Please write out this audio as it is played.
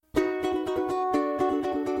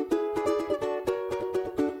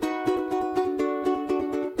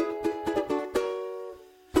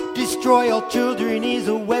Destroy All Children is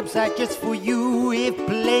a website just for you. If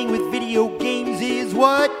playing with video games is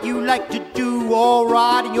what you like to do, or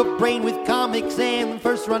rotting your brain with comics and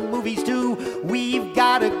first-run movies too, we've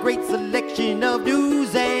got a great selection of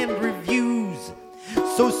news and reviews.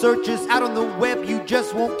 So search us out on the web, you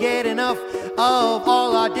just won't get enough of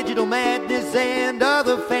all our digital madness and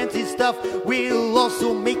other fancy stuff. We'll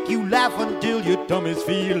also make you laugh until your tummy's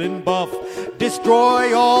feeling buff.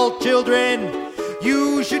 Destroy All Children,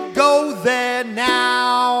 you should go there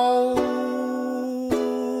now.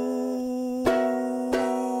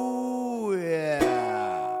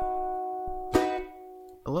 Yeah.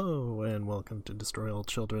 Hello and welcome to Destroy All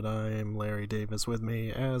Children. I'm Larry Davis. With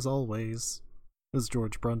me, as always, is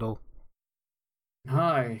George Brundle.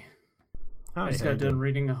 Hi. Hi. I just got done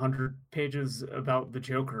reading 100 pages about the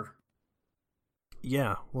Joker.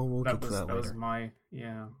 Yeah, well, we'll get to that later. That was my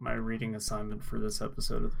reading assignment for this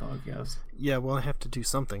episode of the podcast. Yeah, well, I have to do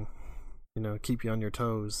something, keep you on your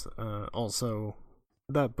toes. Also,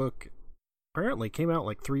 that book apparently came out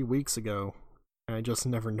like 3 weeks ago. And I just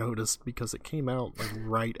never noticed because it came out like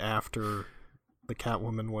right after the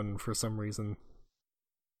Catwoman one for some reason.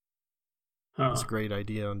 It was a great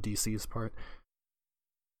idea on DC's part.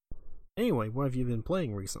 Anyway, what have you been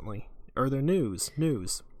playing recently? Are there news?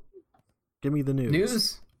 Give me the news.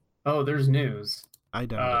 News? Oh, there's news. I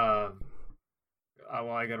doubt it. Well,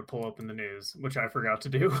 I gotta pull open the news, which I forgot to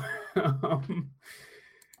do.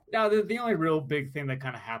 Now, the only real big thing that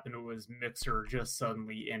kind of happened was Mixer just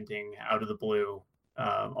suddenly ending out of the blue.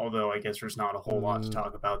 Although I guess there's not a whole lot to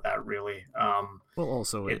talk about that, really. Well,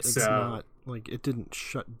 also, it's not like it didn't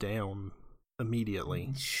shut down immediately.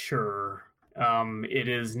 Sure. It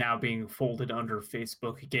is now being folded under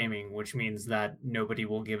Facebook Gaming, which means that nobody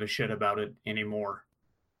will give a shit about it anymore.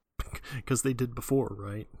 Because they did before,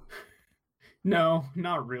 right? No,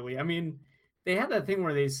 not really. I mean, they had that thing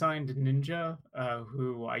where they signed Ninja,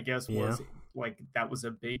 who I guess was that was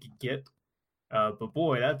a big get. But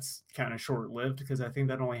boy, that's kind of short-lived because I think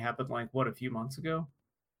that only happened a few months ago?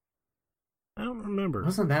 I don't remember.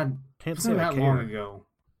 Wasn't that long ago?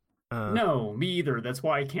 No, me either. That's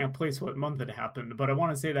why I can't place what month it happened. But I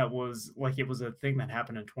want to say that was it was a thing that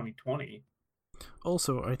happened in 2020.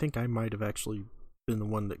 Also, I think I might have actually been the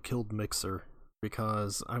one that killed Mixer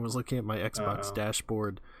because I was looking at my Xbox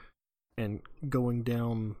dashboard and going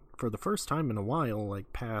down for the first time in a while,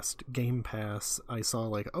 past Game Pass, I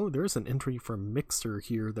saw there's an entry from Mixer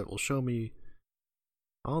here that will show me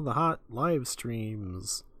all the hot live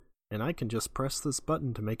streams, and I can just press this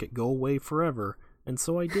button to make it go away forever. And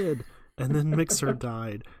so I did, and then Mixer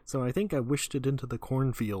died. So I think I wished it into the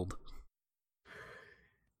cornfield.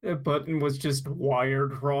 That button was just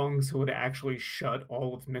wired wrong, so it actually shut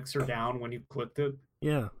all of Mixer down when you clicked it.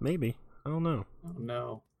 Yeah, maybe. I don't know. Oh,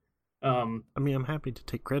 no. I mean, I'm happy to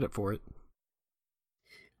take credit for it.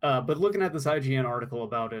 But looking at this IGN article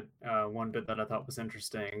about it, one bit that I thought was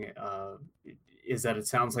interesting is that it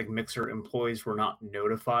sounds like Mixer employees were not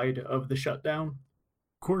notified of the shutdown.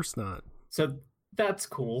 Of course not. So that's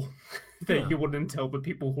cool that you wouldn't tell the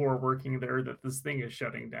people who are working there that this thing is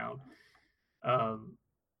shutting down.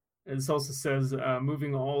 This also says,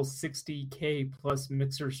 moving all 60K plus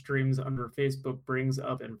Mixer streams under Facebook brings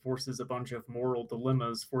up and forces a bunch of moral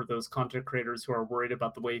dilemmas for those content creators who are worried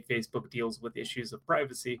about the way Facebook deals with issues of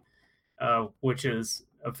privacy, which is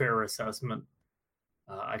a fair assessment.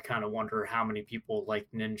 I kind of wonder how many people like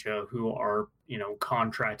Ninja who are,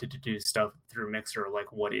 contracted to do stuff through Mixer,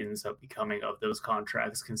 what ends up becoming of those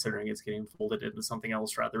contracts, considering it's getting folded into something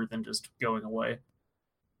else rather than just going away.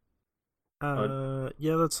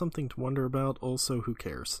 Yeah, that's something to wonder about. Also, who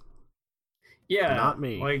cares? Yeah, not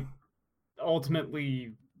me.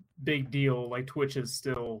 Ultimately, big deal. Twitch is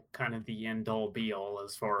still kind of the end-all, be-all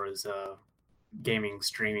as far as gaming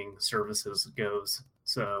streaming services goes.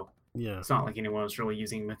 So yeah, it's not like anyone was really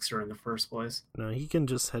using Mixer in the first place. No, he can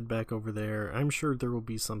just head back over there. I'm sure there will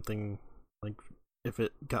be something if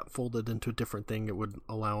it got folded into a different thing, it would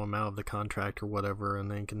allow him out of the contract or whatever,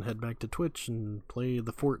 and then can head back to Twitch and play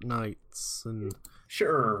the Fortnites and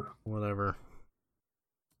whatever.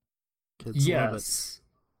 Kids love it.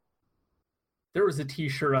 There was a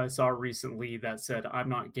t-shirt I saw recently that said, "I'm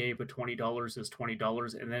not gay, but $20 is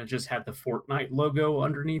 $20," and then it just had the Fortnite logo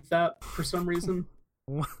underneath that for some reason.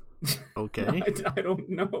 Okay. I don't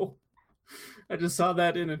know. I just saw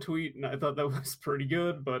that in a tweet, and I thought that was pretty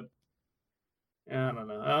good, but I don't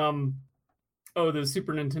know. The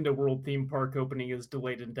Super Nintendo World theme park opening is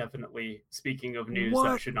delayed indefinitely. Speaking of news,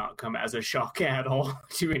 that should not come as a shock at all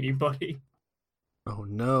to anybody. Oh,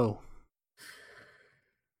 no.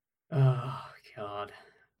 Oh, God.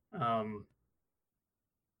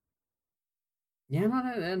 Yeah,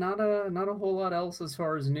 not a whole lot else as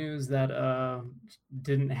far as news that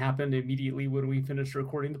didn't happen immediately when we finished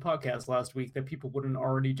recording the podcast last week that people wouldn't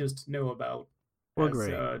already just know about, Well, as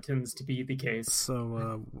great. Tends to be the case.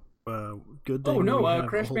 So, good Oh thing we no, have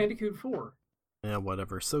Crash Bandicoot 4. Yeah,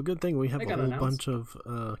 whatever. So good thing we have That a got whole announced. bunch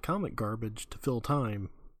of comic garbage to fill time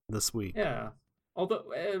this week. Yeah. Although,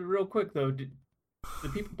 real quick though, the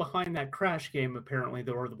people behind that Crash game apparently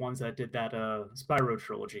they were the ones that did that Spyro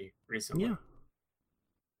trilogy recently. Yeah.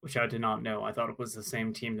 Which I did not know. I thought it was the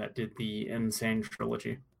same team that did the Insane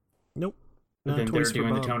trilogy. Nope. But then they're Toys for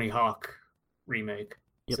doing the Bob. Tony Hawk remake.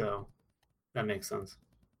 Yep. So that makes sense.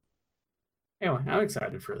 Anyway, I'm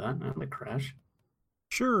excited for that. I like Crash.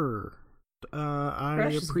 Sure. I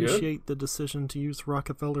Crash is appreciate the decision to use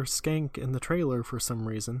Rockefeller Skank in the trailer for some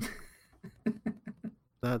reason.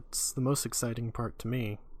 That's the most exciting part to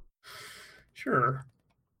me. Sure.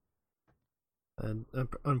 And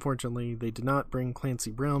unfortunately, they did not bring Clancy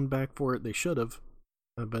Brown back for it. They should have.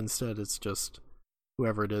 But instead, it's just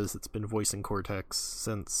whoever it is that's been voicing Cortex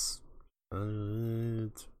since the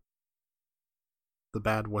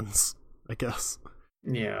bad ones, I guess.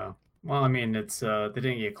 Yeah. Well, I mean, it's they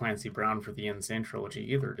didn't get Clancy Brown for the Insane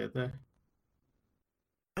trilogy either, did they?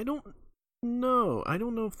 I don't know. I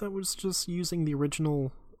don't know if that was just using the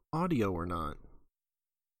original audio or not.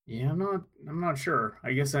 Yeah, I'm not sure.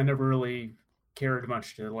 I guess I never really cared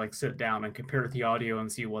much to like sit down and compare the audio and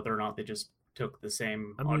see whether or not they just took the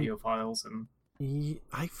same audio files and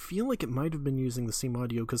I feel like it might have been using the same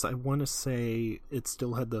audio because I want to say it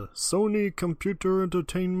still had the Sony Computer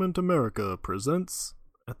Entertainment America presents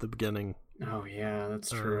at the beginning. Oh yeah,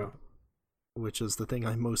 that's true. Which is the thing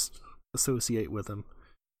I most associate with him.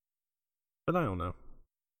 But I don't know.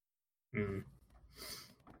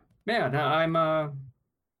 Yeah, no,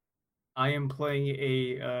 I am playing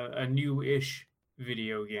a new-ish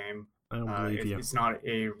video game. I don't believe you. It's not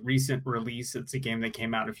a recent release. It's a game that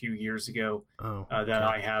came out a few years ago. That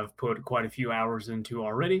I have put quite a few hours into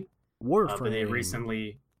already. Warframe. But they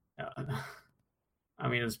recently, I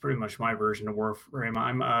mean, it's pretty much my version of Warframe.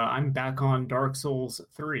 I'm back on Dark Souls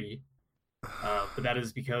 3, but that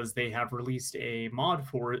is because they have released a mod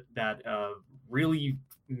for it that really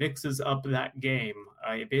mixes up that game.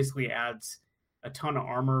 It basically adds a ton of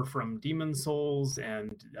armor from Demon Souls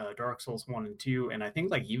and Dark Souls 1 and 2, and I think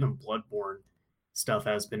like even Bloodborne stuff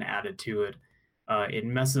has been added to it. It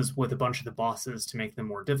messes with a bunch of the bosses to make them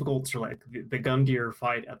more difficult. So like the Gundyr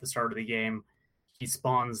fight at the start of the game, he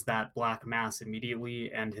spawns that black mass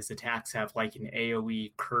immediately, and his attacks have like an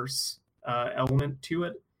AoE curse element to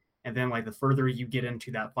it. And then like the further you get into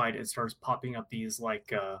that fight, it starts popping up these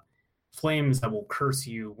like flames that will curse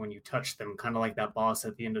you when you touch them, kind of like that boss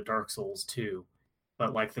at the end of Dark Souls 2.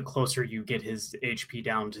 But like the closer you get his HP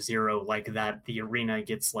down to 0, like that, the arena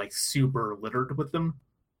gets like super littered with them.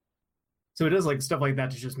 So it does like stuff like that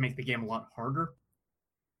to just make the game a lot harder.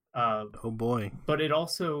 Oh boy. But it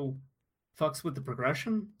also fucks with the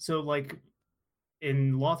progression. So like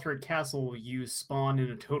in Lothric Castle, you spawn in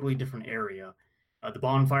a totally different area. The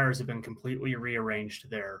bonfires have been completely rearranged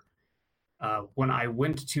there. When I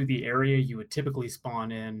went to the area you would typically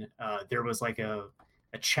spawn in, there was like a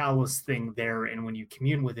chalice thing there, and when you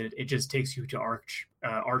commune with it, it just takes you to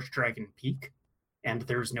Archdragon Peak, and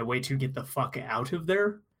there's no way to get the fuck out of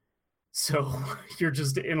there. So you're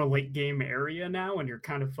just in a late game area now, and you're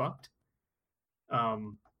kind of fucked. I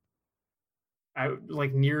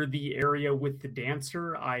like near the area with the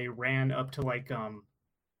dancer, I ran up to like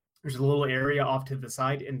there's a little area off to the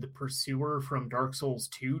side, and the pursuer from Dark Souls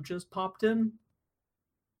 2 just popped in.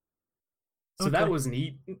 So that was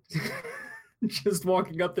neat. Just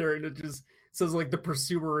walking up there, and it just says like the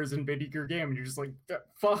pursuer is invading your game, and you're just like,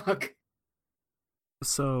 fuck.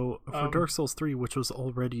 So for Dark Souls 3, which was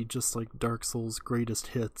already just like Dark Souls greatest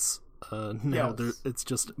hits, now it's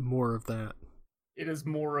just more of that. It is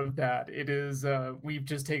more of that. It is we've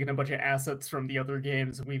just taken a bunch of assets from the other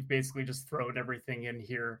games, and we've basically just thrown everything in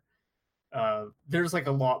here. There's like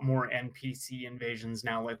a lot more NPC invasions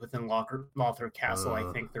now, like within Lothric Castle.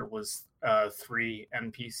 I think there was 3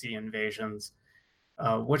 NPC invasions,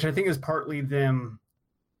 which I think is partly them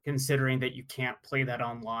considering that you can't play that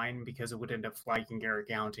online because it would end up flagging your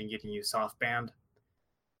account and getting you soft banned.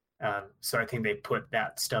 So I think they put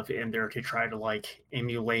that stuff in there to try to like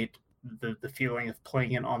emulate the feeling of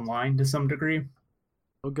playing it online to some degree.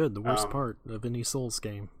 Oh, good. The worst part of any Souls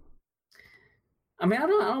game. I mean, I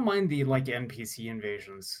don't mind the like NPC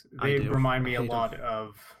invasions. They remind me a lot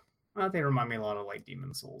of. They remind me a lot of like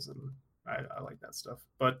Demon Souls, and I like that stuff.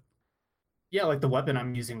 But yeah, like the weapon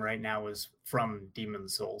I'm using right now is from Demon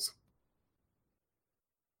Souls,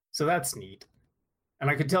 so that's neat. And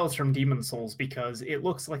I could tell it's from Demon Souls because it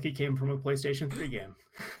looks like it came from a PlayStation 3 game.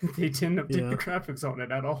 They didn't update the graphics on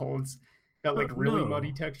it at all. It's got like really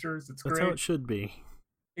muddy textures. It's That's great. how it should be.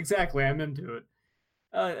 Exactly, I'm into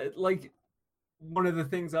it. Like one of the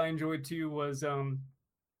things I enjoyed too was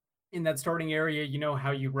in that starting area, you know how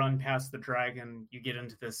you run past the dragon, you get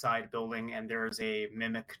into this side building, and there's a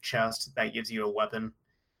mimic chest that gives you a weapon.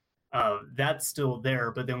 That's still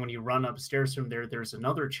there, but then when you run upstairs from there, there's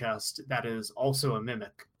another chest that is also a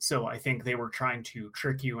mimic. So I think they were trying to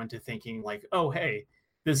trick you into thinking like, oh, hey,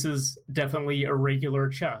 this is definitely a regular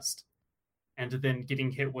chest. And then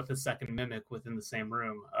getting hit with a second mimic within the same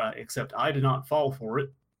room. Except I did not fall for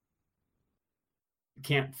it. You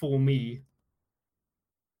can't fool me.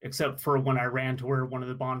 Except for when I ran to where one of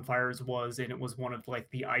the bonfires was, and it was one of like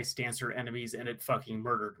the ice dancer enemies, and it fucking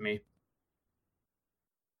murdered me.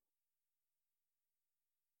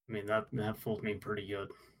 I mean, that fooled me pretty good.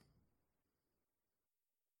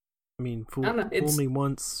 I mean, fool me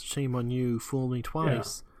once, shame on you. Fool me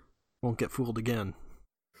twice, won't get fooled again.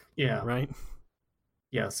 Yeah. Right?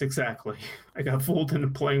 Yes, exactly. I got fooled into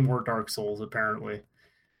playing more Dark Souls, apparently.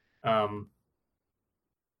 Yeah,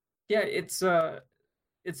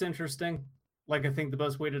 it's interesting. Like, I think the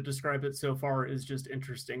best way to describe it so far is just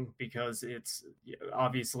interesting, because it's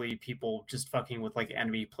obviously people just fucking with like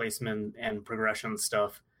enemy placement and progression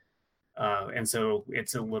stuff. And so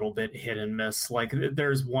it's a little bit hit and miss. Like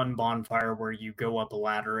there's one bonfire where you go up a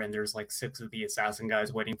ladder and there's like 6 of the assassin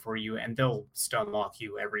guys waiting for you, and they'll stun lock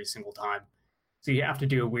you every single time. So you have to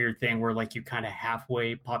do a weird thing where like you kind of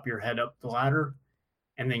halfway pop your head up the ladder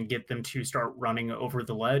and then get them to start running over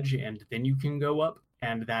the ledge, and then you can go up.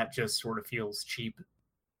 And that just sort of feels cheap.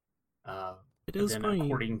 It is funny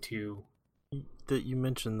according to that you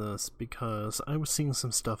mentioned this, because I was seeing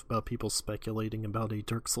some stuff about people speculating about a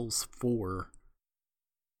Dark Souls 4,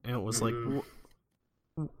 and it was like,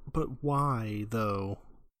 but why though?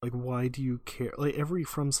 Like, why do you care? Like, every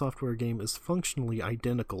From Software game is functionally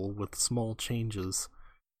identical with small changes,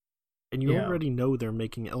 and you already know they're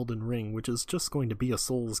making Elden Ring, which is just going to be a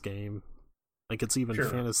Souls game. Like, it's even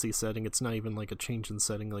fantasy setting. It's not even like a change in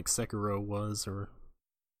setting like Sekiro was, or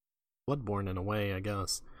Bloodborne in a way, I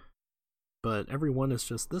guess. But everyone is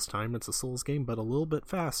just, this time it's a Souls game, but a little bit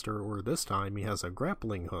faster, or this time he has a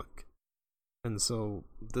grappling hook. And so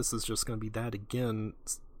this is just going to be that again.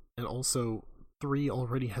 And also, 3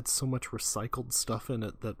 already had so much recycled stuff in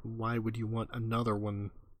it that why would you want another one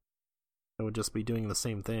that would just be doing the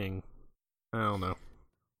same thing? I don't know.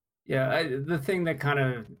 Yeah, the thing that kind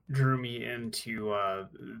of drew me into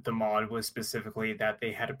the mod was specifically that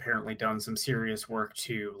they had apparently done some serious work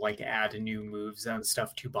to like add new moves and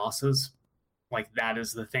stuff to bosses. Like, that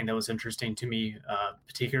is the thing that was interesting to me,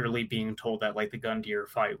 particularly being told that like the Gundyr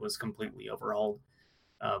fight was completely overhauled.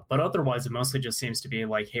 But otherwise, it mostly just seems to be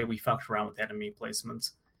like, hey, we fucked around with enemy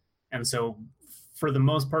placements. And so for the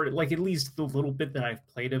most part, like at least the little bit that I've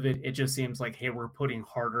played of it, it just seems like, hey, we're putting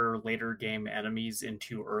harder later game enemies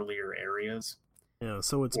into earlier areas. Yeah,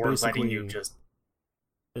 so it's basically you just...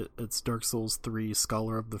 it's Dark Souls 3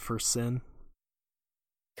 Scholar of the First Sin.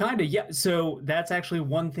 Kinda, yeah. So that's actually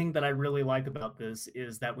one thing that I really like about this,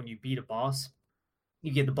 is that when you beat a boss,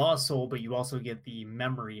 you get the boss soul, but you also get the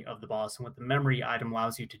memory of the boss. And what the memory item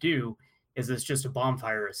allows you to do is it's just a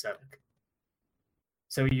bonfire aesthetic.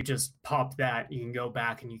 So you just pop that, you can go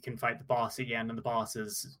back and you can fight the boss again, and the boss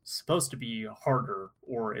is supposed to be harder,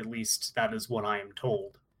 or at least that is what I am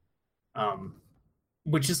told.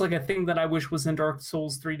 Which is like a thing that I wish was in Dark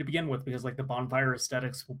Souls 3 to begin with, because like the bonfire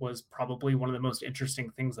aesthetics was probably one of the most interesting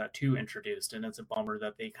things that 2 introduced, and it's a bummer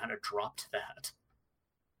that they kind of dropped that.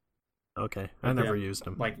 Okay, I never used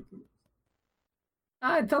them. Like,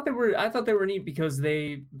 I thought they were neat, because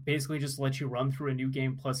they basically just let you run through a new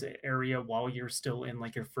game plus area while you're still in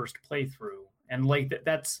like your first playthrough, and like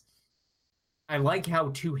that's. I like how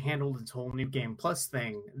 2 handled its whole new game plus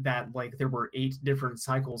thing, that like there were 8 different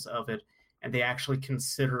cycles of it, and they actually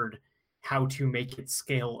considered how to make it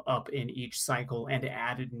scale up in each cycle and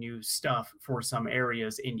added new stuff for some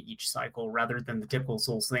areas in each cycle, rather than the typical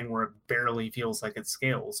Souls thing where it barely feels like it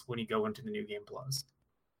scales when you go into the new game plus.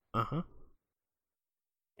 Uh-huh.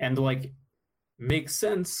 And like, makes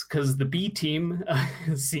sense, because the B team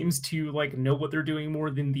seems to like know what they're doing more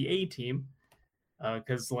than the A team.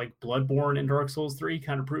 Because like Bloodborne and Dark Souls 3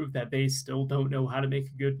 kind of proved that they still don't know how to make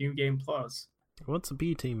a good new game plus. What's a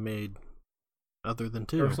B team made other than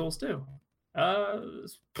 2? Dark Souls 2.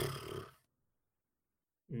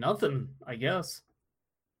 Nothing, I guess.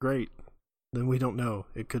 Great. Then we don't know.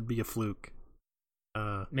 It could be a fluke.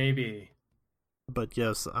 Maybe. But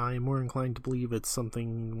yes, I'm more inclined to believe it's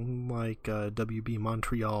something like WB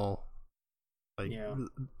Montreal, like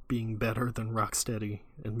being better than Rocksteady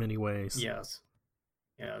in many ways. Yes.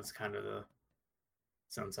 Yeah, it's kind of the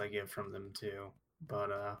sense I get from them too.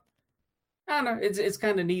 But I don't know, it's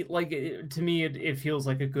kind of neat. Like to me, it feels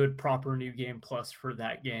like a good proper new game plus for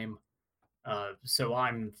that game. So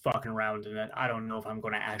I'm fucking around in it. I don't know if I'm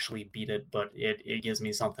going to actually beat it, but it gives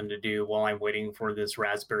me something to do while I'm waiting for this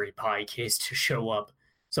Raspberry Pi case to show up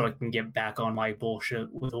so I can get back on my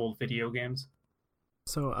bullshit with old video games.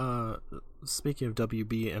 So, speaking of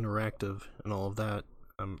WB Interactive and all of that,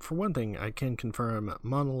 for one thing, I can confirm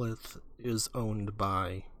Monolith is owned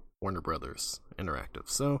by Warner Brothers Interactive.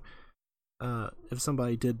 So, if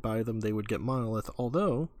somebody did buy them, they would get Monolith,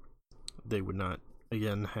 although they would not,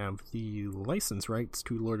 again, have the license rights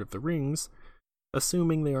to Lord of the Rings,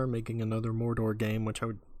 assuming they are making another Mordor game, which I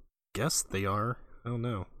would guess they are. I don't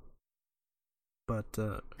know. But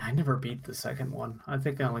I never beat the second one. I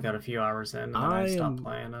think I only got a few hours in and then I stopped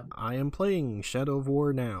playing it. I am playing Shadow of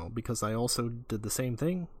War now because I also did the same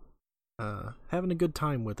thing. Having a good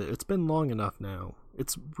time with it. It's been long enough now.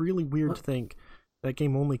 It's really weird to think that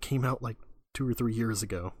game only came out like 2 or 3 years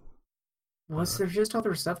ago. Was there just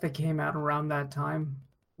other stuff that came out around that time?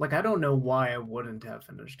 Like, I don't know why I wouldn't have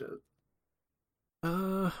finished it.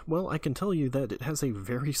 Well, I can tell you that it has a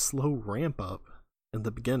very slow ramp up in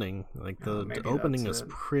the beginning. Like, the opening is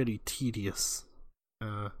pretty tedious.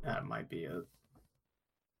 That might be it.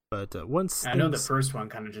 But once I know the first one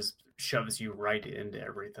kind of just shoves you right into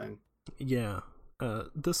everything. Yeah.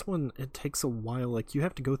 This one, it takes a while. Like, you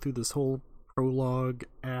have to go through this whole prologue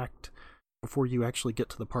act before you actually get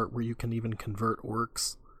to the part where you can even convert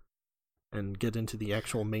orcs and get into the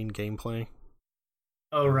actual main gameplay.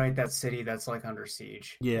 Oh, right, that city that's like under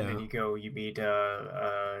siege. Yeah. And then you meet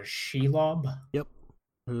Shelob. Yep.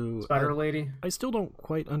 Spider Lady. I still don't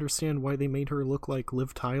quite understand why they made her look like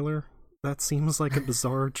Liv Tyler. That seems like a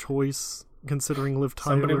bizarre choice, considering Liv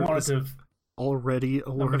Tyler is already a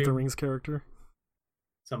Lord of the Rings character.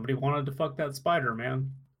 Somebody wanted to fuck that spider,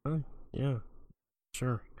 man. Yeah,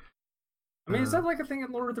 sure. I mean, is that like a thing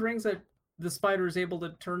in Lord of the Rings that the spider is able to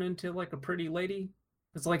turn into like a pretty lady?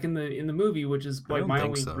 It's like in the movie, which is like my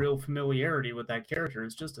only real familiarity with that character.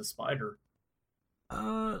 It's just a spider.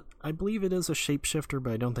 I believe it is a shapeshifter,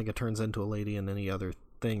 but I don't think it turns into a lady in any other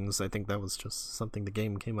things. I think that was just something the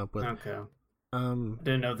game came up with. Okay. I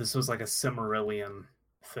didn't know this was like a Silmarillion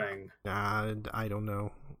thing. I don't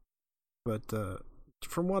know. But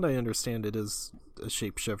from what I understand, it is a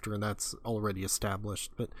shapeshifter, and that's already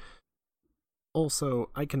established. But also,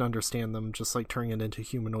 I can understand them just like turning it into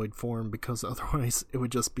humanoid form, because otherwise it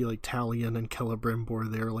would just be like Talion and Celebrimbor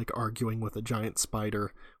there like arguing with a giant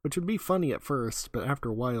spider, which would be funny at first, but after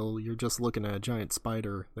a while you're just looking at a giant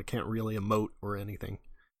spider that can't really emote or anything.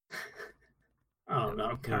 I don't know,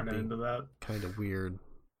 I'm kind of into that. Kind of weird.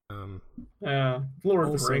 Lord of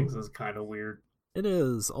the Rings is kind of weird. It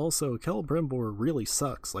is. Also, Celebrimbor really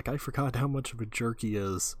sucks. Like, I forgot how much of a jerk he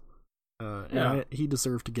is. And he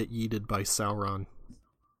deserved to get yeeted by Sauron.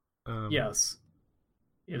 Yes.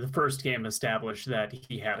 Yeah, the first game established that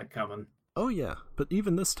he had it coming. Oh yeah, but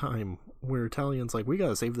even this time, where Talion's like, we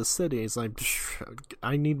gotta save the city, he's like,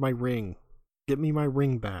 I need my ring. Get me my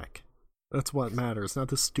ring back. That's what matters, not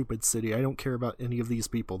this stupid city. I don't care about any of these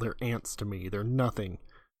people. They're ants to me. They're nothing.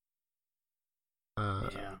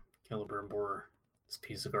 Yeah, Celebrimbor. This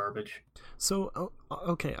piece of garbage. So,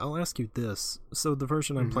 okay, I'll ask you this. So the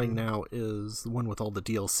version I'm playing now is the one with all the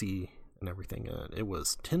DLC and everything. It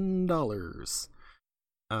was $10.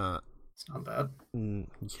 It's not bad.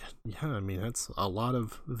 Yeah, I mean, that's a lot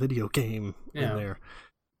of video game in there.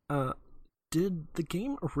 Did the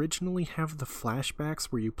game originally have the flashbacks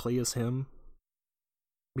where you play as him?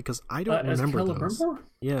 Because I don't remember those.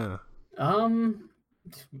 Yeah.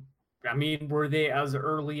 I mean, were they as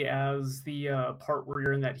early as the part where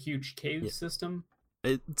you're in that huge cave system?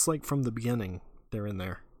 It's like from the beginning they're in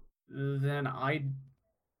there. Then I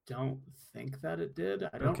don't think that it did.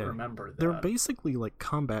 I don't remember that. They're basically like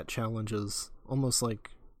combat challenges, almost like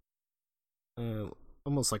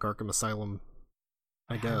Arkham Asylum,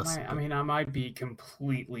 I guess. I mean, I might be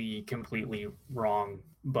completely wrong,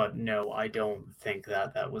 but no, I don't think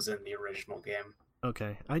that was in the original game.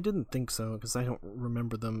 Okay, I didn't think so because I don't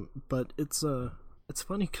remember them, but it's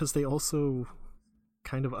funny because they also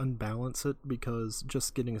kind of unbalance it, because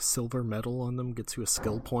just getting a silver medal on them gets you a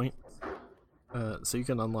skill point, so you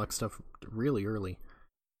can unlock stuff really early.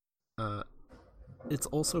 It's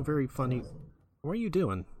also very funny. What are you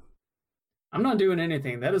doing? I'm not doing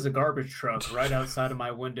anything. That is a garbage truck right outside of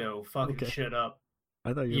my window, fucking shit up.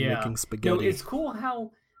 I thought you were making spaghetti. No, it's cool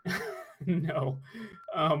how no.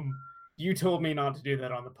 You told me not to do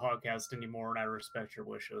that on the podcast anymore, and I respect your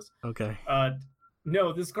wishes. Okay.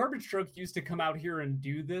 No, this garbage truck used to come out here and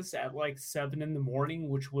do this at like 7 in the morning,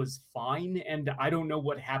 which was fine. And I don't know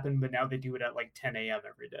what happened, but now they do it at like 10 a.m.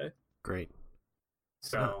 every day. Great.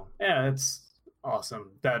 So, yeah, it's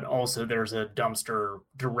awesome. That also there's a dumpster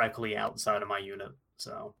directly outside of my unit.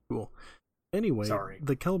 So cool. Anyway, sorry.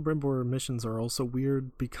 The Celebrimbor missions are also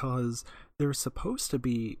weird because they're supposed to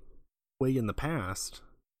be way in the past,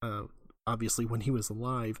 obviously when he was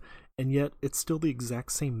alive, and yet it's still the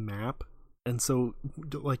exact same map. And so,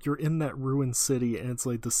 like, you're in that ruined city, and it's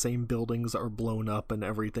like the same buildings are blown up and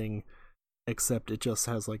everything, except it just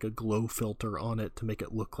has like a glow filter on it to make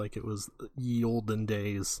it look like it was ye olden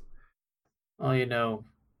days. Well, you know,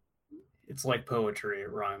 it's like poetry,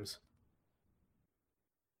 it rhymes.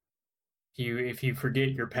 If you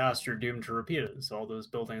forget your past, you're doomed to repeat it. So all those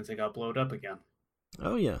buildings, they got blown up again.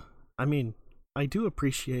 Oh yeah. I mean, I do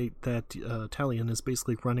appreciate that Talion is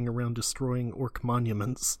basically running around destroying orc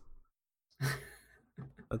monuments.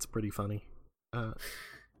 That's pretty funny.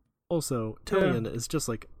 Also, Talion is just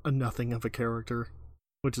like a nothing of a character,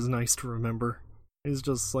 which is nice to remember. He's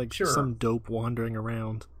just like some dope wandering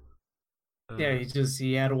around. Yeah,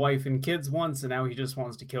 he had a wife and kids once, and now he just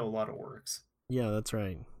wants to kill a lot of orcs. Yeah, that's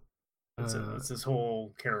right. It's his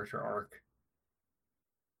whole character arc.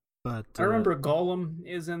 But I remember Gollum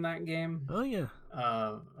is in that game. Oh yeah.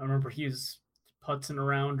 I remember he was putzing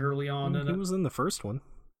around early on. He was in the first one.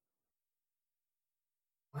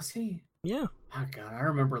 Was he? Yeah. Oh god, I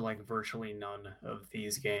remember like virtually none of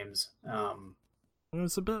these games.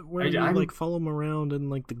 It's a bit where you like follow him around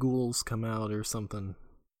and like the ghouls come out or something.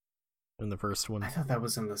 In the first one. I thought that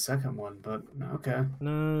was in the second one, but okay.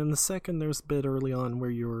 No, in the second there's a bit early on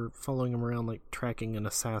where you're following him around like tracking an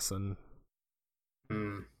assassin.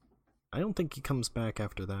 I don't think he comes back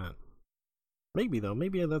after that. Maybe though.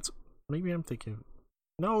 Maybe I'm thinking.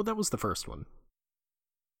 No, that was the first one.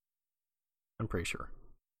 I'm pretty sure.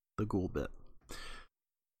 The ghoul bit.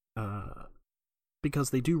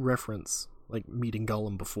 Because they do reference like meeting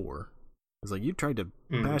Gollum before. It's like, you tried to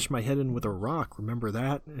bash my head in with a rock, remember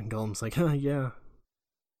that? And Gollum's like, yeah.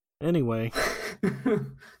 Anyway.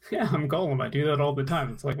 Yeah, I'm Gollum. I do that all the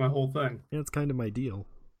time. It's like my whole thing. Yeah, it's kind of my deal.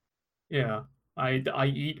 Yeah. I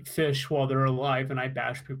eat fish while they're alive, and I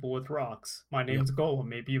bash people with rocks. My name's Gollum.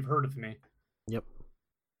 Maybe you've heard of me. Yep.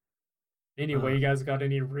 Anyway, you guys got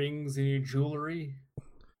any rings, any jewelry?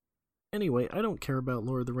 Anyway, I don't care about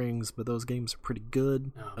Lord of the Rings, but those games are pretty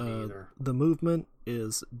good. No, me either. The movement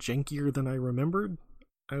is jankier than I remembered,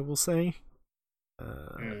 I will say.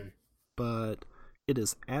 But it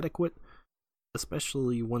is adequate,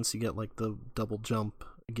 especially once you get like the double jump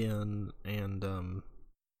again and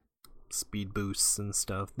speed boosts and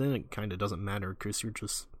stuff. Then it kind of doesn't matter because you're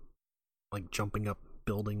just like jumping up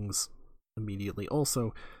buildings immediately.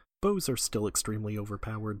 Also, bows are still extremely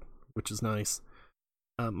overpowered, which is nice.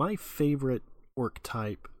 My favorite orc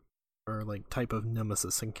type, or like type of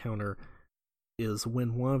nemesis encounter, is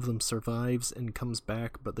when one of them survives and comes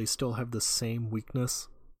back, but they still have the same weakness.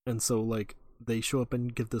 And so, like, they show up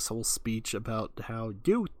and give this whole speech about how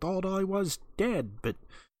you thought I was dead, but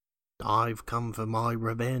I've come for my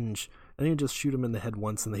revenge. And then you just shoot them in the head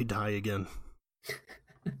once and they die again.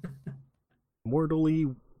 Mortally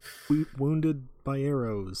wounded by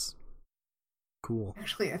arrows. Cool.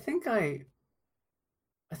 Actually, I think I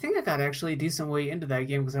got actually a decent way into that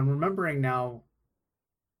game because I'm remembering now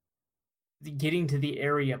getting to the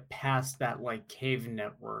area past that like cave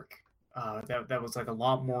network. That was like a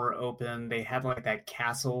lot more open. They had like that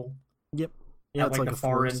castle. Yep. Yeah, at like the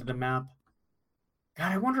far end of the map.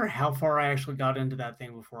 God, I wonder how far I actually got into that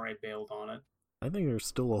thing before I bailed on it. I think there's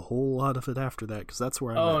still a whole lot of it after that because that's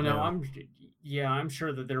where I'm at now. I'm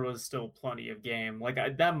sure that there was still plenty of game. Like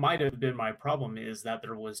that might have been my problem, is that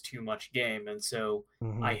there was too much game, and so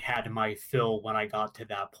I had my fill when I got to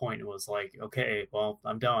that point. It was like, okay, well,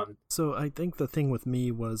 I'm done. So I think the thing with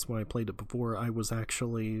me was when I played it before, I was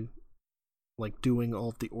actually like doing all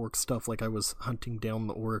of the orc stuff, like I was hunting down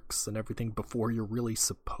the orcs and everything before you're really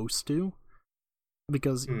supposed to.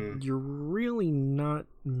 Because you're really not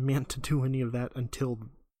meant to do any of that until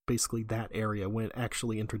basically that area, when it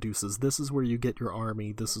actually introduces, this is where you get your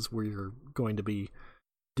army, this is where you're going to be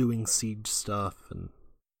doing siege stuff and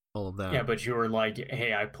all of that. Yeah, but you were like,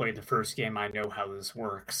 hey, I played the first game, I know how this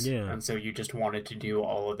works. Yeah. And so you just wanted to do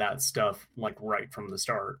all of that stuff like right from the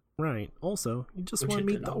start. Right. Also, you just want to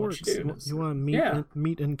meet the orcs. You want to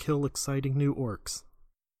meet and kill exciting new orcs.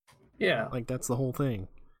 Yeah. Like, that's the whole thing.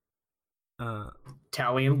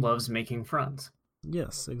 Talion loves making friends.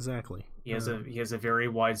 Yes, exactly. He has a very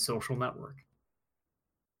wide social network.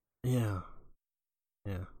 Yeah.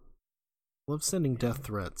 love sending death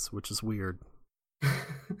threats, which is weird. I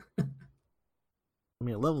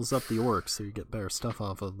mean, it levels up the orcs, so you get better stuff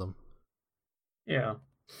off of them. Yeah.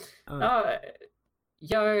 I'm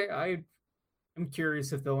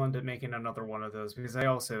curious if they'll end up making another one of those, because I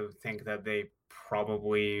also think that they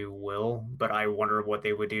probably will, but I wonder what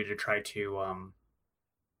they would do to try to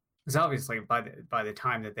because obviously by the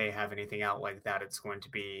time that they have anything out like that, it's going to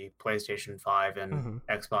be PlayStation 5 and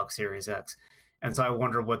Xbox Series X. And so I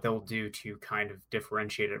wonder what they'll do to kind of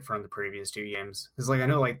differentiate it from the previous two games. Because like I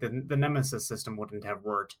know like the Nemesis system wouldn't have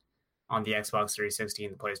worked on the Xbox 360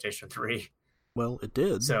 and the PlayStation 3. Well, it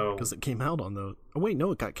did, because it came out on the... Oh wait,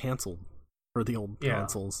 no, it got canceled for the old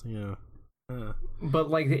consoles. Yeah. But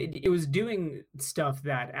like it was doing stuff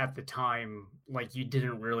that at the time, like, you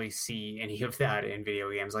didn't really see any of that in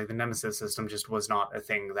video games. Like the Nemesis system just was not a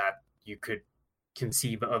thing that you could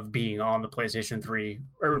conceive of being on the PlayStation 3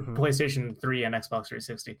 or PlayStation 3 and Xbox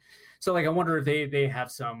 360. So like I wonder if they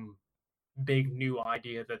have some big new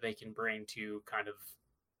idea that they can bring to kind of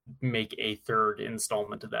make a third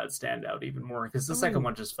installment of that stand out even more, because the second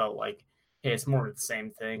one just felt like, hey, it's more of the same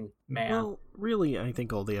thing, man. Well, really, I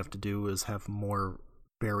think all they have to do is have more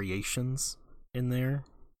variations in there,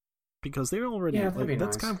 because they're already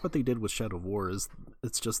that's kind of what they did with Shadow of War. Is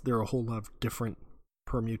it's just there are a whole lot of different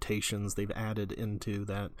permutations they've added into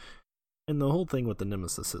that. And the whole thing with the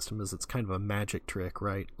Nemesis system is it's kind of a magic trick,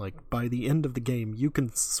 right? Like by the end of the game, you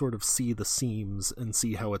can sort of see the seams and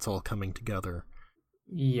see how it's all coming together.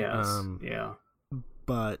 Yes. Yeah.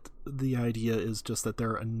 But the idea is just that there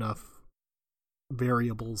are enough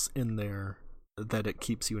variables in there that it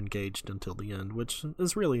keeps you engaged until the end, which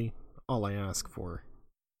is really all I ask for.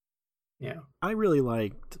 Yeah. I really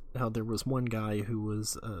liked how there was one guy who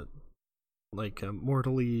was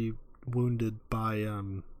mortally wounded by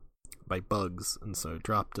bugs, and so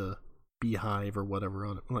dropped a beehive or whatever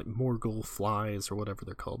on it, like Morgul flies or whatever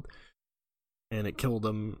they're called, and it killed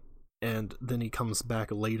him. And then he comes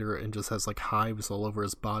back later and just has like hives all over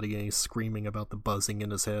his body, and he's screaming about the buzzing in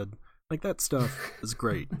his head. Like, that stuff is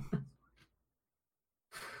great.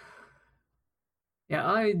 Yeah,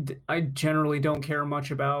 I generally don't care much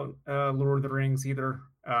about Lord of the Rings either.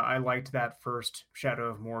 I liked that first Shadow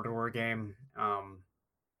of Mordor game.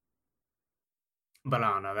 But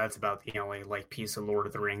I don't know, that's about the only like piece of Lord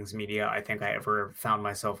of the Rings media I think I ever found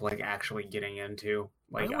myself like actually getting into.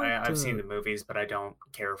 Like I've seen the movies, but I don't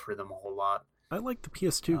care for them a whole lot. I like the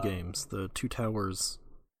PS2 games, the Two Towers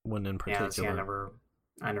one in particular. Yeah, see,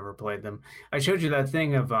 I never played them. I showed you that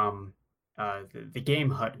thing of the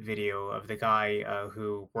Game Hut video of the guy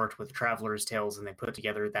who worked with Traveler's Tales, and they put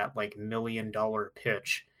together that like $1 million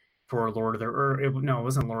pitch for Lord of the it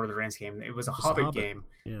wasn't Lord of the Rings game. It was a Hobbit game.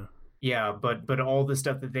 Yeah. Yeah, but all the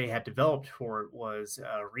stuff that they had developed for it was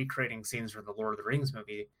recreating scenes from the Lord of the Rings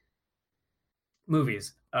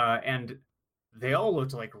movies, and they all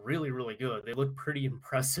looked like really, really good. They looked pretty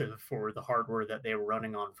impressive for the hardware that they were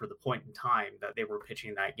running on for the point in time that they were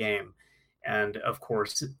pitching that game. And of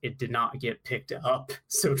course, it did not get picked up.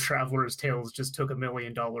 So Traveler's Tales just took $1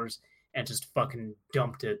 million and just fucking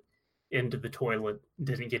dumped it into the toilet.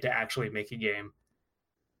 Didn't get to actually make a game.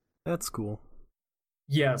 That's cool.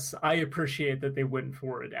 Yes, I appreciate that they went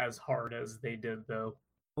for it as hard as they did, though.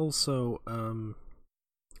 Also,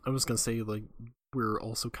 I was gonna say, like, we're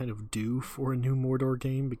also kind of due for a new Mordor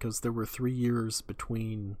game, because there were 3 years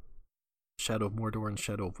between Shadow of Mordor and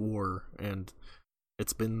Shadow of War, and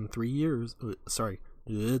it's been 3 years.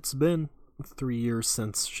 It's been 3 years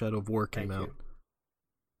since Shadow of War came out.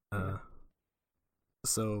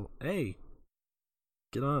 So, hey,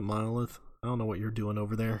 get on it, Monolith. I don't know what you're doing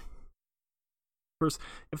over there. Of course,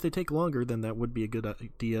 if they take longer, then that would be a good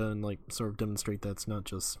idea, and like sort of demonstrate that's not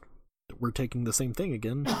just we're taking the same thing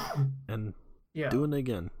again and doing it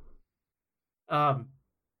again. But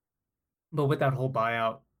with that whole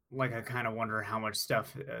buyout, like, I kind of wonder how much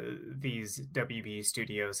stuff these WB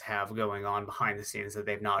studios have going on behind the scenes that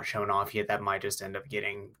they've not shown off yet that might just end up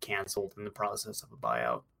getting canceled in the process of a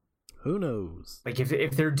buyout. Who knows? Like,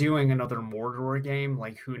 if they're doing another Mordor game,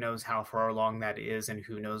 like, who knows how far along that is, and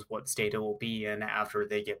who knows what state it will be in after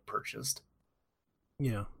they get purchased.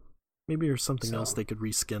 Yeah. Maybe there's something else they could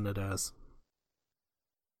reskin it as.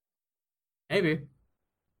 Maybe.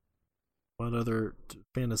 What other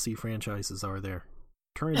fantasy franchises are there?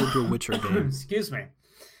 Turn it into a Witcher game. Excuse me.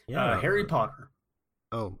 Yeah. Harry Potter.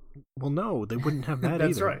 Oh, well, no, they wouldn't have that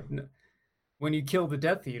That's either. Right. When you kill the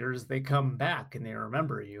Death Eaters, they come back and they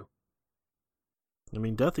remember you. I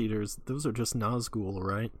mean, Death Eaters, those are just Nazgul,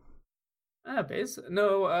 right?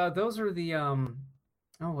 No, those are the, oh,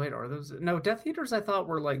 wait, are those? No, Death Eaters I thought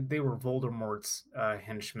were like, they were Voldemort's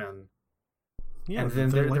henchmen. Yeah, and then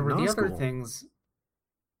they're there like were the other Nazgul. things.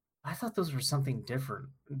 I thought those were something different.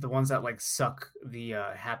 The ones that like suck the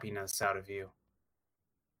happiness out of you.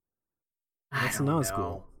 That's I don't Nazgul.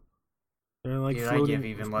 know. They're like Dude, floating. I give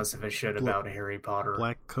even less of a shit about Harry Potter.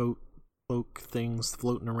 Black coat, cloak things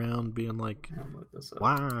floating around, being like,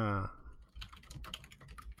 "Wow."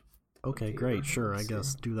 Okay, great, sure, I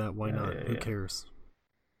guess do that. Why not? Who cares?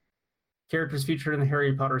 Characters featured in the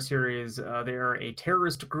Harry Potter series, they are a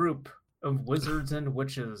terrorist group of wizards and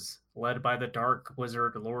witches, led by the dark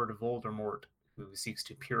wizard Lord Voldemort, who seeks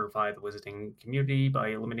to purify the wizarding community by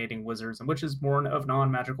eliminating wizards and witches born of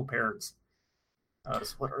non-magical parents.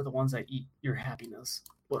 So what are the ones that eat your happiness?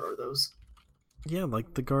 What are those? Yeah,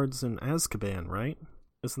 like the guards in Azkaban, right?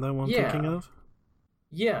 Isn't that what I'm thinking of?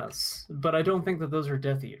 Yes, but I don't think that those are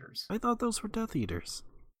Death Eaters. I thought those were Death Eaters.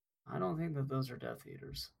 I don't think that those are Death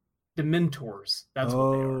Eaters. Dementors, that's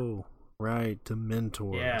what they are. Oh, right,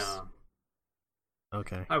 Dementors. Yeah.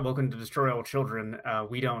 Okay. Hi, welcome to Destroy All Children.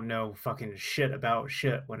 We don't know fucking shit about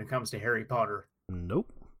shit when it comes to Harry Potter.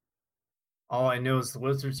 Nope. All I know is the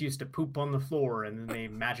wizards used to poop on the floor and then they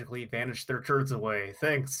magically vanished their turds away.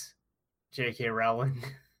 Thanks, J.K. Rowling.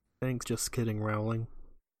 Thanks, just kidding, Rowling.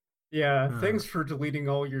 Yeah, thanks for deleting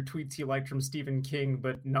all your tweets you liked from Stephen King,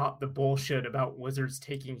 but not the bullshit about wizards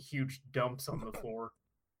taking huge dumps on the floor.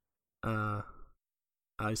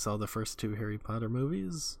 I saw the first 2 Harry Potter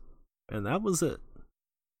movies, and that was it.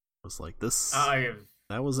 I was like,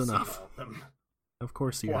 that was enough. Of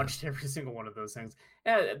course you watched every single one of those things.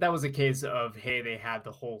 That was a case of, hey, they had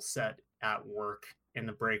the whole set at work in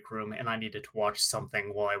the break room, and I needed to watch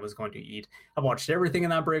something while I was going to eat. I watched everything in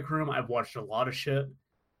that break room. I've watched a lot of shit.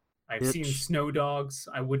 I've seen Snow Dogs.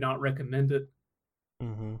 I would not recommend it.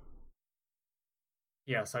 Mm-hmm.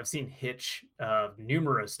 Yes, I've seen Hitch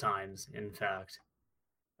numerous times, in fact.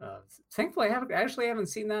 Thankfully, I haven't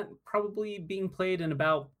seen that probably being played in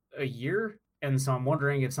about a year, and so I'm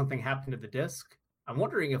wondering if something happened to the disc. I'm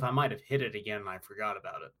wondering if I might have hit it again and I forgot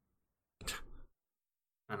about it.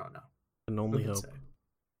 I don't know. Can only hope.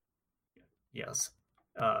 Yes.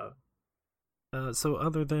 So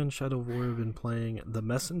other than Shadow of War, I've been playing The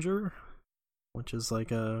Messenger, which is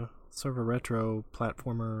like a sort of a retro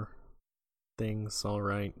platformer thing. It's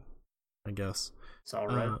alright, I guess. It's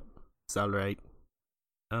alright. It's alright.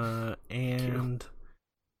 And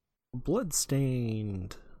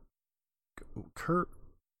Bloodstained.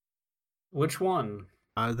 Which one?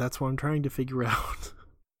 That's what I'm trying to figure out.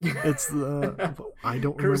 It's the I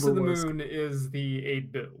don't Curse remember. Curse of the Moon is the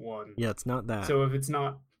 8-bit one. Yeah, it's not that. So if it's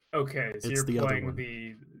not okay, so it's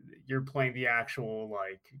you're playing the actual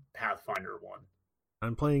like Pathfinder one.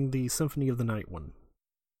 I'm playing the Symphony of the Night one.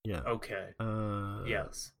 Yeah. Okay.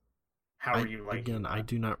 Yes. How are you liking again, that? I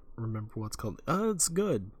do not remember what's called. It's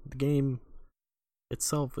good. The game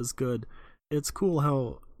itself is good. It's cool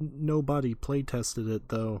how nobody play tested it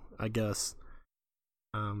though, I guess.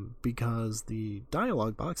 Because the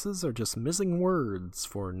dialogue boxes are just missing words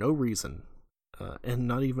for no reason. And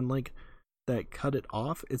not even like that cut it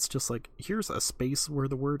off. It's just like, here's a space where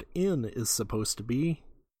the word in is supposed to be,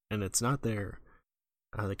 and it's not there.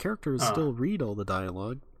 The characters still read all the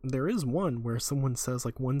dialogue. There is one where someone says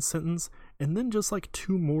like one sentence, and then just like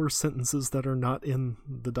 2 more sentences that are not in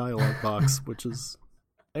the dialogue box, which is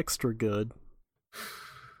extra good.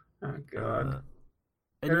 Oh god.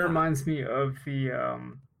 It reminds me of the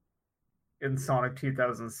in Sonic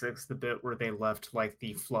 2006, the bit where they left like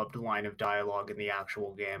the flubbed line of dialogue in the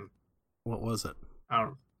actual game. What was it?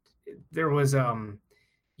 There was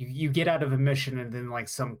you get out of a mission and then like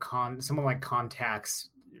someone like contacts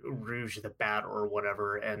Rouge the Bat or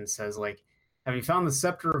whatever and says like, "Have you found the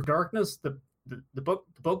Scepter of Darkness? The book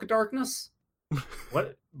of Darkness?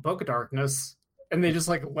 What book of Darkness?" And they just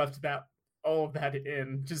like left all of that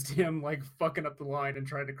in, just him like fucking up the line and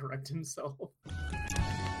trying to correct himself.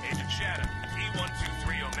 Agent Shadow,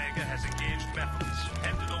 E123 Omega has engaged Mephiles.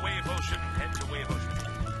 Head to the Wave Ocean, head to Wave Ocean.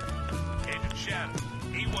 Agent Shadow,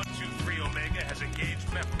 E123 Omega has engaged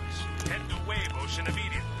Mephiles. Head to Wave Ocean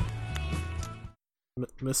immediately.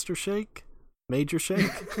 Mr. Shake? Major Shake?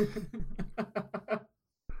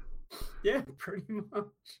 Yeah, pretty much.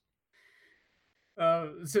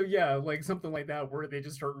 So yeah, like something like that where they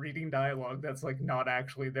just start reading dialogue that's like not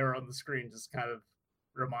actually there on the screen just kind of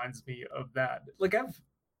reminds me of that. Like I've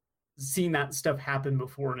seen that stuff happen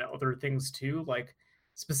before in other things too. Like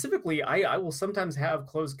specifically, I will sometimes have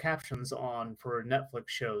closed captions on for Netflix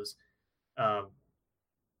shows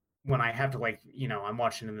when I have to like, I'm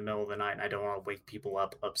watching in the middle of the night and I don't want to wake people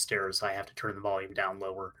up upstairs, so I have to turn the volume down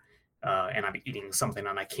lower. And I'm eating something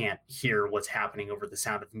and I can't hear what's happening over the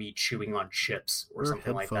sound of me chewing on chips or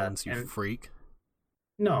something like that. You freak.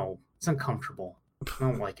 No, it's uncomfortable. I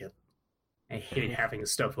don't like it. I hate having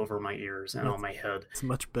stuff over my ears and on my head. It's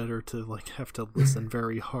much better to like have to listen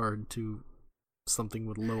very hard to something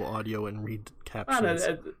with low audio and read captions.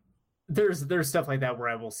 There's stuff like that where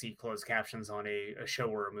I will see closed captions on a show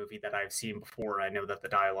or a movie that I've seen before. I know that the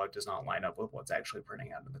dialogue does not line up with what's actually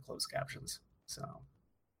printing out in the closed captions. So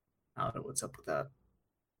I don't know what's up with that.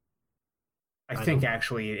 I think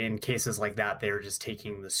actually in cases like that, they're just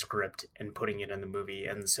taking the script and putting it in the movie.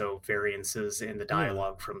 And so variances in the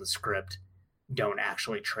dialogue from the script don't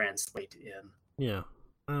actually translate in. Yeah.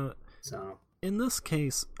 So in this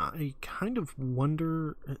case, I kind of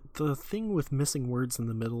wonder, the thing with missing words in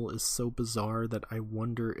the middle is so bizarre that I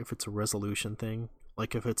wonder if it's a resolution thing.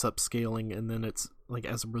 Like if it's upscaling and then it's like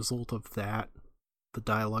as a result of that, the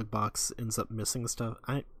dialogue box ends up missing stuff.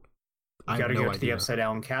 I gotta go to the Upside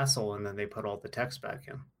Down Castle and then they put all the text back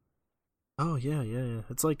in. Oh yeah.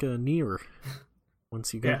 It's like a Nier.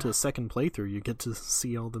 Once you go to a second playthrough, you get to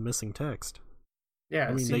see all the missing text. Yeah,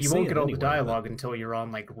 I mean, so you won't get all the dialogue until you're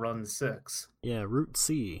on like run 6. Yeah, Route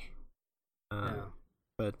C.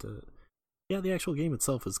 But the actual game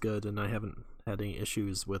itself is good, and I haven't had any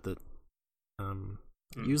issues with it.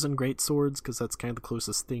 Using great swords, because that's kind of the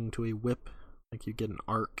closest thing to a whip. Like you get an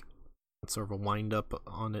arc, and sort of a wind up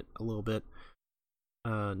on it a little bit.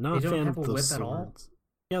 Not a fan of the swords. At all?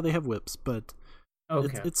 Yeah, they have whips, but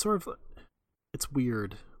it's sort of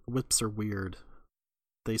weird. Whips are weird.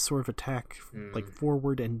 They sort of attack like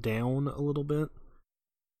forward and down a little bit.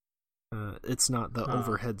 It's not the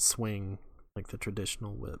overhead swing like the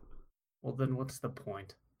traditional whip. Well, then what's the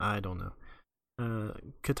point? I don't know.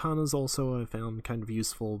 Katanas also I found kind of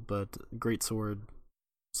useful, but great sword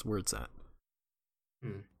is where it's at.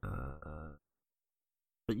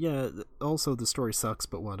 But yeah, also the story sucks,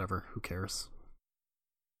 but whatever. Who cares?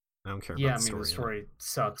 I don't care about the story. Yeah, I mean, the story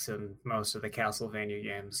sucks in most of the Castlevania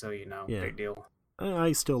games, so, big deal.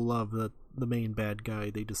 I still love that the main bad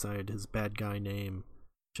guy, they decided his bad guy name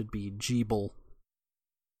should be Jeeble.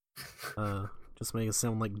 Just make it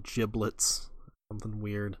sound like giblets. Something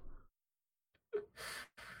weird.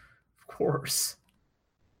 Of course.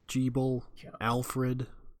 Jeeble, Alfred,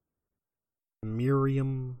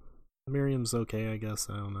 Miriam. Miriam's okay, I guess.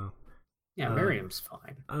 I don't know. Yeah, Miriam's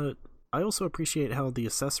fine. I also appreciate how the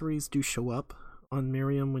accessories do show up on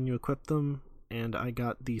Miriam when you equip them. And I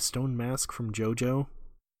got the stone mask from JoJo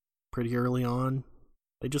pretty early on.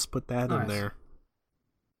 They just put that in there.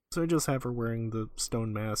 So I just have her wearing the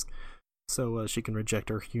stone mask so she can reject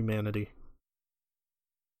her humanity.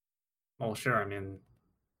 Well, sure. I mean,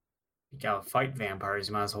 you gotta fight vampires.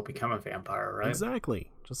 You might as well become a vampire, right? Exactly.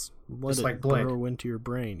 Just let it burrow into your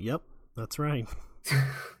brain. Yep, that's right.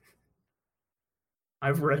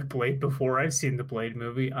 I've read Blade before. I've seen the Blade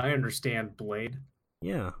movie. I understand Blade.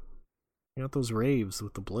 Yeah. You got those raves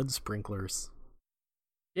with the blood sprinklers.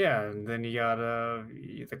 Yeah, and then you got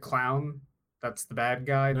the clown. That's the bad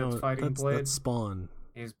guy that's fighting Blade. That's Spawn.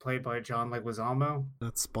 He's played by John Leguizamo.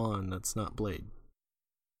 That's Spawn. That's not Blade.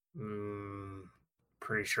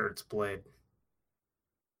 Pretty sure it's Blade.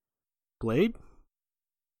 Blade?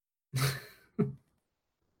 Have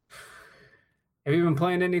you been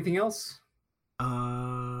playing anything else?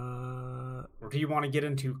 Or do you want to get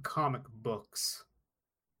into comic books?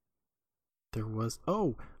 There was...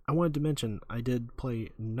 Oh, I wanted to mention, I did play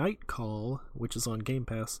Night Call, which is on Game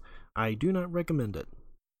Pass. I do not recommend it.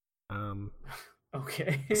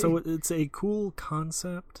 Okay. So it's a cool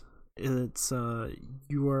concept. It's,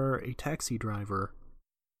 you are a taxi driver,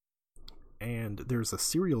 and there's a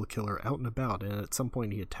serial killer out and about, and at some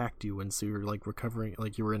point he attacked you, and so you're, like, recovering,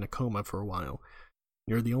 like, you were in a coma for a while.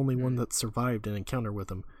 You're the only one that survived an encounter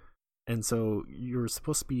with him. And so you're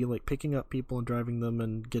supposed to be like picking up people and driving them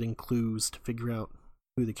and getting clues to figure out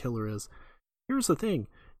who the killer is. Here's the thing.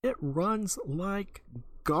 It runs like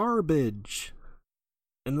garbage.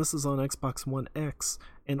 And this is on Xbox One X.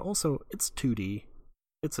 And also, it's 2D.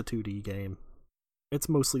 It's a 2D game. It's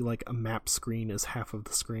mostly like a map screen is half of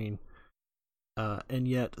the screen. And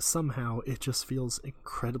yet, somehow, it just feels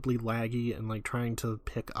incredibly laggy and like trying to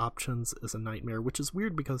pick options is a nightmare, which is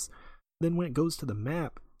weird because then when it goes to the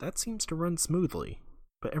map, that seems to run smoothly,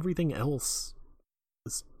 but everything else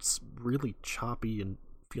is really choppy and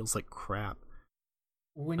feels like crap.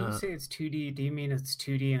 When you say it's 2D, do you mean it's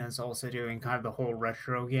 2D and it's also doing kind of the whole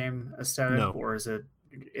retro game aesthetic? No. Or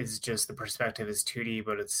is just the perspective is 2D,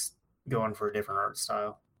 but it's going for a different art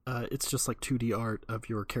style? It's just like 2D art of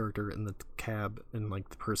your character in the cab and like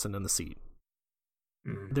the person in the seat.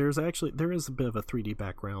 Mm-hmm. There is a bit of a 3D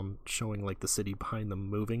background showing like the city behind them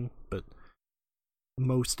moving, but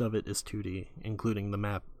most of it is 2D, including the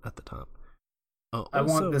map at the top. I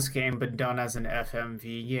want this game but done as an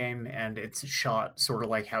FMV game, and it's shot sort of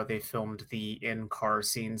like how they filmed the in-car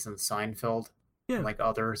scenes in Seinfeld, and like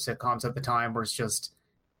other sitcoms at the time, where it's just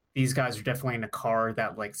these guys are definitely in a car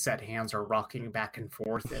that like set hands are rocking back and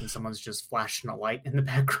forth, and someone's just flashing a light in the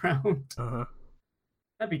background.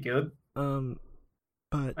 That'd be good.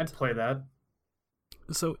 But I'd play that.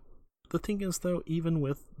 So the thing is, though, even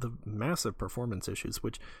with the massive performance issues,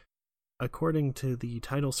 which according to the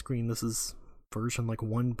title screen, this is version like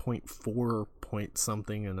 1.4 point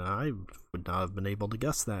something, and I would not have been able to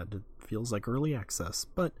guess that. It feels like early access,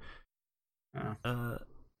 but I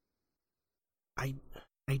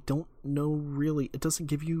don't know really. It doesn't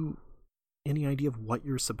give you any idea of what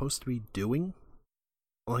you're supposed to be doing.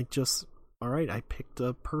 Like, just, alright, I picked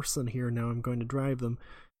a person here, now I'm going to drive them.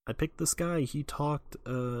 I picked this guy, he talked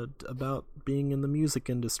about being in the music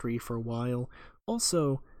industry for a while.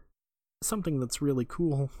 Also, something that's really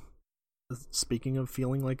cool, speaking of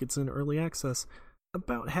feeling like it's in early access,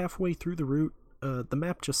 about halfway through the route, the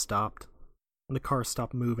map just stopped, and the car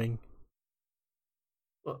stopped moving.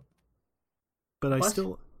 But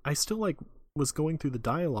I still like was going through the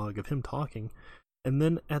dialogue of him talking, and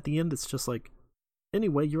then at the end it's just like,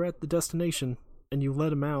 anyway, you're at the destination, and you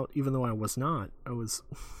let him out, even though I was not. I was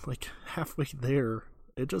like halfway there.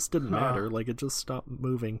 It just didn't matter. Like, it just stopped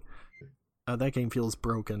moving. That game feels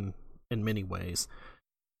broken in many ways,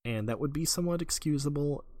 and that would be somewhat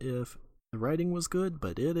excusable if the writing was good,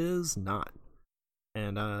 but it is not.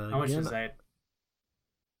 And how much is that?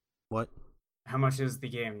 What? How much is the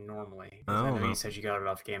game normally? I know you said you got it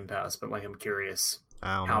off Game Pass, but like, I'm curious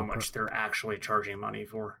how much they're actually charging money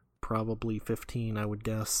for. Probably 15, I would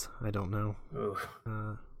guess. I don't know.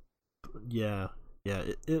 Yeah,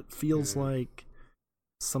 it feels like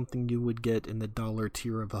something you would get in the dollar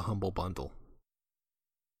tier of a Humble Bundle.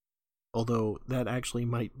 Although that actually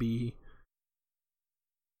might be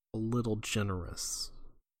a little generous.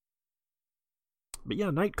 But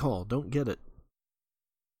yeah, Nightcall, don't get it.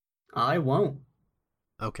 I won't.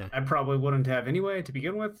 Okay. I probably wouldn't have anyway to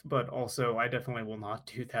begin with, but also I definitely will not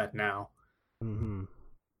do that now. Mm-hmm.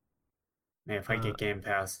 Man, if I get Game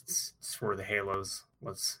Pass, it's for the Halos.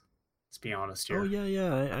 Let's be honest here. Oh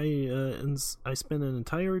yeah. I spent an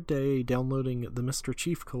entire day downloading the Mr.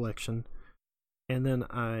 Chief collection, and then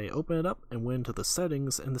I opened it up and went to the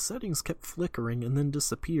settings, and the settings kept flickering and then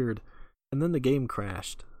disappeared, and then the game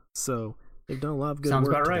crashed. So they've done a lot of good Sounds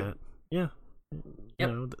work about to right. that. Yeah. Yep. You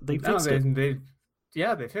know, they fixed it.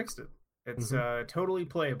 They fixed it. It's totally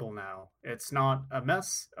playable now. It's not a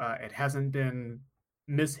mess. It hasn't been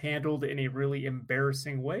mishandled in a really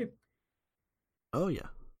embarrassing way. Oh yeah.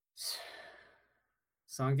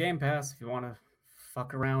 It's on Game Pass if you want to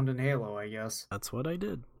fuck around in Halo, I guess. That's what I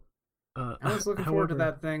did. I was looking forward to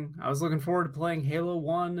that thing. I was looking forward to playing Halo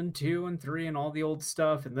 1 and 2 and 3 and all the old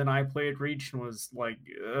stuff, and then I played Reach and was like,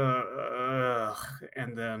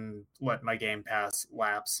 and then let my Game Pass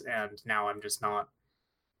lapse, and now I'm just not.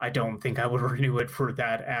 I don't think I would renew it for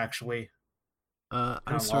that, actually. I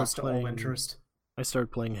lost all interest. I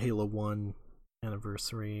started playing Halo 1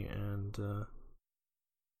 Anniversary, and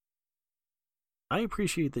I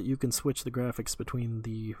appreciate that you can switch the graphics between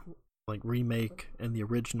the remake and the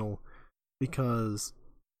original, because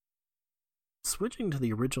switching to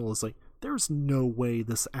the original is like, there's no way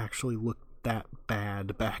this actually looked that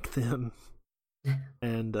bad back then.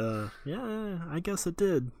 And yeah, I guess it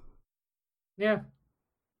did. Yeah.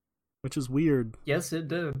 Which is weird. Yes, it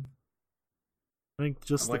did. I think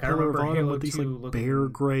just the color of autumn with these bare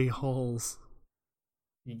gray halls.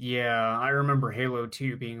 Yeah, I remember Halo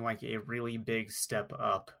 2 being like a really big step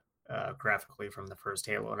up graphically from the first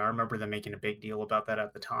Halo, and I remember them making a big deal about that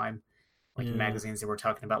at the time. In magazines, they were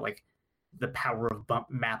talking about like the power of bump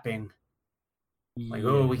mapping. Like,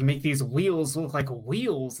 we can make these wheels look like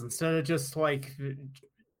wheels instead of just like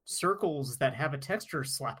circles that have a texture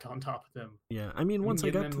slapped on top of them. Yeah, I mean, once I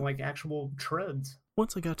got to like actual treads.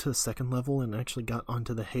 Once I got to the second level and actually got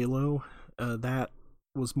onto the Halo, that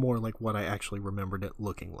was more like what I actually remembered it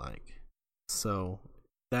looking like. So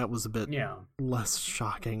that was a bit less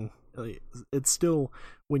shocking. It's still,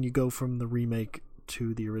 when you go from the remake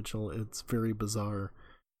to the original, it's very bizarre.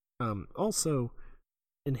 Also,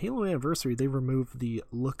 in Halo Anniversary, they removed the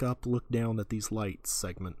look up, look down at these lights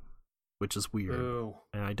segment, which is weird. Ooh.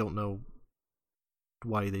 And I don't know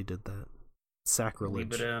why they did that.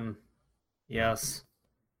 Sacrilege. Leave it in. Yes.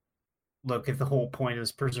 Look, if the whole point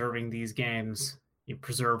is preserving these games, you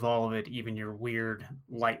preserve all of it, even your weird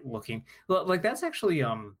light looking. Like, that's actually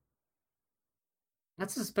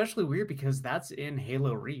that's especially weird because that's in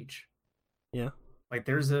Halo Reach. Yeah. Like,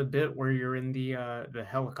 there's a bit where you're in the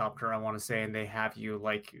helicopter, I want to say, and they have you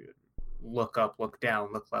like look up, look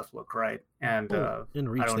down, look left, look right. And in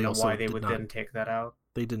Reach, I don't they know also why they did would not- then take that out.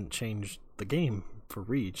 They didn't change the game for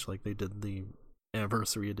Reach like they did the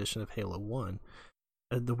Anniversary Edition of Halo 1.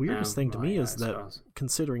 The weirdest thing to me is that, suppose.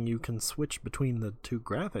 considering you can switch between the two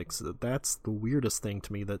graphics, that's the weirdest thing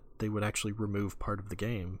to me, that they would actually remove part of the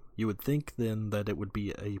game. You would think then that it would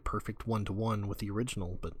be a perfect one-to-one with the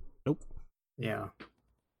original, but nope. Yeah.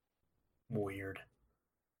 Weird.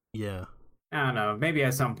 Yeah. I don't know. Maybe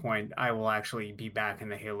at some point I will actually be back in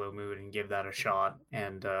the Halo mood and give that a shot.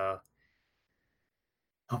 And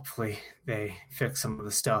hopefully they fix some of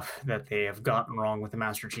the stuff that they have gotten wrong with the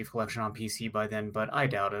Master Chief Collection on PC by then, but I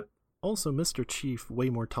doubt it. Also, Mr. Chief, way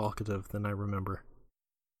more talkative than I remember.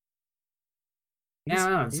 He's,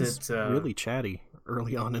 Yeah, he's really chatty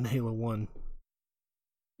early on in Halo 1.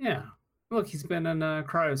 Yeah. Look, he's been in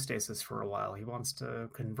cryostasis for a while. He wants to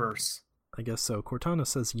converse. I guess so. Cortana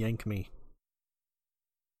says, yank me.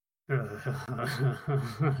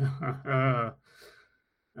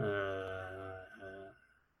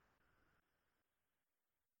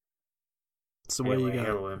 So what do you got?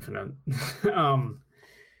 Halo Infinite. The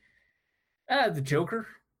Joker.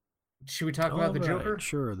 Should we talk about the Joker?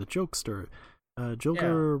 Sure, the Jokester.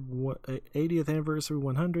 Joker 80th Anniversary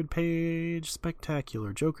 100 page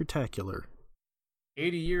spectacular. Joker-tacular.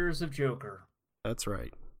 80 years of Joker. That's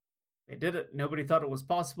right. They did it. Nobody thought it was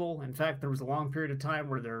possible. In fact, there was a long period of time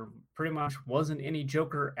where there pretty much wasn't any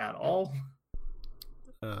Joker at all.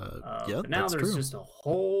 Yeah, but now that's there's true. just a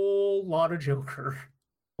whole lot of Joker.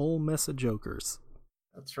 Whole mess of Jokers.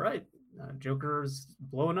 That's right. Joker's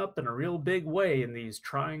blowing up in a real big way in these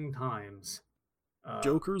trying times.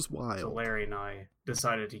 Joker's So wild. Larry and I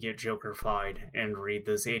decided to get Joker-fied and read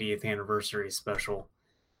this 80th anniversary special.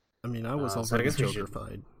 I mean, I was so I already guess we should-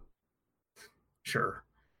 Joker-fied. Sure.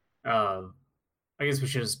 I guess we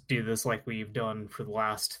should just do this like we've done for the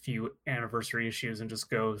last few anniversary issues and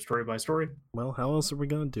just go story by story. Well, how else are we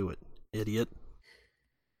gonna do it, idiot?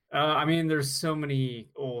 I mean, there's so many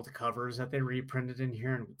old covers that they reprinted in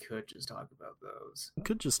here, and we could just talk about those. We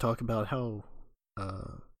could just talk about how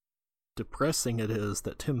depressing it is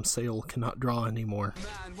that Tim Sale cannot draw anymore.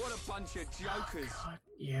 Man, what a bunch of jokers. God,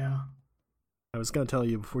 yeah. I was gonna tell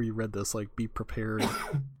you before you read this, like, be prepared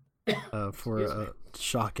for Excuse a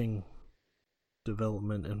shocking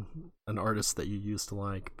development in an artist that you used to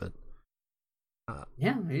like, but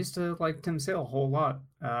Yeah, I used to like Tim Sale a whole lot.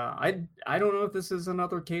 I don't know if this is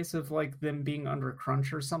another case of like them being under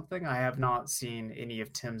crunch or something. I have not seen any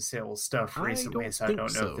of Tim Sale's stuff I recently, don't so I think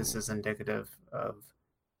don't know if this so. is indicative of.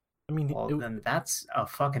 I mean, Well, then that's a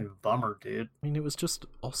fucking bummer, dude. it was just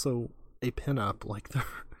also a pinup. Like,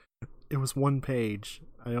 it was one page.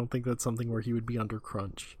 I don't think that's something where he would be under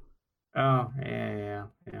crunch. Oh, yeah.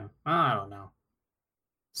 I don't know.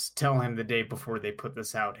 Just tell him the day before they put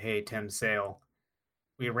this out, hey, Tim Sale,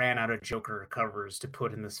 we ran out of Joker covers to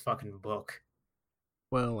put in this fucking book.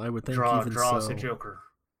 Well, I would think Draw even us so, a Joker.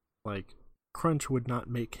 like, crunch would not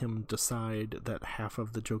make him decide that half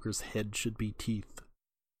of the Joker's head should be teeth.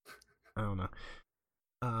 I don't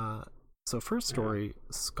know. So first story,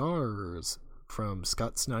 Scars, from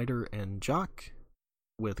Scott Snyder and Jock,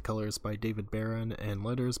 with colors by David Barron and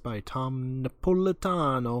letters by Tom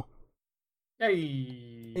Napolitano.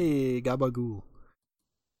 Hey! Hey, gabagool.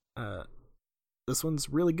 This one's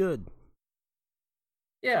really good.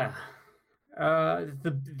 Yeah.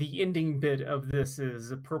 The ending bit of this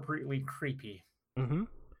is appropriately creepy. Mm-hmm.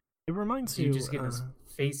 It reminds So you you, just get his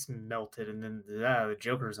face melted, and then the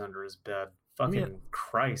Joker's under his bed. Fucking Yeah.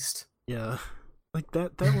 Christ. yeah, like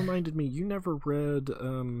that reminded me, you never read,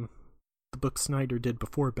 the book Snyder did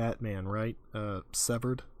before Batman, right?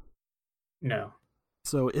 Severed? No.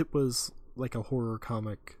 So it was like a horror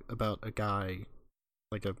comic about a guy,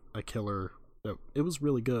 like a killer. It was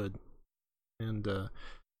really good. And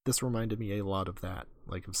this reminded me a lot of that,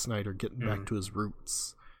 like of Snyder getting back to his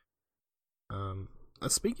roots.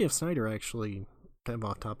 Speaking of Snyder, actually, kind of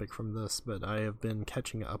off topic from this, but I have been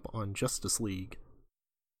catching up on Justice League.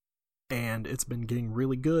 And it's been getting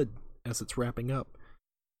really good as it's wrapping up.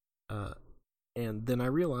 And then I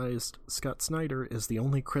realized Scott Snyder is the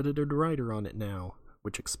only credited writer on it now,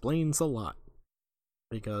 which explains a lot.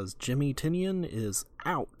 Because Jimmy Tinian is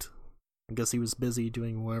out. I guess he was busy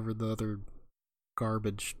doing whatever the other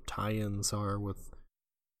garbage tie-ins are with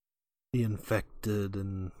the Infected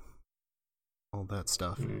and all that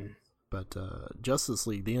stuff. But Justice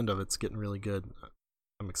League, the end of it's getting really good.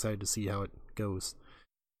 I'm excited to see how it goes.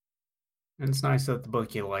 And it's nice that the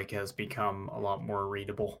book you like has become a lot more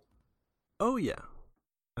readable. Oh yeah.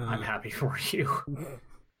 I'm happy for you.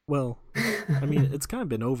 Well, I mean, it's kind of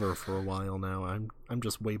been over for a while now. I'm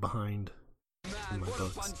just way behind. Man, in my what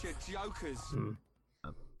books. a bunch of jokers.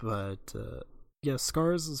 But yeah,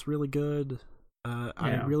 Scars is really good. I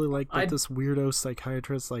Yeah. really like that this weirdo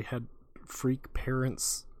psychiatrist like had freak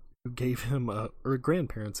parents who gave him or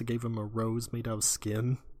grandparents who gave him a rose made out of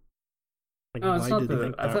skin. Like, No, it's why not did he the-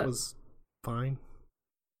 think I that thought- was fine?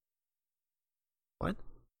 What?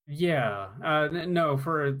 Yeah. No,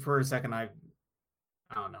 for a second, I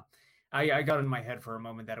don't know. I got in my head for a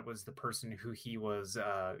moment that it was the person who he was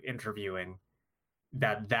interviewing.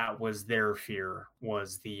 That was their fear,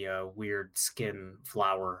 was the weird skin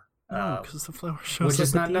flower. No, because the flower shows Which up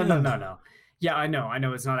is at not the no. end. Yeah, I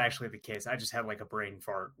know it's not actually the case. I just had like a brain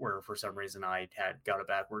fart where for some reason I had got it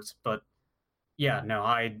backwards. But yeah, no,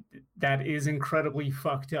 that is incredibly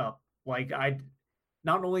fucked up. Like,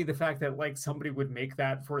 not only the fact that like somebody would make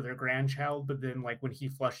that for their grandchild, but then like when he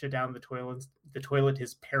flushed it down the toilet,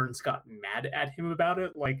 his parents got mad at him about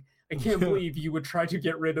it. Like, I can't believe you would try to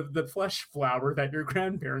get rid of the flesh flower that your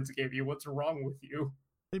grandparents gave you. What's wrong with you?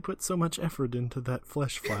 They put so much effort into that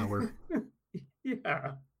flesh flower.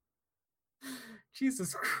 Yeah.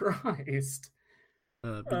 Jesus Christ.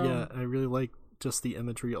 But yeah, I really like just the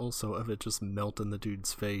imagery also of it just melting the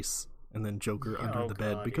dude's face and then Joker under the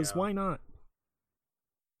bed, because why not?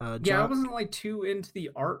 Yeah, I wasn't like too into the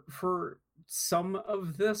art for some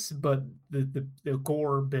of this, but the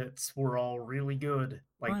gore bits were all really good.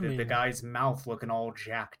 Like the guy's mouth looking all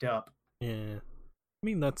jacked up. Yeah. I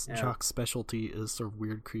mean, that's Jock's specialty, is sort of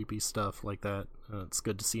weird, creepy stuff like that. It's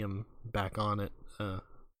good to see him back on it.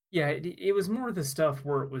 Yeah, it was more the stuff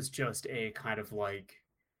where it was just a kind of like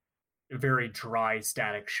a very dry,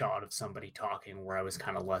 static shot of somebody talking, where I was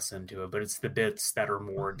kind of less into it. But it's the bits that are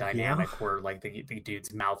more dynamic, where like the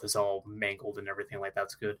dude's mouth is all mangled and everything like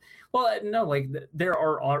that's good. Well, no, like there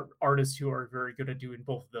are artists who are very good at doing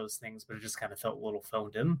both of those things, but it just kind of felt a little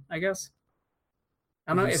phoned in, I guess.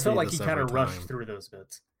 I don't know, it felt like he kind of rushed through those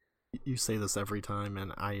bits. You say this every time,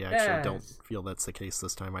 and I actually don't feel that's the case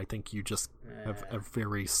this time. I think you just have a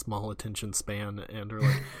very small attention span and are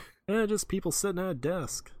like, just people sitting at a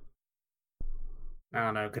desk. I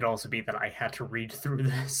don't know, it could also be that I had to read through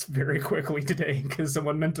this very quickly today because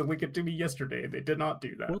someone meant to link it to me yesterday. They did not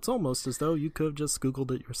do that. Well, it's almost as though you could have just Googled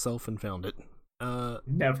it yourself and found it.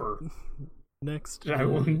 Never. Next. I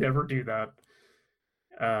will never do that.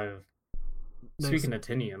 Speaking of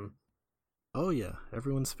Tinian. Oh yeah,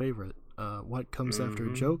 everyone's favorite. What Comes After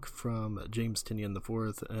a Joke from James Tinian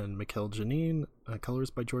IV and Mikel Janin. Colors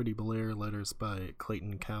by Jordi Belair, letters by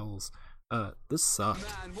Clayton Cowles. This sucked.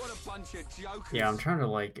 Man, what a bunch of jokers. Yeah, I'm trying to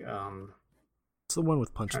like it's the one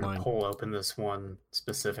with trying Punchline. to pull open this one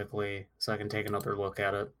specifically so I can take another look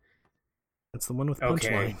at it. It's the one with Punchline.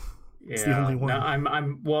 Okay. It's the only one. No,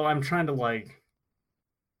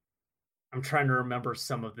 I'm trying to remember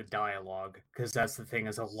some of the dialogue, because that's the thing,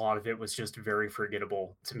 is a lot of it was just very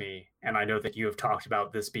forgettable to me. And I know that you have talked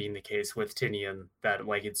about this being the case with Tinian, that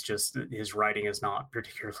like it's just his writing is not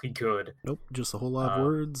particularly good. Nope, just a whole lot of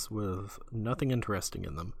words with nothing interesting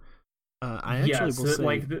in them. I actually will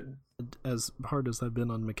say, as hard as I've been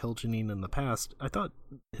on Mikel Janin in the past, I thought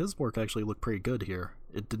his work actually looked pretty good here.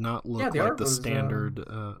 It did not look like the standard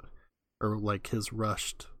or like his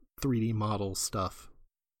rushed 3D model stuff.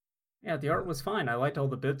 Yeah, the art was fine. I liked all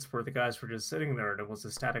the bits where the guys were just sitting there and it was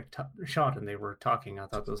a static shot and they were talking. I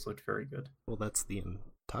thought those looked very good. Well, that's the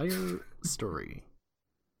entire story.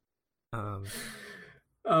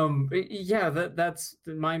 Yeah, that's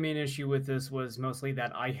my main issue with this was mostly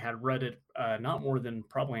that I had read it not more than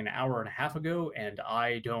probably an hour and a half ago, and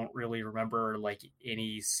I don't really remember like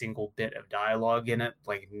any single bit of dialogue in it.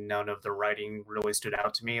 Like none of the writing really stood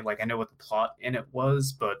out to me. Like I know what the plot in it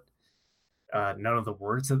was, but none of the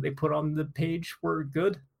words that they put on the page were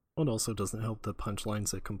good. It also doesn't help that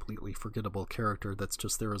Punchline's a completely forgettable character that's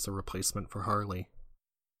just there as a replacement for Harley.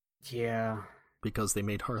 Yeah. Because they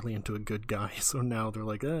made Harley into a good guy, so now they're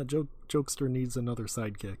like, Jokester needs another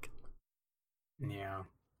sidekick. Yeah.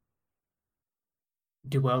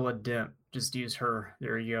 Duella Dent. Just use her.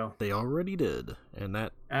 There you go. They already did, and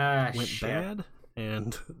that went bad,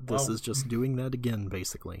 and this is just doing that again,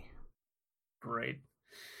 basically. Great.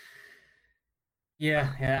 Yeah,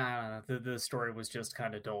 I don't know. The story was just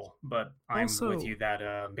kind of dull, but I'm with you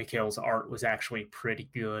that Mikhail's art was actually pretty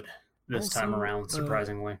good this time around,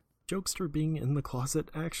 surprisingly. Jokester being in the closet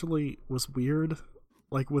actually was weird,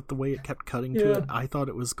 like with the way it kept cutting to it. I thought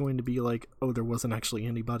it was going to be like, oh, there wasn't actually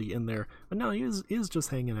anybody in there, but no, he is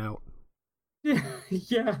just hanging out.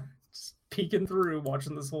 Yeah, just peeking through,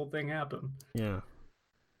 watching this whole thing happen. Yeah.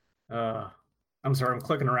 I'm sorry, I'm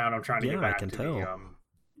clicking around. I'm trying to get back I can to tell.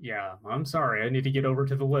 Yeah, I'm sorry. I need to get over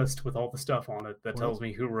to the list with all the stuff on it that Well, tells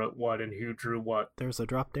me who wrote what and who drew what. There's a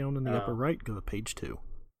drop down in the upper right. Go to page 2.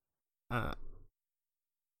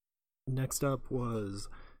 Next up was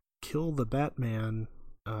Kill the Batman,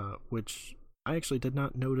 which I actually did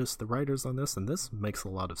not notice the writers on this, and this makes a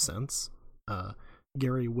lot of sense.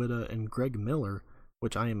 Gary Whitta and Greg Miller,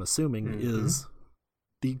 which I am assuming is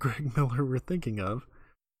the Greg Miller we're thinking of.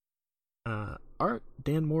 Art,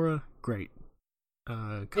 Dan Mora, great.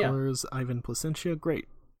 Colors, Ivan Placentia, great.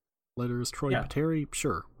 Letters, Troy Pateri,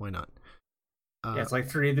 sure, why not? It's like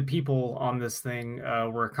 3 of the people on this thing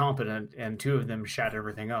were competent, and 2 of them shat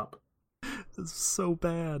everything up. It's so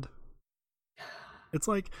bad. It's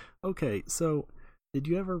like, okay, so did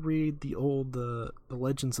you ever read the old the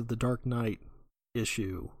Legends of the Dark Knight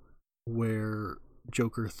issue where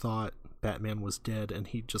Joker thought Batman was dead and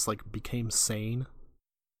he just like became sane?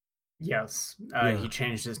 Yes. He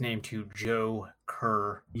changed his name to Joe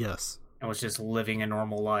Kerr. Yes. And was just living a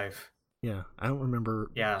normal life. Yeah, I don't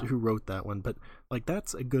remember who wrote that one, but like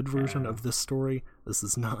that's a good version of this story. This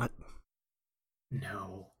is not.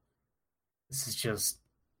 No. This is just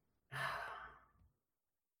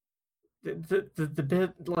the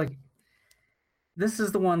bit, like, this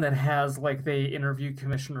is the one that has, like, they interview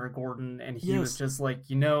Commissioner Gordon, and he was just like,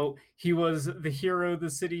 he was the hero the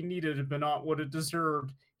city needed, but not what it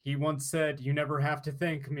deserved. He once said, "You never have to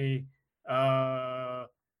thank me."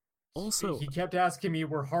 Also, he kept asking me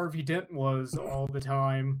where Harvey Dent was all the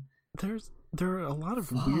time. There are a lot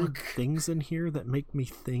of weird things in here that make me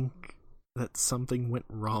think that something went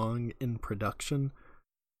wrong in production,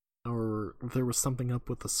 or there was something up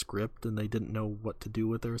with the script and they didn't know what to do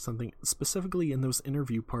with it or something. Specifically in those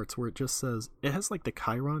interview parts where it just says, it has like the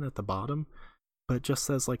chyron at the bottom, but it just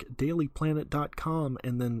says like dailyplanet.com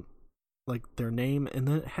and then like their name, and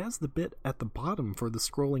then it has the bit at the bottom for the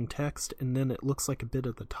scrolling text, and then it looks like a bit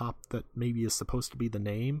at the top that maybe is supposed to be the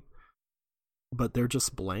name, but they're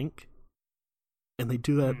just blank. And they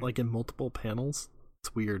do that like in multiple panels.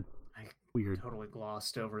 It's weird. Weird. Totally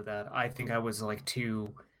glossed over that. I think I was like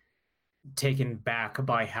too taken back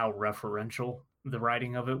by how referential the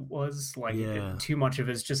writing of it was. Like too much of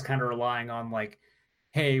it is just kind of relying on like,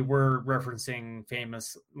 hey, we're referencing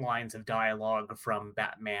famous lines of dialogue from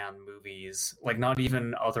Batman movies, like not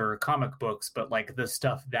even other comic books, but like the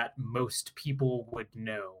stuff that most people would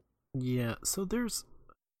know. Yeah, so there's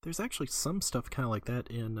actually some stuff kind of like that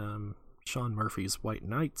in Sean Murphy's White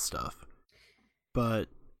Knight stuff, but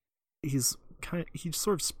he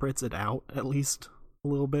sort of spreads it out at least a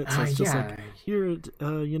little bit. So it's just like here,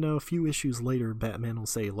 a few issues later, Batman will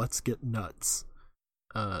say, "Let's get nuts."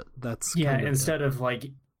 That's instead of like,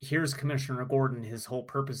 here's Commissioner Gordon. His whole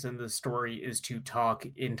purpose in this story is to talk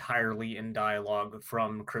entirely in dialogue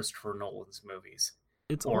from Christopher Nolan's movies.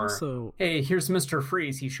 It's also, hey, here's Mr.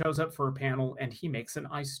 Freeze. He shows up for a panel and he makes an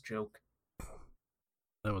ice joke.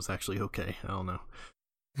 That was actually okay. I don't know.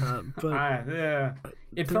 But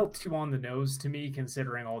it felt too on the nose to me,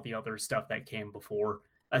 considering all the other stuff that came before.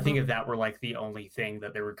 I think if that were like the only thing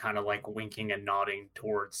that they were kind of like winking and nodding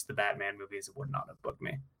towards the Batman movies, it would not have booked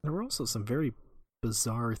me. There were also some very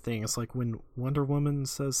bizarre things, like when Wonder Woman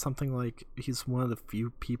says something like, he's one of the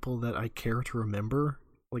few people that I care to remember.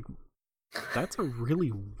 Like, that's a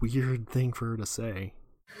really weird thing for her to say.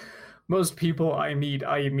 Most people I meet,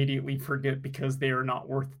 I immediately forget because they are not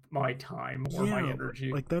worth my time or my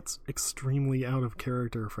energy. Like, that's extremely out of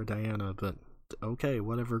character for Diana, but okay,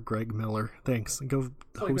 whatever, Greg Miller. Thanks. Go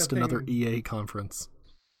host another EA conference.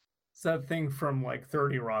 It's that thing from, like,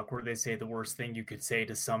 30 Rock where they say the worst thing you could say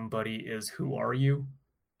to somebody is, "Who are you?"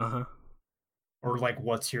 Uh-huh. Or, like,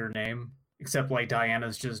 "What's your name?" Except, like,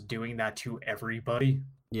 Diana's just doing that to everybody.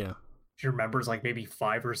 Yeah. She remembers like maybe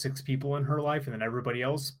 5 or 6 people in her life, and then everybody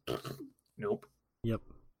else, nope. Yep.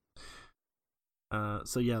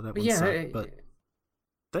 So yeah, that one sucked, but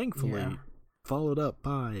thankfully followed up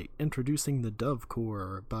by Introducing the Dove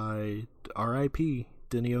Corps by R.I.P.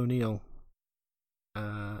 Denny O'Neil,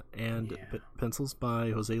 and pencils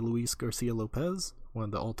by Jose Luis Garcia Lopez, one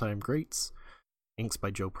of the all-time greats. Inks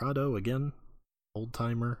by Joe Prado, again,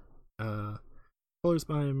 old-timer. Colors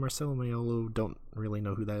by Marcelo Maiolo, don't really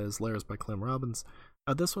know who that is. Letters by Clem Robbins.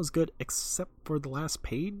 This one's good except for the last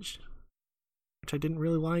page, which I didn't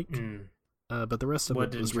really like. But the rest of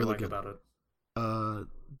it was really good. What did you like about it?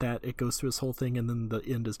 That it goes through this whole thing, and then the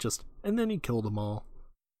end is just, and then he killed them all.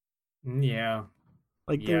 Yeah.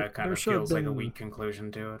 Like, it kind of feels like a weak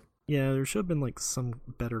conclusion to it. Yeah, there should have been like some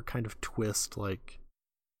better kind of twist, like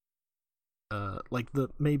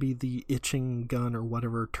maybe the itching gun or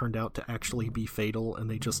whatever turned out to actually be fatal and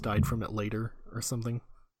they just died from it later or something.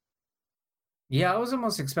 Yeah, I was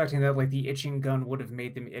almost expecting that like the itching gun would have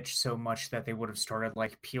made them itch so much that they would have started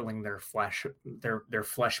like peeling their flesh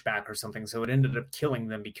back or something. So it ended up killing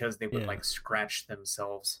them because they would Yeah. like scratch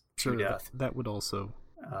themselves to Sure, death. that would also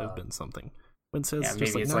have been something. When it says Yeah, just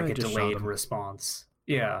maybe like, it's nah, like I a just shot delayed him. response.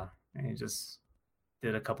 Yeah, and he just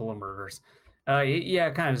did a couple of murders. Yeah,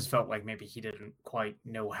 it kind of just felt like maybe he didn't quite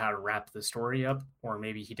know how to wrap the story up, or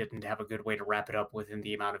maybe he didn't have a good way to wrap it up within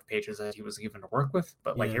the amount of pages that he was given to work with.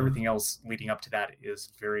 But like Yeah. everything else leading up to that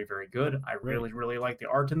is very, very good. I really, really like the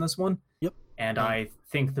art in this one. Yep. And I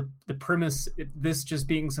think the premise, this just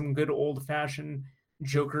being some good old fashioned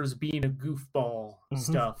Joker's being a goofball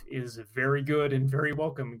stuff, is very good and very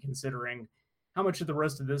welcome, considering how much of the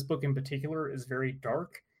rest of this book in particular is very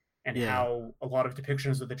dark, and how a lot of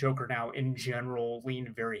depictions of the Joker now in general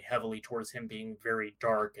lean very heavily towards him being very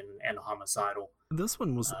dark and homicidal. This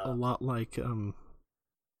one was a lot like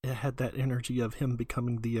it had that energy of him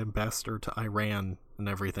becoming the ambassador to Iran and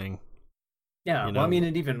everything. Yeah, you well, I know? mean,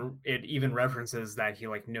 it even references that he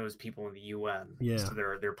like knows people in the UN. Yeah. So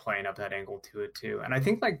they're playing up that angle to it too. And I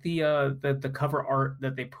think like the cover art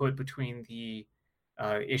that they put between the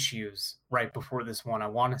issues right before this one, I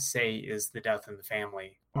want to say is the Death in the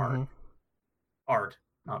Family arc. Art,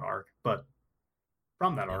 not arc, but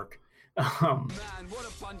from that arc. Man, what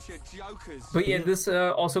a bunch of jokers. But yeah, this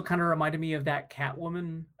also kind of reminded me of that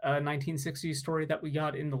Catwoman 1960s story that we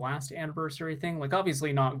got in the last anniversary thing. Like,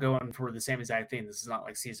 obviously not going for the same exact thing. This is not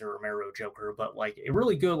like Cesar Romero Joker, but like a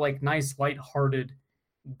really good, like nice, lighthearted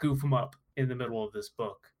goof 'em up in the middle of this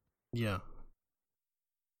book. Yeah.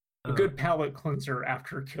 A good palate cleanser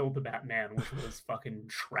after Kill the Batman, which was fucking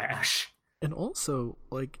trash. And also,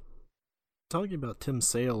 like, talking about Tim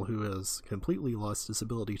Sale, who has completely lost his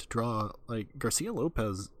ability to draw, like, Garcia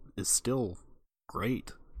Lopez is still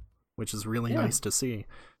great, which is really nice to see.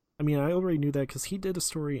 I mean, I already knew that because he did a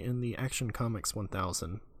story in the Action Comics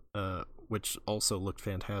 1000, which also looked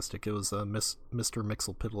fantastic. It was a Mr.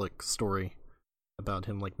 Mxyzptlk story about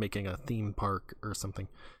him, like, making a theme park or something.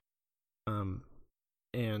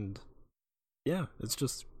 And yeah, it's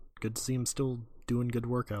just good to see him still doing good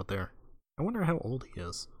work out there. I wonder how old he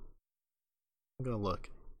is. I'm gonna look.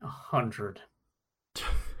 100.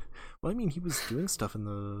 Well, I mean, he was doing stuff in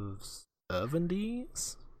the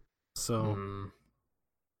 70s, so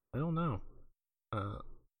I don't know.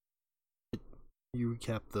 You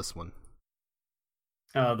recap this one.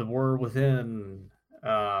 The War Within.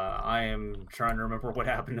 I am trying to remember what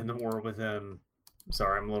happened in the War Within. I'm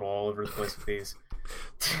sorry, I'm a little all over the place with these.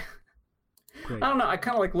 I don't know. I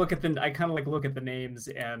kind of like look at the names,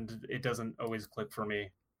 and it doesn't always click for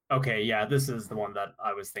me. Okay, yeah, this is the one that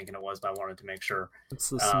I was thinking it was, but I wanted to make sure.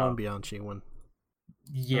 It's the Simone Bianchi one.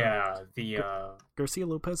 Yeah, Garcia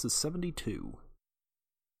Lopez is 72.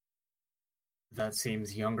 That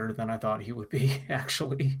seems younger than I thought he would be,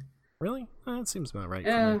 actually. Really? That seems about right.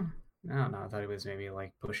 Yeah, I don't know. I thought he was maybe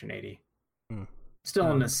like pushing 80.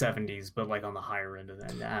 Still in the 70s, but like on the higher end of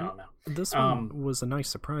that. I don't know. This one was a nice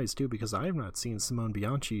surprise too, because I have not seen Simone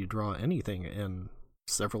Bianchi draw anything in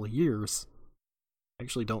several years. I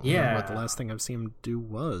actually don't remember what the last thing I've seen him do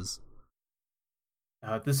was.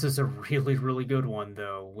 This is a really, really good one,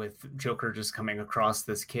 though, with Joker just coming across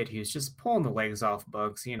this kid who's just pulling the legs off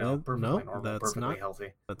bugs, you know, perfectly normal, perfectly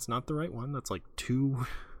healthy. That's not the right one. That's like 2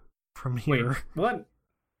 from here. Wait, what?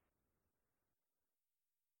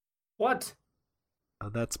 What?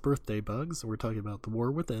 That's Birthday Bugs. We're talking about The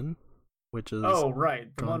War Within, which is... Oh, right.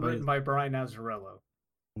 The one written by Brian Azzarello.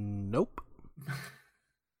 Nope.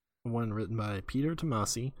 One written by Peter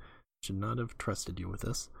Tomasi. Should not have trusted you with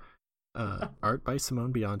this. Art by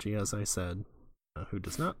Simone Bianchi, as I said, who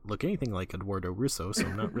does not look anything like Eduardo Russo, so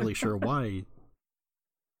I'm not really sure why I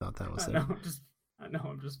thought that was there.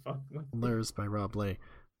 I'm just fucking with you. Letters by Rob Lay.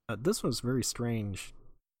 This was very strange,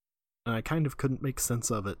 and I kind of couldn't make sense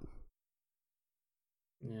of it.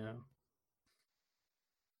 Yeah.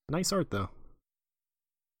 Nice art, though.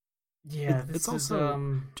 Yeah, it's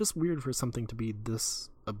also just weird for something to be this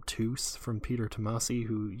obtuse from Peter Tomasi,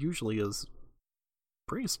 who usually is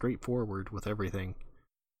pretty straightforward with everything.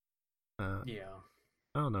 Yeah.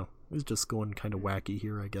 I don't know. It's just going kind of wacky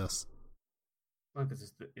here, I guess. Well,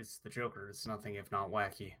 because it's the Joker. It's nothing if not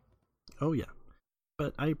wacky. Oh, yeah.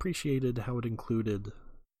 But I appreciated how it included,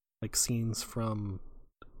 like, scenes from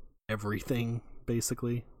everything,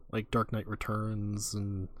 basically. Like Dark Knight Returns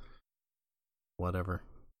and whatever.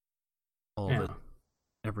 All of it.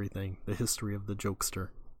 Everything. The history of the Jokester.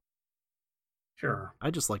 Sure.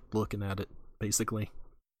 I just like looking at it, basically.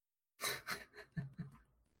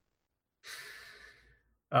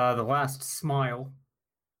 The Last Smile.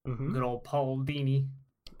 Mm-hmm. Good old Paul Dini.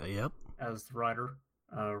 Yep. As the writer.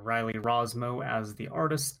 Riley Rosmo as the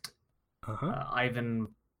artist. Ivan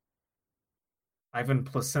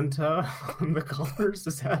Placenta on the colors.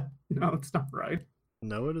 Is that? No, it's not right.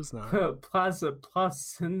 No, it is not.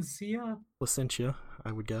 Placencia,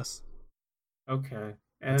 I would guess. Okay.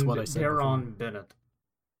 That's And what I said Daron Bennett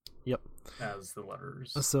Yep. as the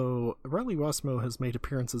letters. So Riley Rosmo has made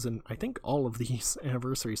appearances in, I think, all of these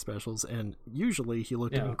anniversary specials, and usually he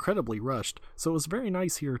looked incredibly rushed. So it was very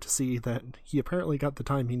nice here to see that he apparently got the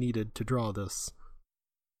time he needed to draw this.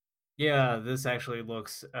 Yeah, this actually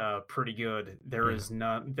looks pretty good. There's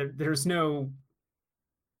no.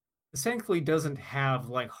 Thankfully, doesn't have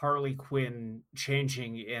like Harley Quinn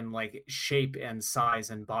changing in like shape and size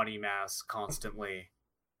and body mass constantly.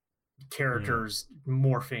 Characters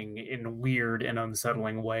morphing in weird and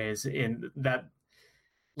unsettling ways. In that,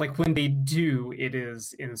 like when they do, it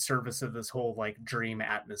is in service of this whole like dream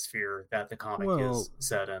atmosphere that the comic is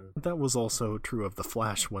set in. That was also true of the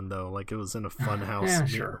Flash one, though. Like it was in a fun house,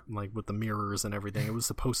 sure. Like with the mirrors and everything. It was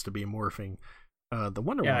supposed to be morphing. The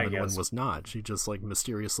Wonder Woman one was not. She just like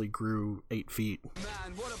mysteriously grew 8 feet.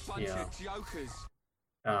 Man, what a bunch of jokers.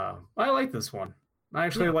 I like this one. I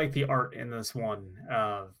actually like the art in this one.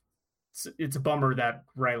 It's a bummer that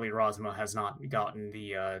Riley Rosmo has not gotten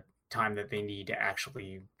the time that they need to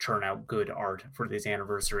actually churn out good art for these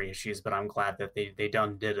anniversary issues, but I'm glad that they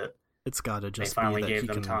done did it. It's gotta just they finally be that gave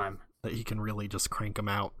them time. That he can really just crank them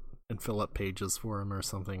out and fill up pages for him or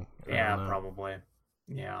something. Yeah, probably.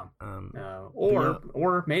 Yeah.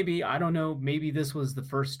 Or maybe, I don't know, maybe this was the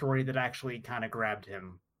first story that actually kind of grabbed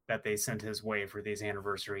him that they sent his way for these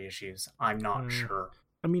anniversary issues. I'm not sure.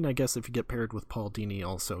 I mean, I guess if you get paired with Paul Dini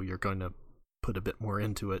also, you're going to put a bit more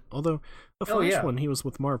into it. Although, the Flash one, he was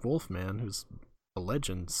with Marv Wolfman, who's a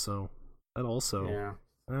legend, so that also...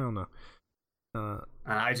 I don't know.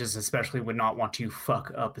 I just especially would not want to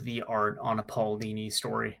fuck up the art on a Paul Dini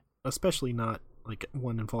story. Especially not, like,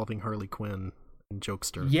 one involving Harley Quinn and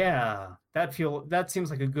Jokester. Yeah, that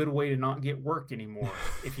seems like a good way to not get work anymore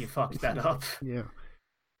if you fucked that up. Yeah.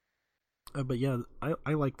 But yeah,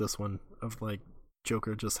 I like this one of, like,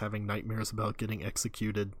 Joker just having nightmares about getting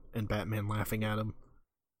executed and Batman laughing at him.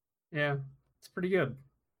 Yeah, it's pretty good.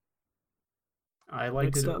 I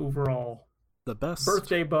liked it overall. The best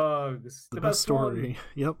birthday bugs. The best story.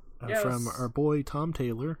 One. Yep. From our boy Tom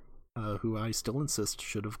Taylor, who I still insist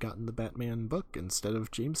should have gotten the Batman book instead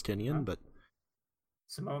of James Tynion, but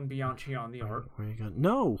Simone Bianchi on the art. Where you go?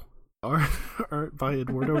 No, art by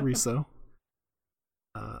Eduardo Riso.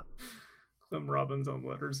 Clem Robbins on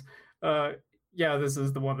letters. Yeah, this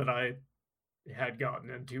is the one that I had gotten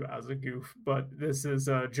into as a goof, but this is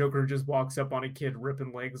Joker just walks up on a kid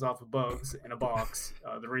ripping legs off of bugs in a box.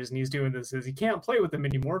 The reason he's doing this is he can't play with them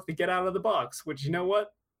anymore if they get out of the box, which, you know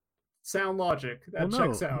what? Sound logic. That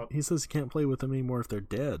checks out. He says he can't play with them anymore if they're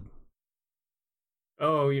dead.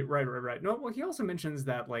 Oh, right. No, well, he also mentions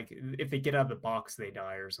that, like, if they get out of the box, they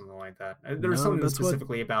die or something like that. There's something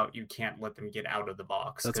specifically about you can't let them get out of the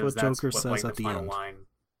box. That's what Joker says at the final end. Line.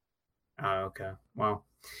 Oh, okay. Well,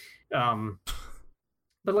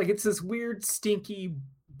 but like it's this weird, stinky,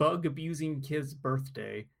 bug-abusing kid's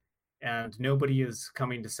birthday, and nobody is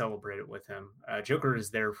coming to celebrate it with him. Joker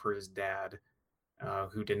is there for his dad,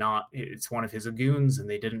 who did not. It's one of his goons, and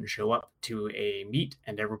they didn't show up to a meet,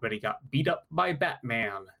 and everybody got beat up by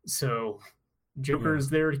Batman. So Joker is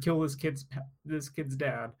there to kill this kid's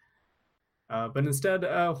dad, but instead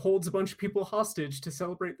holds a bunch of people hostage to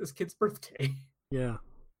celebrate this kid's birthday. Yeah.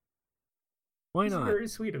 Why not? It's very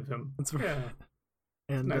sweet of him. It's very... Yeah.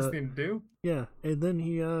 And, nice thing to do. Yeah, and then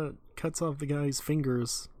he cuts off the guy's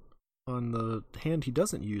fingers on the hand he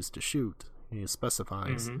doesn't use to shoot. He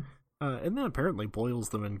specifies. Mm-hmm. And then apparently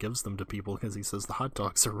boils them and gives them to people because he says the hot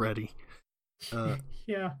dogs are ready.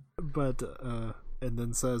 Yeah. But, and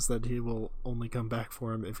then says that he will only come back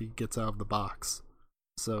for him if he gets out of the box.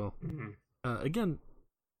 So, again,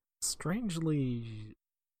 strangely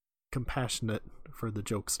compassionate for the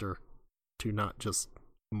jokester to not just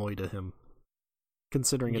moida him.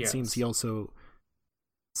 Considering it seems he also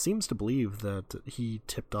seems to believe that he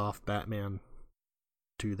tipped off Batman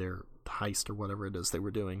to their heist or whatever it is they were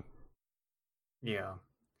doing. Yeah.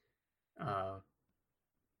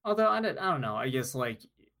 Although, I don't know. I guess, like,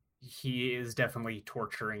 he is definitely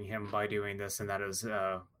torturing him by doing this, and that is,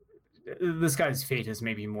 this guy's fate is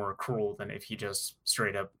maybe more cruel than if he just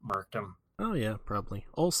straight up murked him. Oh, yeah, probably.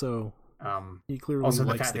 Also, he clearly also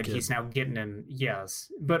likes the fact that kid. he's now getting in,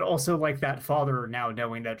 but also like that father now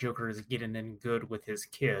knowing that Joker is getting in good with his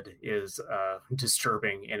kid is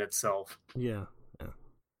disturbing in itself. Yeah.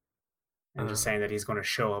 And just saying that he's going to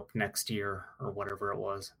show up next year or whatever it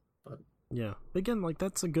was. But Yeah. Again, like,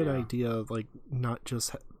 that's a good idea, like, not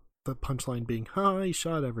just the punchline being, "Ha, he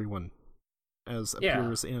shot everyone," as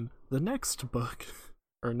appears in the next book,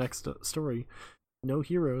 or next story, No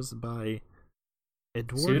Heroes by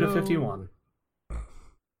Eduardo... Suda51.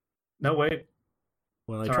 No, wait.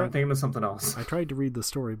 Well, Sorry, I'm thinking of something else. I tried to read the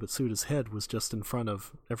story, but Suda's head was just in front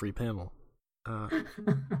of every panel.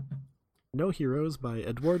 No Heroes by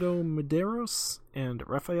Eduardo Medeiros and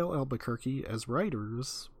Rafael Albuquerque as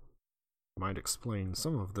writers. Might explain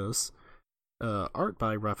some of this. Art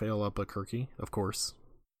by Rafael Albuquerque, of course.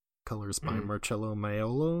 Colors by Marcello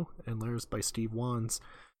Maiolo, and letters by Steve Wands.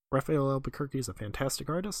 Rafael Albuquerque is a fantastic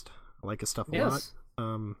artist. I like his stuff a lot.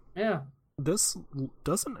 Yeah. This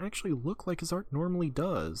doesn't actually look like his art normally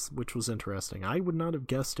does, which was interesting. I would not have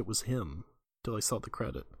guessed it was him till I saw the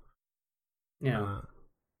credit. Yeah.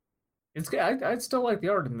 It's good. I still like the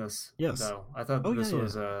art in this. Yes. Though. I thought this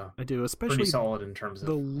was I do, especially pretty solid in terms of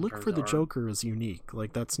the look for the Joker is unique.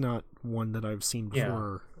 Like, that's not one that I've seen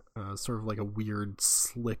before. Sort of like a weird,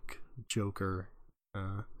 slick Joker.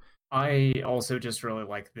 I also just really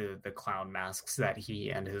like the clown masks that he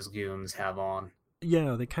and his goons have on.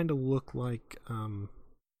 Yeah, they kind of look like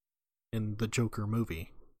in the Joker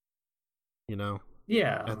movie. You know?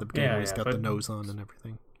 Yeah. At the beginning, he's got the nose on and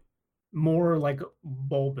everything. More like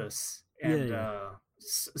bulbous and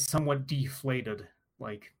somewhat deflated.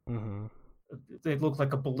 Like, they look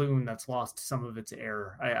like a balloon that's lost some of its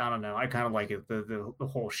air. I don't know. I kind of like it. The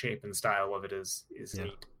whole shape and style of it is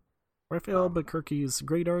neat. Rafael Albuquerque's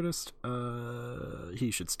great artist.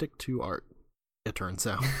 He should stick to art, it turns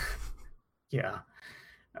out. Yeah.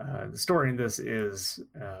 The story in this is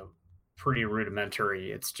pretty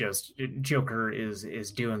rudimentary. It's just Joker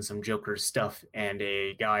is doing some Joker stuff, and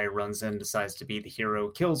a guy runs in, decides to be the hero,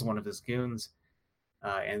 kills one of his goons,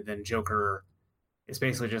 and then Joker is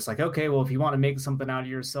basically just like, okay, well, if you want to make something out of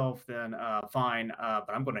yourself, then fine,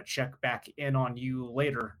 but I'm going to check back in on you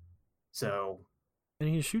later. So... And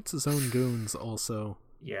he shoots his own goons also.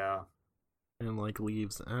 Yeah. And, like,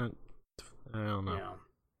 leaves. I don't know.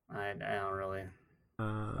 Yeah. I don't really...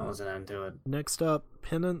 I wasn't into it. Next up,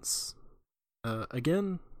 Penance.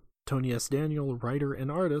 Again, Tony S. Daniel, writer and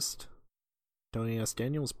artist. Tony S.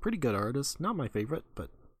 Daniel's pretty good artist. Not my favorite, but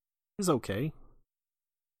he's okay.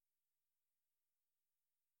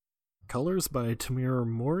 Colors by Tamir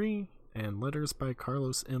Mori, and letters by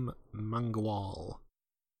Carlos M. Mangual.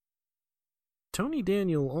 Tony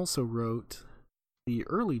Daniel also wrote the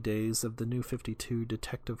early days of the New 52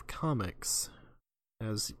 Detective Comics,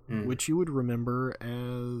 which you would remember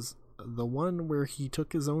as the one where he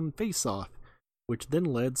took his own face off, which then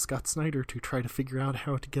led Scott Snyder to try to figure out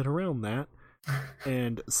how to get around that,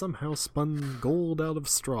 and somehow spun gold out of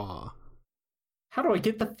straw. How do I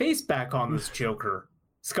get the face back on this Joker?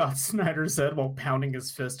 Scott Snyder said while pounding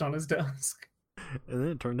his fist on his desk. And then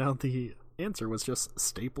it turned out the answer was just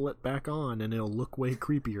staple it back on and it'll look way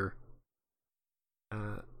creepier.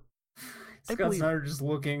 Scott Snyder just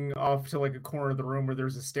looking off to like a corner of the room where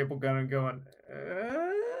there's a staple gun and going,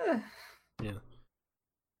 Yeah.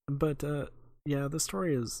 But, yeah, the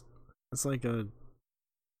story is, it's like a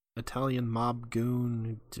Italian mob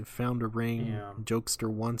goon who found a ring, jokester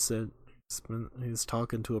wants it, he's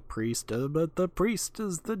talking to a priest, but the priest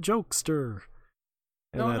is the jokester.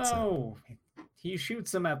 And no! He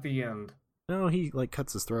shoots him at the end. No, he, like,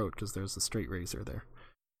 cuts his throat because there's a straight razor there.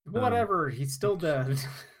 Whatever, he's still dead.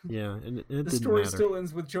 Yeah, and the story still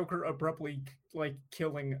ends with Joker abruptly, like,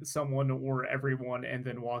 killing someone or everyone and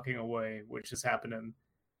then walking away, which has happened in,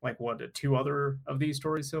 like, what, 2 other of these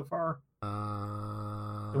stories so far?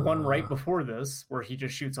 The one right before this, where he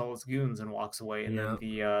just shoots all his goons and walks away, and then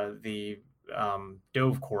the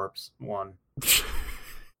Dove Corpse one.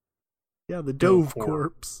 Yeah, the Dove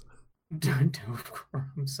Corpse.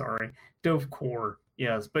 I'm sorry. Dove Core.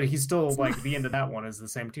 Yes, but he's still, like, the end of that one is the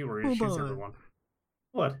same too, where he shoots everyone.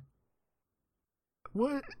 What?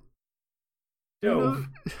 What? Dove.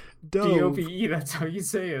 Dove. D-O-V-E, that's how you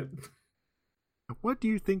say it. What do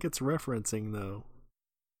you think it's referencing, though?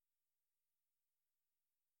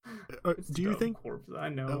 Do you think... Corpse. I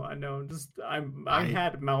know. I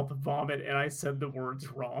had mouth vomit, and I said the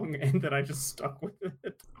words wrong, and then I just stuck with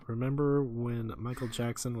it. Remember when Michael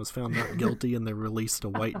Jackson was found not guilty and they released a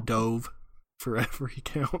white dove for every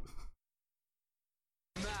count?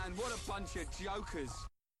 Man, what a bunch of jokers.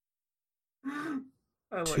 I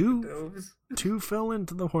like the doves. 2 fell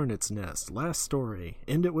into the hornet's nest. Last story.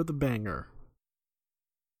 End it with a banger.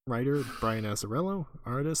 Writer Brian Azzarello.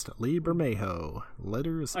 Artist Lee Bermejo.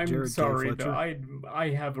 Letters I'm Jared sorry, K. Fletcher. I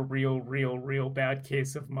have a real bad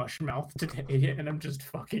case of mush mouth today, and I'm just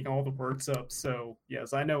fucking all the words up. So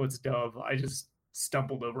yes, I know it's Dove. I just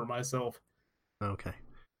stumbled over myself. Okay.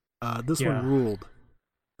 This Yeah. one ruled.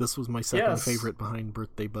 This was my second Yes. favorite behind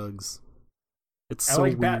Birthday Bugs. It's I so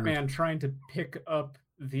like weird. Batman trying to pick up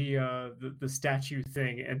the statue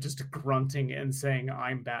thing and just grunting and saying,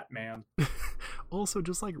 "I'm Batman." Also,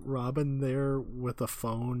 just like Robin there with a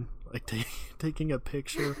phone, like taking a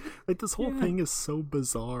picture. Like this whole thing is so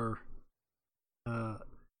bizarre.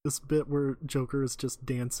 This bit where Joker is just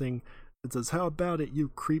dancing. It says, "How about it, you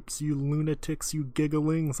creeps, you lunatics, you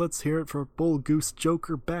gigglings? Let's hear it for Bull Goose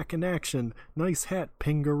Joker back in action. Nice hat,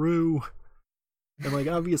 Pingaroo." And like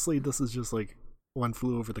obviously this is just like One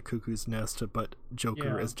Flew Over the Cuckoo's Nest, but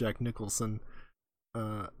Joker as Jack Nicholson.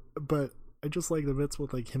 But I just like the bits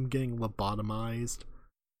with like him getting lobotomized,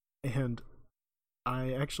 and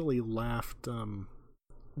I actually laughed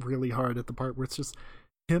really hard at the part where it's just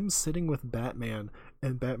him sitting with Batman,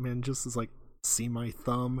 and Batman just is like, "See my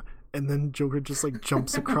thumb," and then Joker just like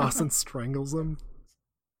jumps across and strangles him.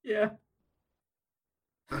 Yeah.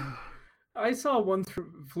 I saw One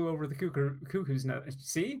Flew Over the Cuckoo's Nest.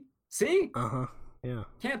 See? Yeah.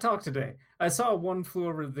 Can't talk today. I saw One Flew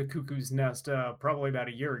Over the Cuckoo's Nest probably about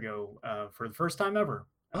a year ago for the first time ever.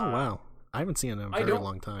 Oh wow, I haven't seen it in a very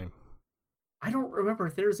long time. I don't remember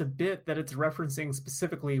if there's a bit that it's referencing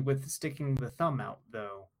specifically with sticking the thumb out,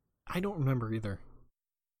 though. I don't remember either.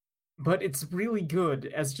 But it's really good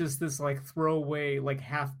as just this like throwaway like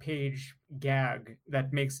half-page gag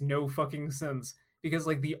that makes no fucking sense, because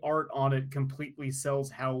like the art on it completely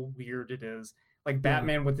sells how weird it is. Like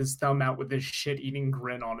Batman with his thumb out with this shit-eating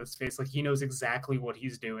grin on his face, like he knows exactly what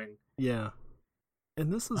he's doing. Yeah.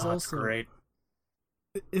 And this is also great.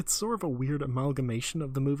 It's sort of a weird amalgamation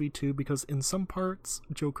of the movie too, because in some parts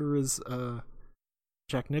Joker is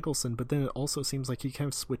Jack Nicholson, but then it also seems like he kind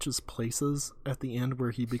of switches places at the end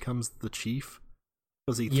where he becomes the chief,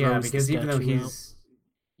 because he throws the even though statue he's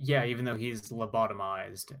even though he's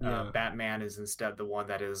lobotomized, Batman is instead the one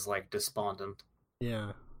that is like despondent.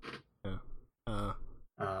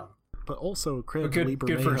 But also credit to Lee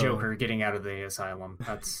good Bermejo. for Joker getting out of the asylum.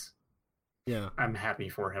 That's yeah, I'm happy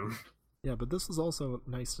for him. Yeah, but this is also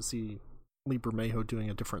nice to see Lee Bermejo doing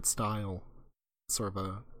a different style, sort of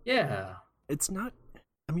a It's not.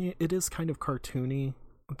 I mean, it is kind of cartoony,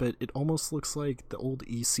 but it almost looks like the old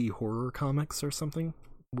EC horror comics or something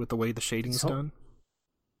with the way the shading's done.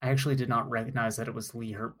 I actually did not recognize that it was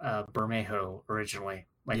Lee Bermejo originally.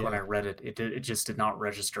 Like when I read it, it just did not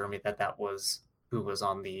register me that was who was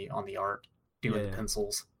on the art doing the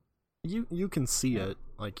pencils. You can see it,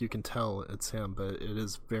 like you can tell it's him, but it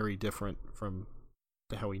is very different from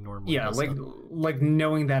how he normally does it. like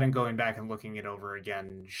knowing that and going back and looking it over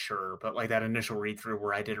again, sure, but like that initial read through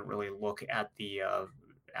where I didn't really look at the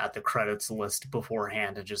credits list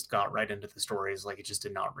beforehand and just got right into the stories, like it just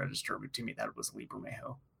did not register to me that it was Lee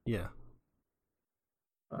Bermejo. Yeah.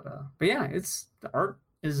 But yeah, the art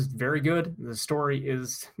is very good. The story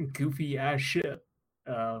is goofy as shit.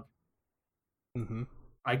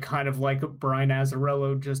 I kind of like Brian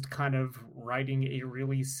Azzarello just kind of writing a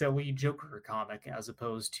really silly Joker comic as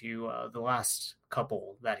opposed to the last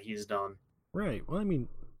couple that he's done. Right. Well, I mean,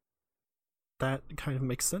 that kind of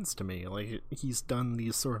makes sense to me. Like, he's done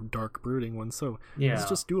these sort of dark, brooding ones, so let's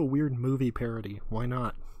just do a weird movie parody. Why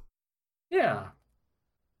not? Yeah.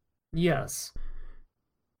 Yes.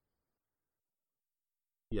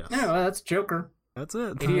 Yes. Yeah, well, that's Joker. That's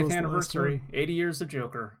it. 80th anniversary. 80 years of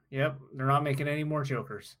Joker. Yep. They're not making any more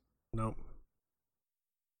Jokers. Nope.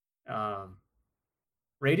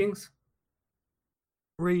 Ratings?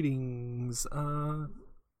 Ratings.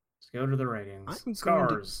 Let's go to the ratings.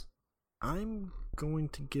 Scars. I'm going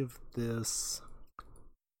to give this...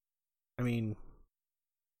 I mean,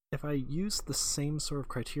 if I use the same sort of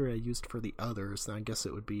criteria I used for the others, then I guess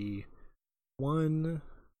it would be 1,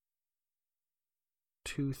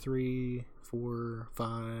 2, 3, 4,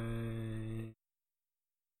 5,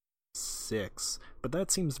 6. But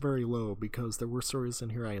that seems very low because there were stories in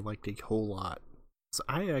here I liked a whole lot. So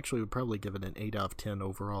I actually would probably give it an 8 out of 10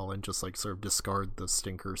 overall and just like sort of discard the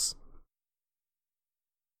stinkers.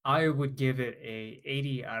 I would give it a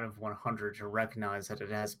 80 out of 100 to recognize that it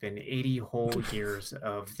has been 80 whole years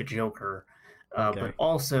of the Joker. But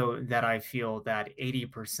also that I feel that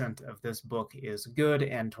 80% of this book is good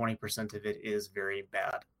and 20% of it is very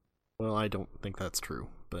bad. Well, I don't think that's true,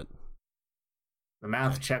 but... The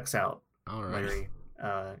math checks out. All right.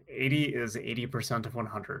 Larry. 80 is 80% of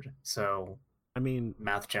 100, so... I mean...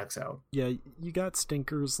 Math checks out. Yeah, you got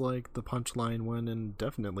stinkers like the Punchline one and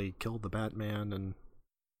definitely killed the Batman, and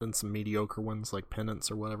then some mediocre ones like Penance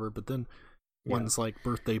or whatever, but then ones like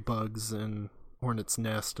Birthday Bugs and Hornet's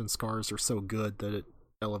Nest and Scars are so good that it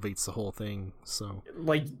elevates the whole thing. So,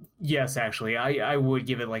 like, yes, actually, I would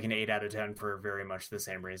give it like an 8 out of 10 for very much the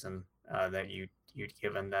same reason that you'd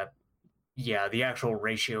given that. Yeah, the actual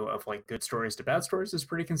ratio of like good stories to bad stories is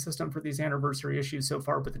pretty consistent for these anniversary issues so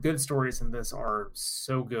far, but the good stories in this are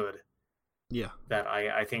so good. Yeah. That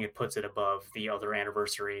I think it puts it above the other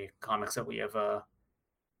anniversary comics that we have that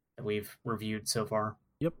we've reviewed so far.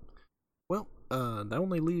 Yep. Well, that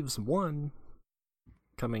only leaves one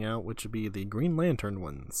coming out, which would be the Green Lantern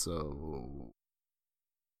one, so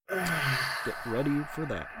get ready for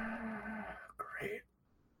that. Great.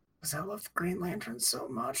 Because I love the Green Lantern so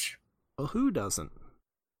much. Well, who doesn't?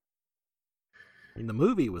 I mean, the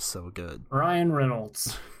movie was so good. Ryan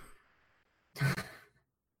Reynolds. I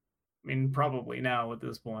mean, probably now at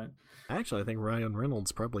this point. Actually, I think Ryan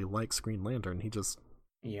Reynolds probably likes Green Lantern. He just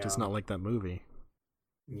does not like that movie.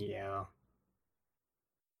 Yeah.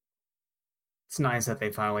 It's nice that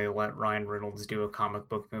they finally let Ryan Reynolds do a comic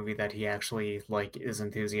book movie that he actually like is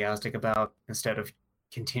enthusiastic about, instead of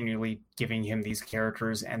continually giving him these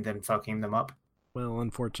characters and then fucking them up. Well,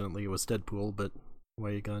 unfortunately, it was Deadpool, but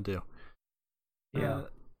what are you gonna do? Yeah.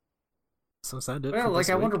 So is that it? Well, for like, this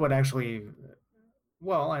I week? wonder what actually.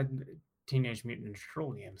 Well, Teenage Mutant Ninja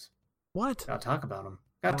Turtle games. What? Gotta talk about them.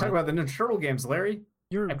 Gotta talk about the Ninja Turtle games, Larry.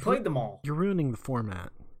 I played them all. You're ruining the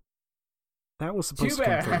format. That was supposed Too to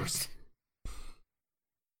bad. come first.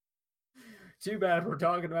 Too bad we're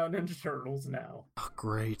talking about Ninja Turtles now. Oh,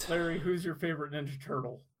 great. Larry, who's your favorite Ninja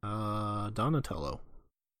Turtle? Donatello.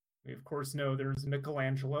 We of course know there's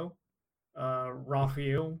Michelangelo,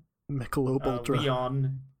 Raphael, Michelob Ultra.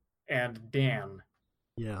 Leon, and Dan.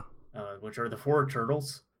 Yeah. Which are the 4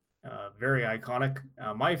 turtles. Very iconic.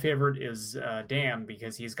 My favorite is Dan,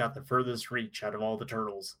 because he's got the furthest reach out of all the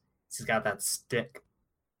turtles. He's got that stick.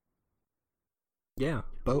 Yeah,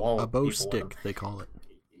 a bow stick, they call it.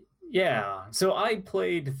 Yeah, so I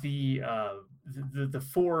played the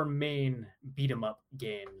 4 main beat 'em up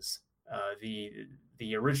games.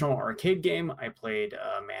 The original arcade game, I played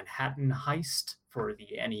Manhattan Heist for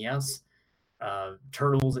the NES,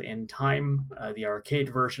 Turtles in Time, the arcade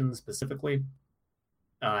version specifically,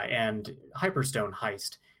 and Hyperstone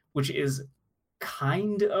Heist, which is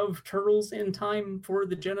kind of Turtles in Time for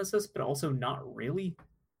the Genesis, but also not really.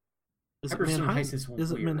 Is it weird.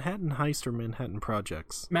 Manhattan Heist or Manhattan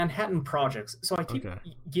Projects? Manhattan Projects. So I keep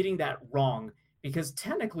getting that wrong, because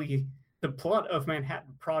technically the plot of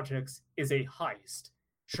Manhattan Projects is a heist.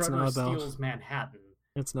 Shredder steals Manhattan.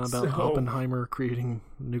 It's not about Oppenheimer creating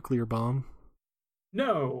a nuclear bomb?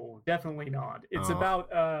 No, definitely not. It's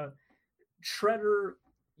about Shredder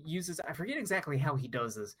uses, I forget exactly how he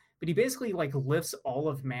does this, but he basically like lifts all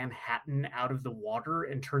of Manhattan out of the water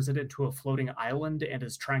and turns it into a floating island and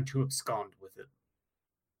is trying to abscond with it.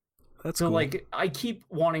 That's so cool. Like, I keep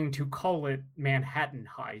wanting to call it Manhattan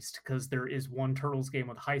Heist because there is one Turtles game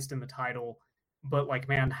with heist in the title, but like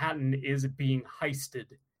Manhattan is being heisted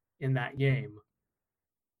in that game.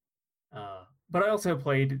 But I also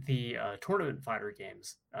played the Tournament Fighter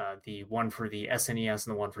games, the one for the SNES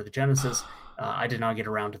and the one for the Genesis. I did not get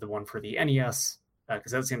around to the one for the NES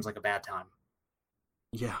because that seems like a bad time.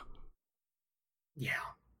 Yeah. Yeah.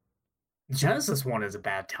 The Genesis one is a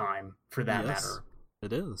bad time for that matter.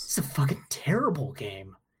 It is. It's a fucking terrible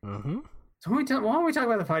game. Mm-hmm. So why don't we talk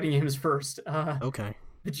about the fighting games first? Okay.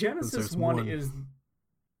 The Genesis one is...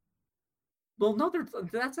 Well, no,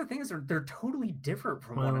 that's the thing, is they're totally different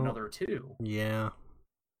from one another, too. Yeah.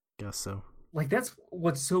 Guess so. Like, that's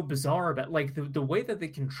what's so bizarre about... Like, the way that they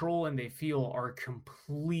control and they feel are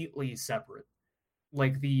completely separate.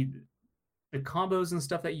 Like, the combos and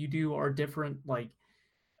stuff that you do are different. Like,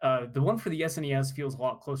 the one for the SNES feels a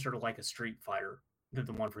lot closer to, like, a Street Fighter than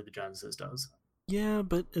the one for the Genesis does. Yeah,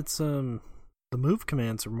 but it's, the move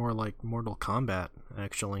commands are more like Mortal Kombat,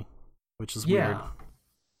 actually, which is weird.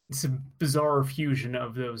 It's a bizarre fusion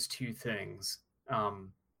of those two things.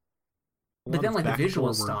 But then, like, the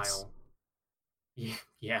visual style...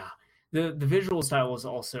 Yeah. The visual style is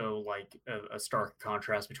also, like, a stark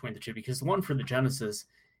contrast between the two, because the one for the Genesis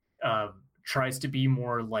tries to be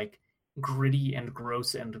more, like, gritty and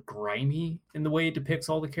gross and grimy in the way it depicts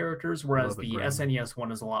all the characters, whereas the SNES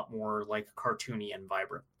one is a lot more, like, cartoony and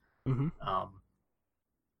vibrant. Mm-hmm.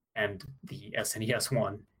 And the SNES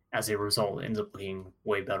one, as a result, ends up being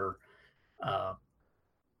way better.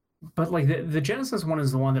 But like the Genesis one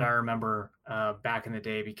is the one that I remember back in the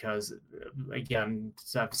day because, again,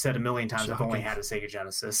 I've said a million times, I've only had a Sega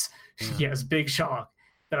Genesis. Yeah. Yes, big shock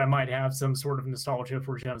that I might have some sort of nostalgia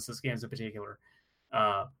for Genesis games in particular.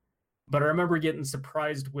 But I remember getting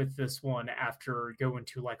surprised with this one after going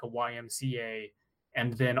to like a YMCA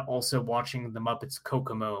and then also watching the Muppets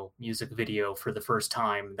Kokomo music video for the first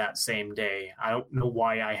time that same day. I don't know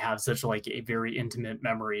why I have such like a very intimate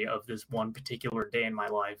memory of this one particular day in my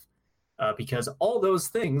life, because all those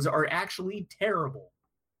things are actually terrible.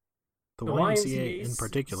 The YMCA in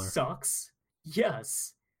particular sucks.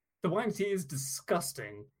 Yes, the YMCA is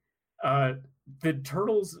disgusting. The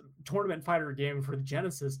Turtles Tournament Fighter game for the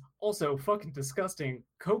Genesis, also fucking disgusting.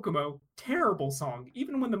 Kokomo, terrible song.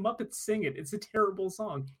 Even when the Muppets sing it, it's a terrible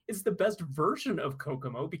song. It's the best version of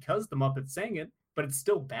Kokomo because the Muppets sang it, but it's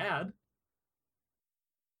still bad.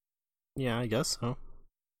 Yeah, I guess so.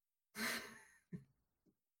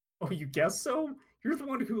 Oh, you guess so? You're the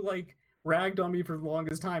one who, like, ragged on me for the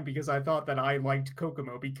longest time because I thought that I liked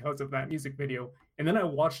Kokomo because of that music video. And then I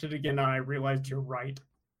watched it again and I realized you're right.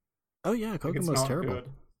 Oh yeah, Kokomo's terrible. Good.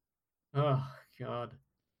 Oh god.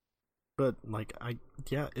 But like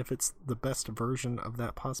if it's the best version of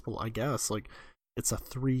that possible, I guess like it's a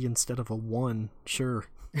 3 instead of a 1, sure.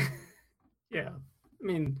 Yeah. I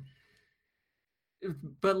mean,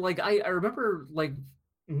 but like I remember like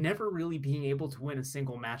never really being able to win a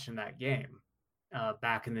single match in that game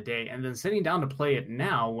back in the day, and then sitting down to play it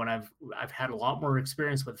now when I've had a lot more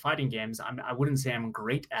experience with fighting games. I wouldn't say I'm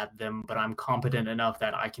great at them, but I'm competent enough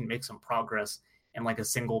that I can make some progress in like a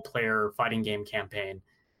single player fighting game campaign.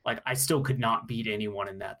 Like I still could not beat anyone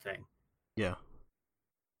in that thing. Yeah.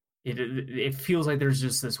 It feels like there's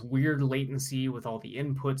just this weird latency with all the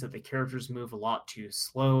inputs, that the characters move a lot too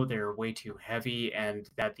slow, they're way too heavy, and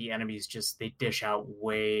that the enemies they dish out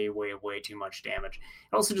way too much damage.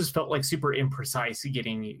 It also just felt like super imprecise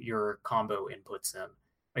getting your combo inputs in.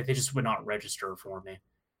 Like they just would not register for me.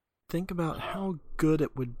 Think about how good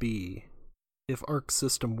it would be if Arc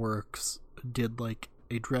System Works did like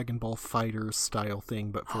a Dragon Ball FighterZ style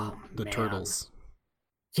thing, but for the Turtles.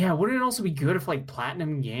 Yeah, wouldn't it also be good if like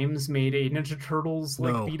Platinum Games made a Ninja Turtles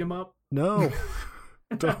like beat 'em up? No.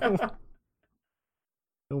 Don't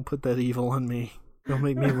put that evil on me. Don't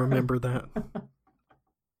make me remember that.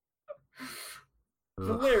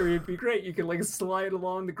 Larry, it'd be great. You could like slide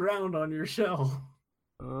along the ground on your shell.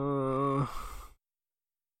 Oh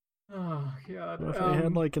god. If I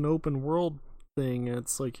had like an open world thing,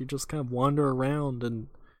 it's like you just kind of wander around and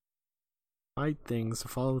fight things,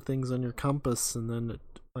 follow things on your compass, and then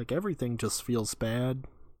like everything just feels bad.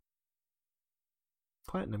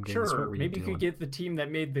 Platinum Games, sure, what were maybe you could get the team that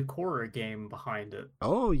made the Korra game behind it.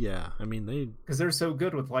 Oh yeah, I mean because they're so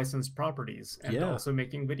good with licensed properties and also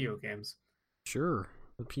making video games. Sure,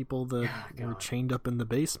 the people that were chained up in the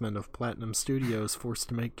basement of Platinum Studios, forced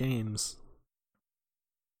to make games.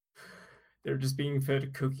 They're just being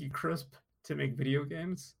fed Cookie Crisp to make video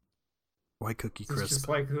games. Why Cookie Crisp? It's just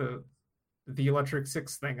like the Electric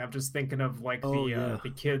Six thing. I'm just thinking of like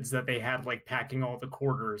the kids that they had like packing all the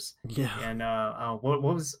quarters. Yeah. And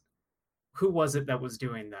who was it that was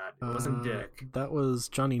doing that? It wasn't Dick. That was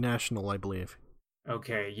Johnny National, I believe.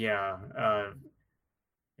 Okay, yeah.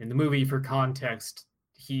 In the movie, for context,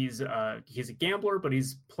 he's a gambler, but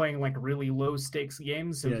he's playing like really low stakes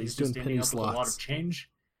games, so he's just ending up with a lot of change.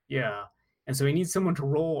 Yeah. And so he needs someone to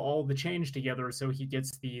roll all the change together, so he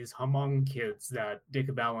gets these Hmong kids that Dick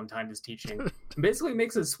Valentine is teaching. And basically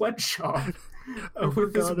makes a sweatshop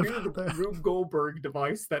with this weird Rube Goldberg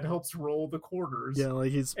device that helps roll the quarters. Yeah,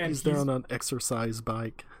 like he's there on an exercise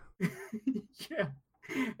bike. Yeah.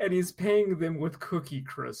 And he's paying them with Cookie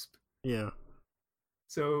Crisp. Yeah.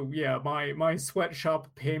 So yeah, my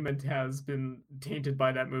sweatshop payment has been tainted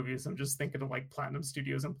by that movie. So I'm just thinking of like Platinum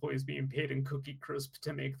Studios employees being paid in Cookie Crisp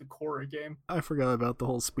to make the Korra game. I forgot about the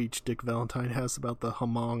whole speech Dick Valentine has about the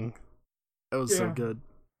Hmong. That was so good.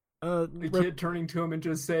 The kid turning to him and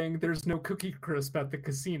just saying, "There's no Cookie Crisp at the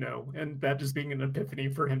casino," and that just being an epiphany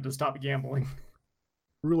for him to stop gambling.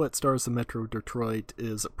 Roulette Stars of Metro Detroit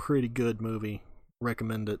is a pretty good movie.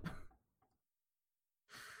 Recommend it.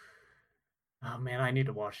 Oh man, I need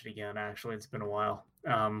to watch it again. Actually, it's been a while.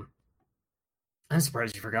 I'm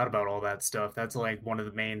surprised you forgot about all that stuff. That's like one of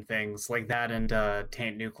the main things, like that, and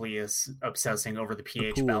Taint Nucleus obsessing over the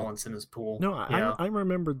pH balance in his pool. No, I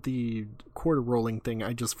remembered the quarter rolling thing.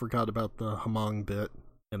 I just forgot about the Hmong bit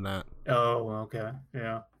in that. Oh, okay,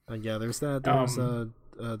 yeah. Yeah, there's that. There's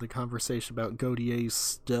the conversation about Gaudier's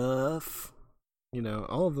stuff. You know,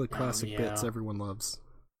 all of the classic bits everyone loves.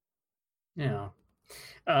 Yeah.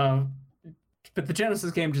 But the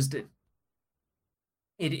Genesis game just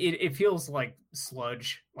it feels like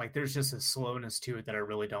sludge. Like there's just a slowness to it that I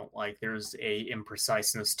really don't like. There's a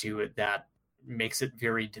impreciseness to it that makes it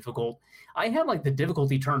very difficult. I had like the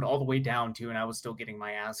difficulty turned all the way down too, and I was still getting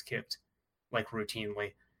my ass kicked like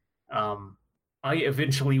routinely. I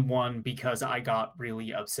eventually won because I got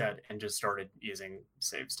really upset and just started using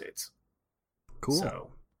save states. Cool.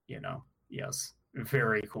 So, yes,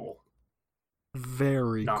 very cool.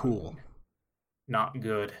 Very cool. Not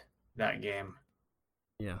good, that game.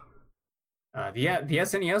 Yeah. The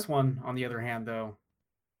SNES one, on the other hand, though,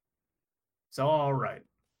 it's all right.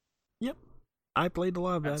 Yep. I played a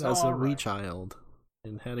lot of that as a wee child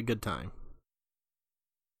and had a good time.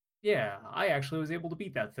 Yeah, I actually was able to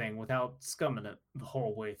beat that thing without scumming it the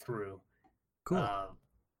whole way through. Cool.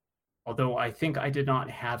 Although I think I did not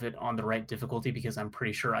have it on the right difficulty because I'm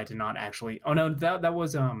pretty sure I did not actually. Oh no,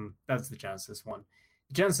 that's the Genesis one.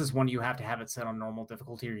 The Genesis one, you have to have it set on normal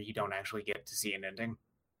difficulty or you don't actually get to see an ending.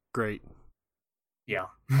 Great. Yeah,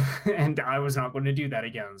 and I was not going to do that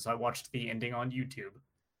again, so I watched the ending on YouTube.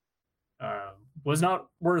 Was not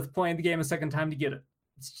worth playing the game a second time to get it.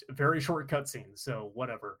 It's a very short cutscene, so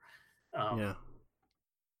whatever. Yeah.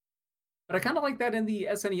 But I kind of like that in the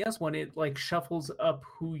SNES one. It like shuffles up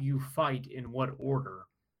who you fight in what order,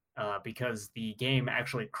 because the game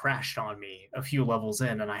actually crashed on me a few levels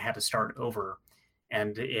in, and I had to start over.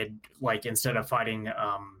 And it like instead of fighting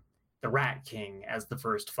the Rat King as the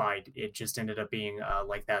first fight, it just ended up being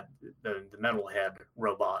like that the Metalhead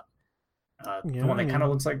robot, the one that kind of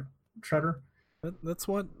looks like Shredder. That's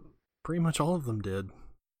what pretty much all of them did.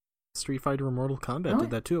 Street Fighter and Mortal Kombat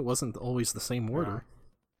did that too. It wasn't always the same order.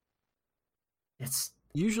 It's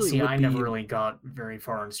usually I never really got very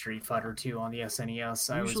far in Street Fighter 2 on the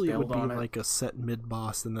SNES. Usually it would be like a set mid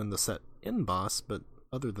boss and then the set end boss, but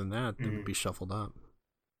other than that, it would be shuffled up.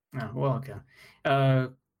 Oh, well, okay.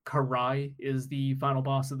 Karai is the final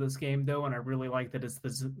boss of this game, though, and I really like that it's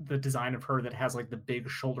the design of her that has like the big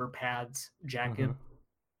shoulder pads jacket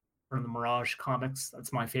from the Mirage comics.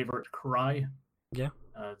 That's my favorite Karai. Yeah.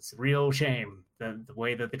 It's a real shame that the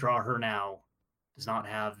way that they draw her now does not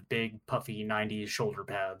have big, puffy 90s shoulder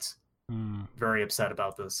pads. Very upset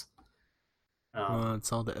about this.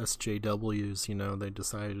 It's all the SJWs, they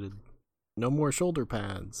decided no more shoulder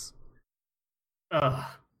pads.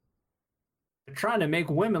 They're trying to make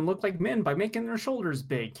women look like men by making their shoulders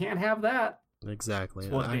big. Can't have that. Exactly.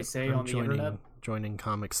 That's what they say on the internet. Joining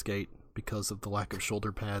Comicsgate because of the lack of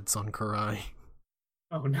shoulder pads on Karai.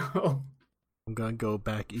 Oh no. I'm gonna go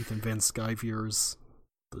back Ethan Van Sciver's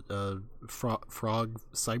frog,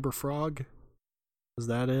 Cyber Frog. Is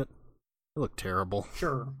that it? It looked terrible.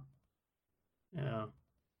 Sure. Yeah.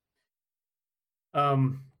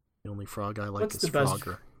 The only frog I like is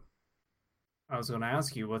Frogger. I was going to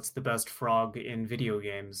ask you, what's the best frog in video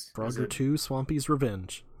games? Frogger 2, Swampy's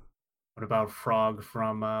Revenge. What about Frog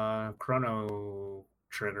from Chrono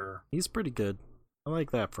Trigger? He's pretty good. I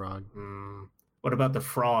like that frog. What about the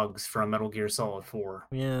frogs from Metal Gear Solid 4?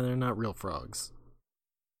 Yeah, they're not real frogs.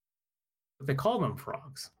 But they call them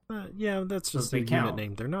frogs. Yeah, that's just their unit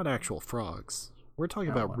name. They're not actual frogs. We're talking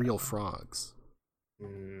about real frogs.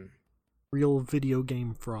 Real video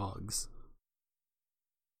game frogs.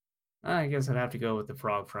 I guess I'd have to go with the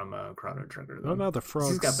frog from Chrono Trigger. Though. What about the frog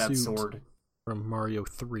He's got that sword from Mario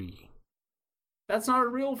 3? That's not a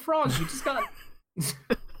real frog. You just got...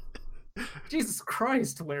 Jesus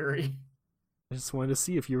Christ, Larry. I just wanted to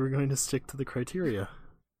see if you were going to stick to the criteria.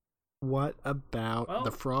 What about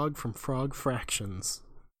the frog from Frog Fractions?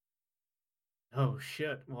 Oh,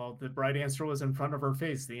 shit. Well, the right answer was in front of her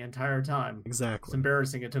face the entire time. Exactly. It's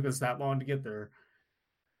embarrassing it took us that long to get there.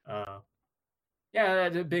 Yeah,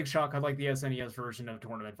 a big shock. I like the SNES version of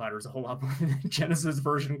Tournament Fighters a whole lot more than the Genesis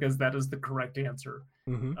version because that is the correct answer.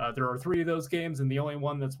 There are 3 of those games, and the only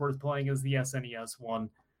one that's worth playing is the SNES one.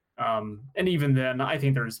 And even then, I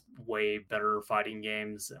think there's way better fighting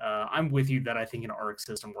games. I'm with you that I think an Arc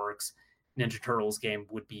System Works Ninja Turtles game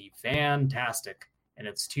would be fantastic, and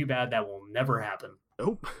it's too bad that will never happen.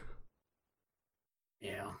 Nope.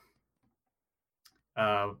 Yeah.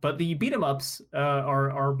 But the beat-em-ups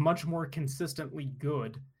are much more consistently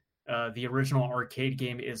good. The original arcade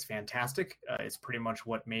game is fantastic. It's pretty much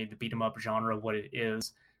what made the beat-em-up genre what it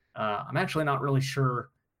is. I'm actually not really sure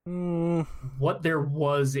what there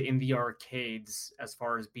was in the arcades as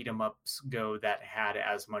far as beat-em-ups go that had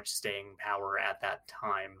as much staying power at that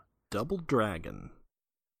time. Double Dragon.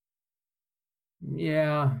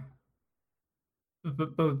 Yeah.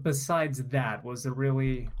 But besides that, was there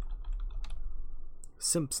really...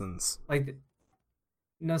 Simpsons.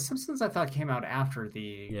 No, Simpsons I thought came out after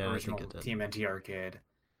the original TMNT arcade.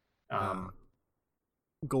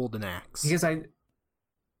 Golden Axe. Because the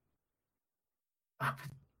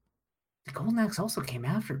Golden Axe also came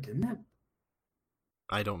after, didn't it?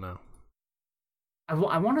 I don't know. I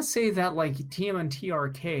want to say that TMNT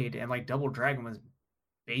arcade and Double Dragon was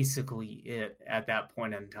basically it at that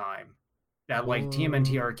point in time. That like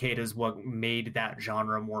TMNT Arcade is what made that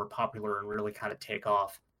genre more popular and really kind of take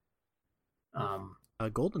off.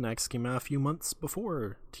 Golden Axe came out a few months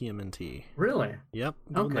before TMNT. Really? Yep.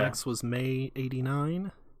 Golden Axe was May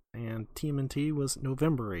 89, and TMNT was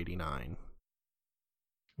November 89.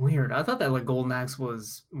 Weird. I thought that like Golden Axe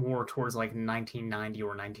was more towards like 1990 or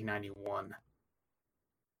 1991.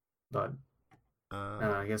 But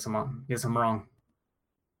I guess I'm wrong.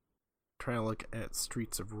 Trying to look at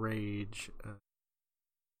Streets of Rage.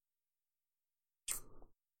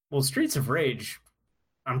 Well, Streets of Rage,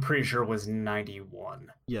 I'm pretty sure was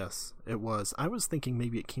 91. Yes, it was. I was thinking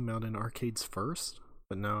maybe it came out in arcades first,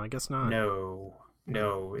 but no, I guess not.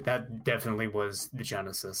 No, that definitely was the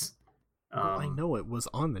Genesis. Well, I know it was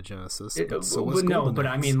on the Genesis, but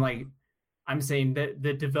I mean, like, I'm saying that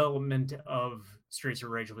the development of Streets of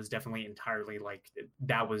Rage was definitely entirely, like,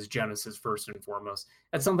 that was Genesis first and foremost.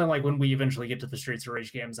 That's something, like, when we eventually get to the Streets of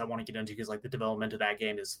Rage games, I want to get into, because, like, the development of that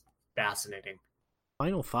game is fascinating.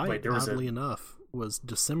 Final Fight, oddly enough, was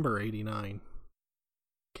December 89.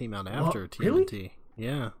 Came out after TMNT. Really?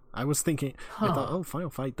 Yeah, I was thinking, I thought, Final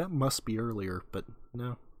Fight, that must be earlier, but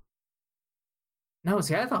no. No,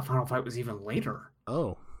 see, I thought Final Fight was even later.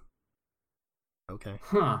 Oh. Okay.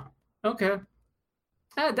 Huh. Okay.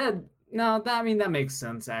 That makes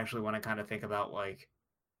sense, actually, when I kind of think about, like,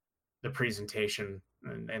 the presentation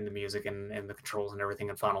and the music and the controls and everything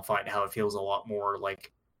in Final Fight, how it feels a lot more,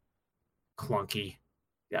 like, clunky.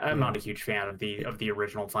 I'm not a huge fan of the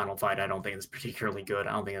original Final Fight. I don't think it's particularly good.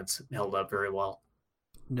 I don't think it's held up very well.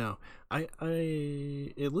 No.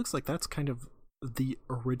 It looks like that's kind of the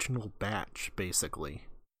original batch, basically,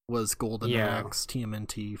 was Golden Axe,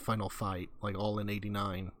 TMNT, Final Fight, like all in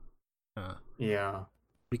 89. Yeah.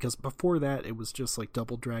 Because before that, it was just like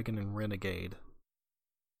Double Dragon and Renegade,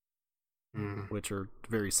 which are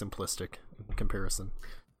very simplistic in comparison.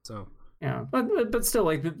 So yeah, but still,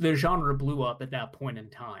 like the genre blew up at that point in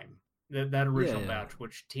time. That original batch,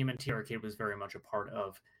 which TMNT Arcade was very much a part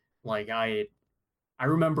of. Like I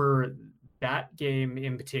remember that game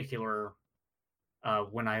in particular.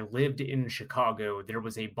 When I lived in Chicago, there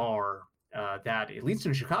was a bar that, at least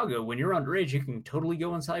in Chicago, when you're underage, you can totally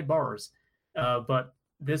go inside bars. But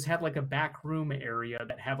this had like a back room area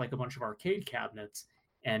that had like a bunch of arcade cabinets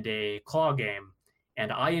and a claw game.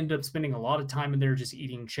 And I ended up spending a lot of time in there just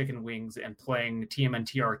eating chicken wings and playing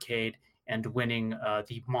TMNT Arcade and winning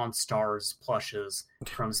the Monstars plushes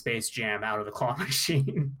from Space Jam out of the claw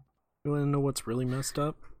machine. You want to know what's really messed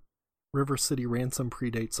up? River City Ransom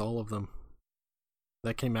predates all of them.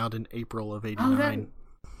 That came out in April of 89.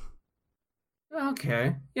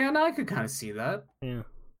 Okay. Yeah, no, I could kind of see that. Yeah.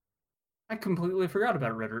 I completely forgot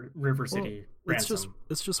about River City Ransom.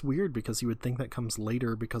 It's just weird because you would think that comes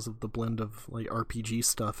later because of the blend of like RPG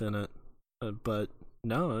stuff in it. But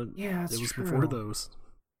no, it was true. Before those.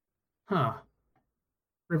 Huh.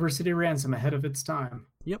 River City Ransom ahead of its time.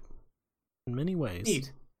 Yep. In many ways.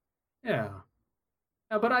 Neat. Yeah.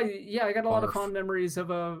 But I got a lot of fond memories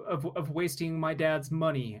of wasting my dad's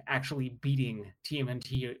money actually beating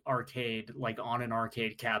TMNT Arcade like on an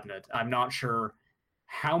arcade cabinet. I'm not sure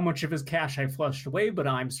how much of his cash I flushed away, but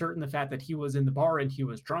I'm certain the fact that he was in the bar and he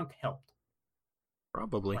was drunk helped.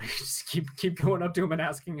 Probably. Like, just keep going up to him and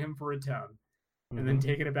asking him for a 10, and then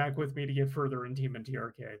taking it back with me to get further in TMNT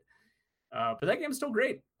Arcade. But that game's still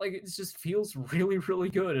great. Like, it just feels really, really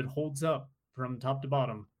good. It holds up from top to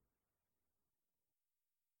bottom.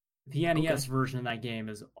 The NES version of that game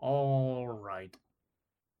is all right.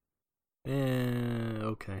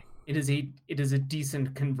 Okay. It is a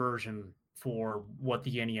decent conversion for what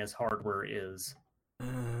the NES hardware is.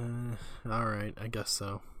 All right, I guess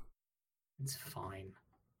so. It's fine.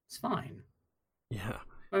 It's fine. Yeah.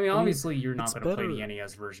 I mean, obviously, you're not going to play the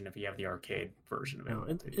NES version if you have the arcade version of it. No,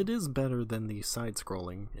 it is better than the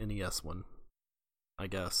side-scrolling NES one, I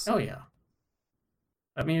guess. Oh, yeah.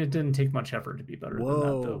 I mean, it didn't take much effort to be better than that,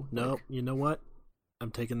 though. No, you know what?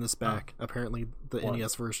 I'm taking this back. Apparently, the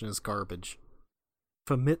NES version is garbage.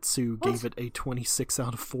 Famitsu gave it a 26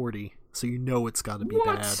 out of 40, so you know it's got to be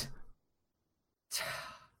bad.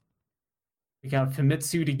 We got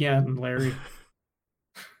Famitsu'd again, Larry.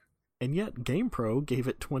 And yet, GamePro gave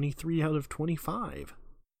it 23 out of 25.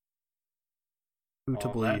 Who to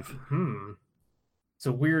believe? It's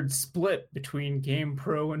a weird split between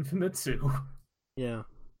GamePro and Famitsu. Yeah.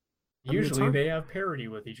 Usually they have parity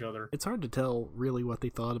with each other. It's hard to tell really what they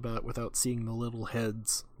thought about without seeing the little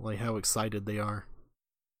heads, like how excited they are.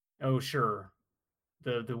 Oh, sure.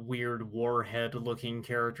 The weird warhead-looking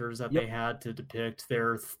characters that they had to depict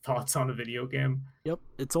their thoughts on a video game. Yep,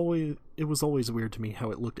 it was always weird to me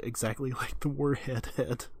how it looked exactly like the warhead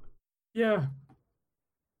head. Yeah.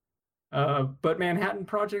 But Manhattan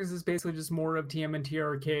Projects is basically just more of TMNT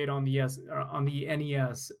Arcade on the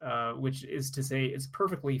NES, which is to say it's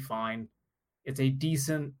perfectly fine. It's a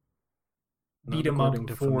decent beat 'em up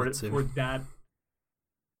for that.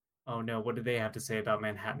 Oh no, what did they have to say about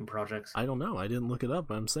Manhattan Projects? I don't know. I didn't look it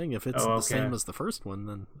up. I'm saying if it's the same as the first one,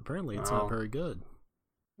 then apparently it's not very good.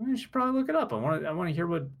 You should probably look it up. I want to hear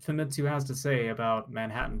what Famitsu has to say about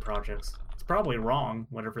Manhattan Projects. It's probably wrong,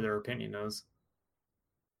 whatever their opinion is.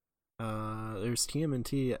 There's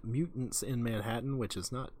TMNT Mutants in Manhattan, which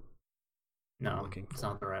is not. No, it's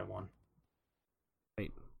not the right one.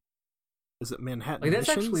 Wait, is it Manhattan? Like, that's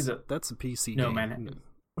Missions? actually that's a PC no game. Manhattan.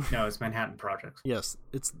 No, it's Manhattan Projects. Yes,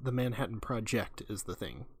 it's the Manhattan Project is the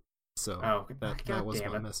thing. So that was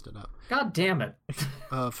what messed it up. God damn it!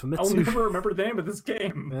 Famitsu, I'll never remember the name of this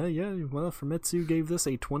game. Yeah. Well, Famitsu gave this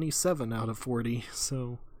a 27 out of 40.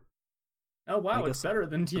 So. Oh wow, it's better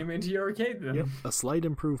than TMNT Arcade then. Yep, a slight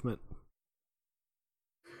improvement.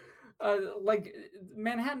 Like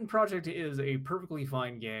Manhattan Project is a perfectly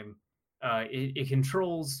fine game. It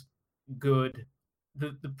controls good.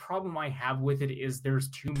 The problem I have with it is there's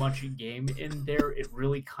too much game in there. It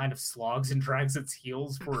really kind of slogs and drags its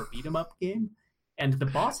heels for a beat 'em up game, and the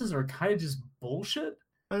bosses are kind of just bullshit.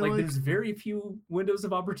 Like there's very few windows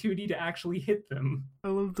of opportunity to actually hit them. I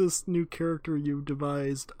love this new character you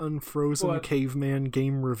devised, Unfrozen Caveman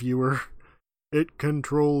Game Reviewer. It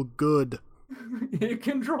control good. It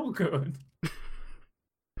control good.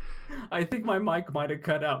 I think my mic might have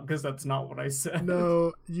cut out because that's not what I said.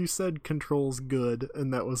 No, you said controls good,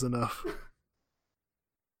 and that was enough.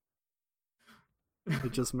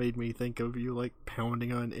 It just made me think of you like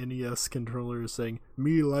pounding on NES controllers saying,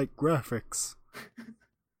 "Me like graphics.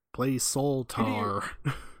 Play Soltar."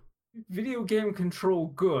 Video game control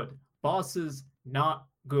good. Bosses not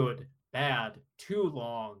good. Bad. Too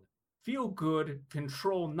long. Feel good.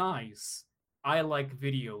 Control nice. I like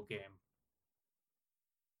video game.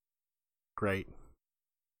 Great.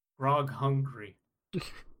 Grog hungry.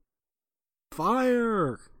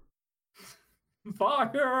 Fire!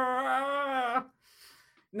 Fire!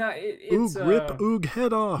 No, it's Oog rip Oog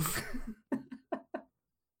head off.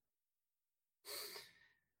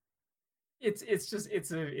 It's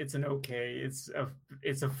an okay. It's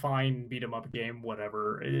a fine beat 'em up game.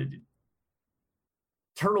 Whatever.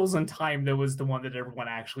 Turtles in Time, that was the one that everyone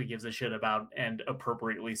actually gives a shit about, and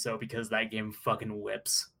appropriately so, because that game fucking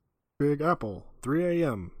whips. Big Apple, 3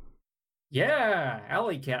 a.m. Yeah,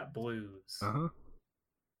 Alley Cat Blues. Yeah.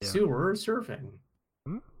 Sewer surfing.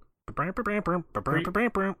 Prehistoric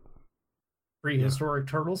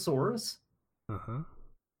Turtlesaurus.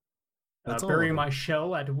 Bury My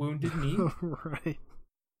Shell at Wounded Knee. Right.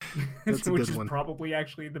 That's a which good is one. Probably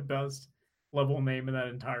actually the best level name in that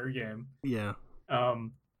entire game. Yeah.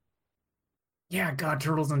 Yeah, God,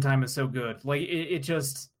 Turtles in Time is so good. Like, it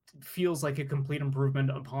just feels like a complete improvement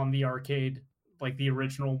upon the arcade, like the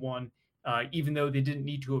original one, even though they didn't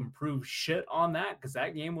need to improve shit on that, because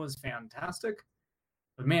that game was fantastic.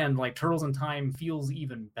 But man, like, Turtles in Time feels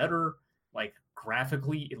even better. Like,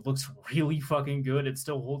 graphically, it looks really fucking good. It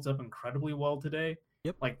still holds up incredibly well today.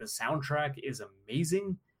 Yep. Like, the soundtrack is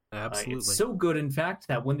amazing. Absolutely. It's so good, in fact,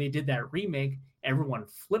 that when they did that remake, everyone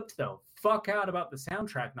flipped the fuck out about the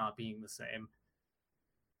soundtrack not being the same.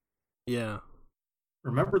 Yeah.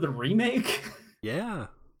 Remember the remake? Yeah.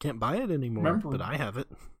 Can't buy it anymore, but I have it.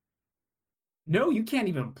 No, you can't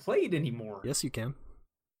even play it anymore. Yes, you can.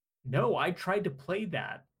 No, I tried to play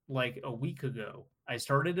that like a week ago. I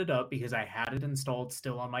started it up because I had it installed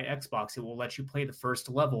still on my Xbox. It will let you play the first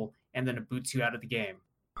level, and then it boots you out of the game.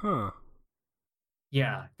 Huh.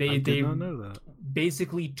 Yeah, I did not know that.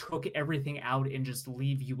 Basically took everything out and just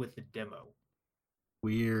leave you with the demo.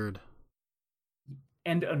 Weird.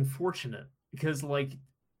 And unfortunate, because, like,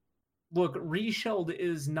 look, Reshelled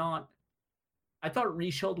is not... I thought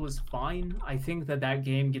Reshelled was fine. I think that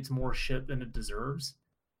game gets more shit than it deserves.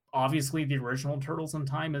 Obviously, the original Turtles in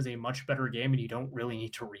Time is a much better game, and you don't really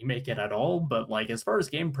need to remake it at all, but, like, as far as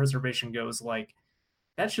game preservation goes, like,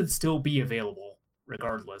 that should still be available,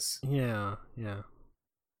 regardless. Yeah.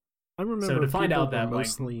 I remember to find people out that, were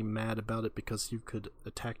mostly mad about it because you could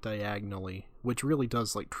attack diagonally, which really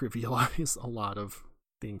does, like, trivialize a lot of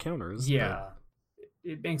the encounters. Yeah.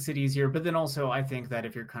 It makes it easier, but then also I think that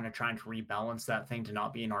if you're kind of trying to rebalance that thing to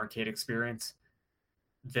not be an arcade experience,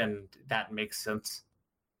 then that makes sense.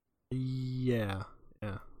 Yeah.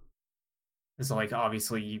 It's like,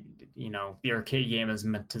 obviously, you know, the arcade game is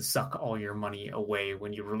meant to suck all your money away.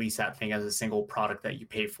 When you release that thing as a single product that you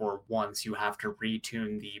pay for once, you have to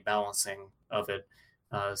retune the balancing of it,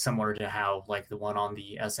 similar to how, like, the one on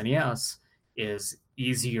the SNES is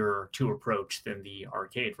easier to approach than the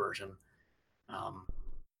arcade version.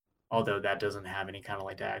 Although that doesn't have any kind of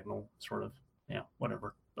like diagonal sort of,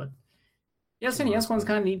 whatever. But the SNES one's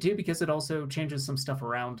kind of neat too, because it also changes some stuff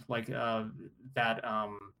around, like forget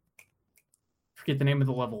the name of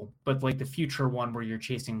the level, but like the future one where you're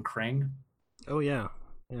chasing Krang. Oh yeah.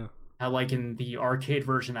 How like in the arcade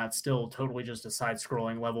version, that's still totally just a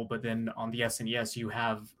side-scrolling level, but then on the SNES you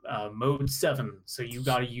have mode 7, so you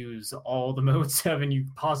got to use all the mode 7 you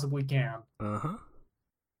possibly can.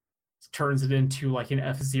 Turns it into like an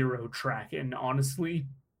F-Zero track, and honestly,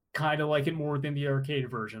 kind of like it more than the arcade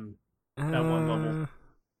version. That one level.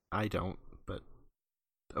 I don't, but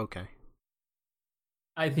okay.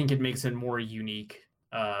 I think it makes it more unique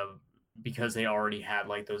because they already had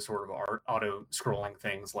like those sort of auto-scrolling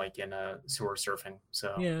things like in Sewer Surfing.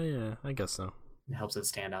 So yeah, I guess so. It helps it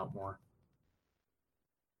stand out more.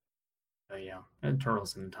 But yeah, and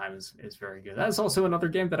Turtles in Time is very good. That's also another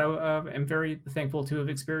game that I am very thankful to have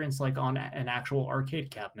experienced like on an actual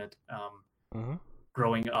arcade cabinet.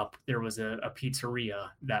 Growing up, there was a pizzeria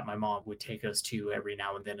that my mom would take us to every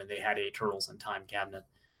now and then, and they had a Turtles in Time cabinet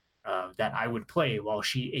that I would play while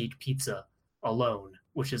she ate pizza alone,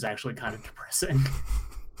 which is actually kind of depressing.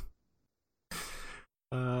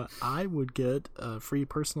 I would get free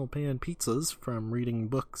personal pan pizzas from reading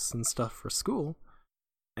books and stuff for school,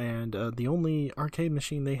 and the only arcade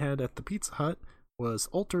machine they had at the Pizza Hut was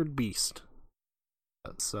Altered Beast.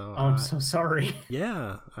 So I'm so sorry.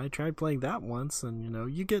 Yeah, I tried playing that once,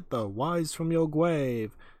 and you get the Wise from Yo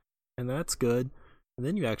Guave, and that's good. And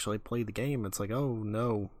then you actually play the game, it's like, oh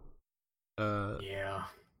no. Yeah.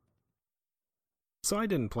 So I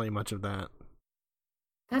didn't play much of that.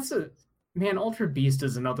 Man, Altered Beast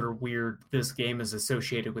is another weird this game is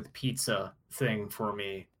associated with pizza thing for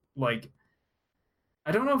me. Like,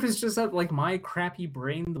 I don't know if it's just that, like, my crappy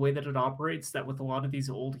brain, the way that it operates, that with a lot of these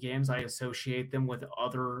old games, I associate them with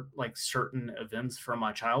other, like, certain events from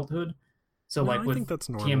my childhood. So, no, like, with think that's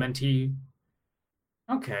normal. TMNT...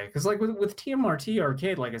 Okay, because, like, with TMRT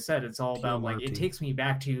Arcade, like I said, it's all about, like, it takes me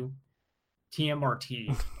back to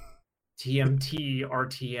TMRT, TMT,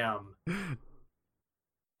 RTM.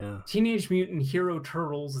 Yeah. Teenage Mutant Hero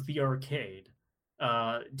Turtles, the arcade.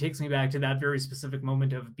 Takes me back to that very specific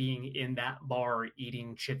moment of being in that bar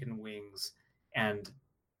eating chicken wings and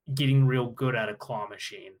getting real good at a claw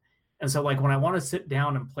machine. And so, like, when I want to sit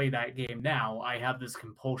down and play that game now, I have this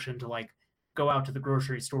compulsion to, like, go out to the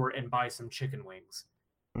grocery store and buy some chicken wings.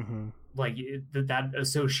 Like, that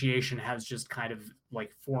association has just kind of,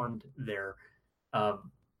 like, formed there.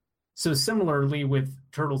 So similarly with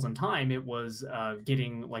Turtles in Time, it was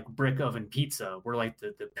getting like brick oven pizza, where like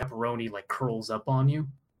the pepperoni like curls up on you.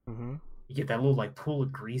 You get that little like pool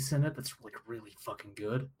of grease in it that's like really fucking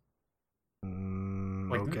good.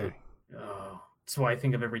 Okay. That's what I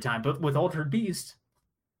think of every time. But with Altered Beast,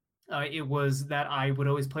 it was that I would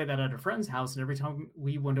always play that at a friend's house, and every time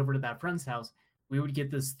we went over to that friend's house, we would get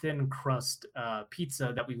this thin crust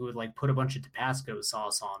pizza that we would like put a bunch of Tabasco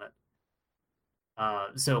sauce on it.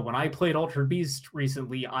 So when I played Altered Beast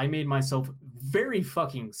recently, I made myself very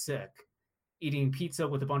fucking sick eating pizza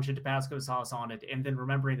with a bunch of Tabasco sauce on it, and then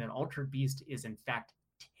remembering that Altered Beast is in fact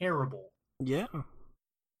terrible. Yeah.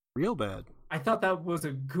 Real bad. I thought that was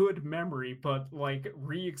a good memory, but like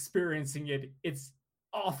re-experiencing it, it's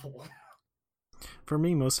awful. For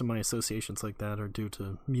me, most of my associations like that are due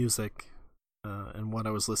to music and what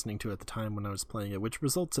I was listening to at the time when I was playing it, which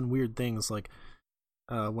results in weird things like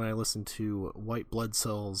when I listen to White Blood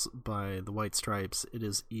Cells by the White Stripes, it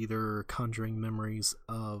is either conjuring memories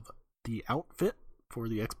of the outfit for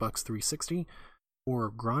the Xbox 360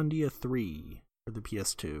 or Grandia 3 for the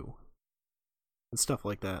PS2 and stuff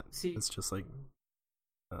like that. See, it's just like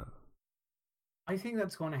I think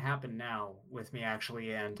that's going to happen now with me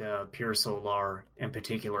actually, and Pure Solar in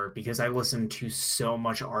particular, because I listen to so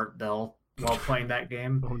much Art Bell while playing that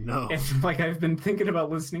game. Oh no. And like I've been thinking about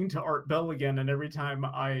listening to Art Bell again, and every time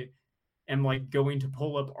I am like going to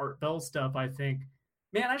pull up Art Bell stuff, I think,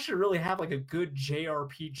 man, I should really have like a good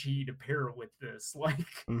JRPG to pair with this.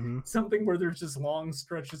 Like something where there's just long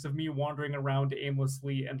stretches of me wandering around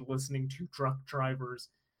aimlessly and listening to truck drivers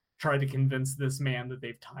try to convince this man that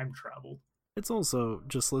they've time traveled. It's also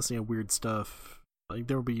just listening to weird stuff. Like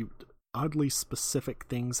there will be oddly specific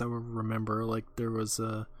things I will remember. Like there was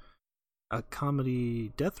a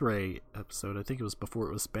comedy Death Ray episode, I think it was before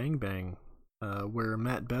it was Bang Bang, where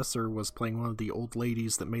Matt Besser was playing one of the old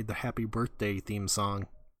ladies that made the Happy Birthday theme song.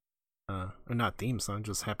 Or not theme song,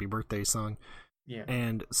 just Happy Birthday song. Yeah.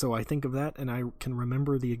 And so I think of that, and I can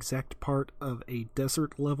remember the exact part of a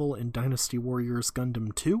desert level in Dynasty Warriors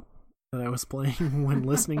Gundam 2, that I was playing when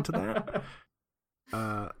listening to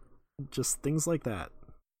that. Just things like that.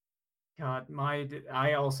 God,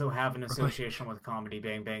 I also have an association with Comedy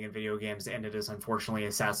Bang Bang in video games, and it is unfortunately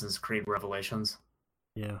Assassin's Creed Revelations.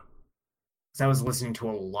 Yeah. Because I was listening to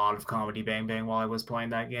a lot of Comedy Bang Bang while I was playing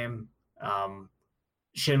that game.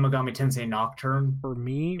 Shin Megami Tensei Nocturne. For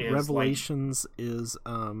me, Revelations is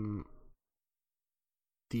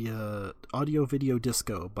the Audio Video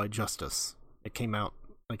Disco by Justice. It came out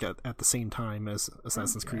like at the same time as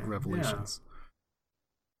Assassin's Creed Revelations. Yeah.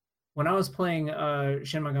 When I was playing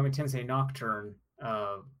Shin Megami Tensei Nocturne,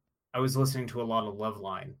 I was listening to a lot of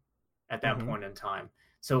Loveline at that point in time.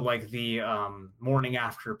 So like the Morning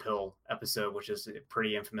After Pill episode, which is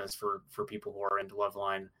pretty infamous for people who are into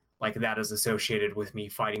Loveline, like that is associated with me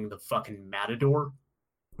fighting the fucking Matador.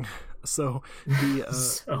 So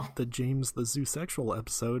the James the Zoosexual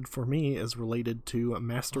episode for me is related to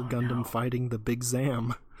Master Gundam fighting the Big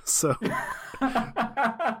Zam. So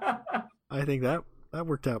I think that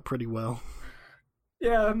worked out pretty well.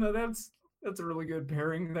 Yeah, no, that's a really good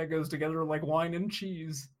pairing. That goes together like wine and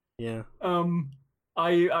cheese. Yeah.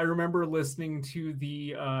 I remember listening to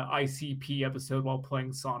the ICP episode while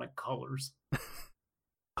playing Sonic Colors.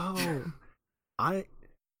 Oh,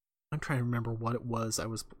 I'm trying to remember what it was.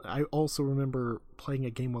 I also remember playing a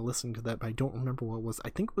game while listening to that, but I don't remember what it was. I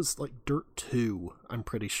think it was like Dirt 2, I'm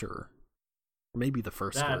pretty sure. Or maybe the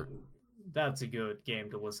first Dirt. That's a good game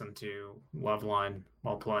to listen to, Loveline,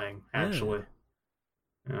 while playing, actually.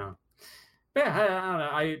 Yeah. But yeah,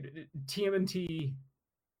 I don't know. TMNT,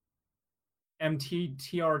 MT,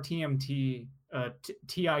 TR, TMT,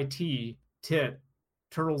 TIT, TIT,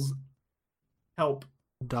 Turtles, Help.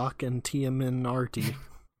 Doc and TMNRT.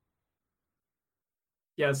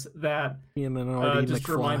 Yes, that TMNRT just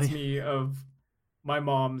McFly. reminds me of my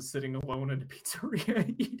mom sitting alone in a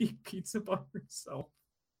pizzeria eating pizza by herself.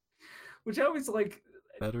 Which I always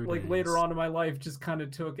later on in my life just kind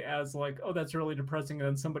of took as like, oh, that's really depressing. And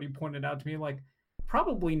then somebody pointed out to me like,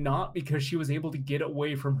 probably not, because she was able to get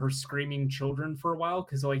away from her screaming children for a while,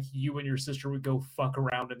 because like you and your sister would go fuck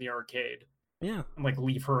around in the arcade. Yeah. And like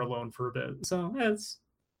leave her alone for a bit. So it's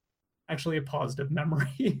actually a positive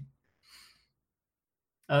memory.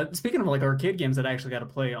 Speaking of like arcade games that I actually got to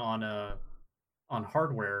play on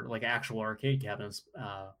hardware, like actual arcade cabinets,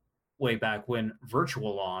 way back when,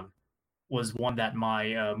 Virtual-On was one that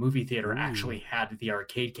my movie theater actually had the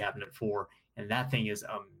arcade cabinet for, and that thing is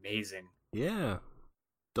amazing. Yeah.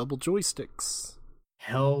 Double joysticks.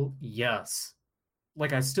 Hell yes.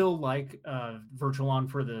 Like, I still like Virtual-On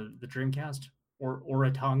for the Dreamcast, or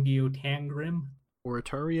Oratorio Tangram.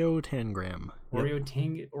 Oratorio Tangram. Oreo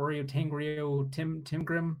Tangrio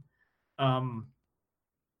Timgrim.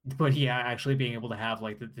 But yeah, actually being able to have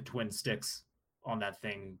like the twin sticks on that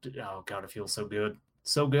thing, oh god, it feels so good.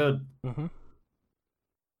 So good. Mm-hmm.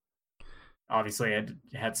 Obviously, I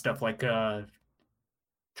had stuff like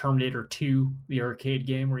Terminator 2, the arcade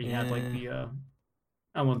game, where you had like the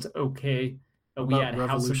that one's okay. But we had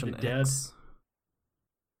Revolution House of the Dead.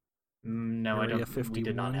 No, Area I don't. 51? We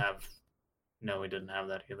did not have. No, we didn't have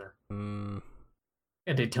that either. Mm.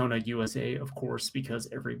 And Daytona USA, of course, because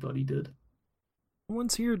everybody did. The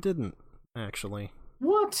ones here didn't, actually.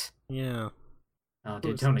 What? Yeah.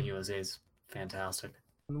 Daytona USA is fantastic.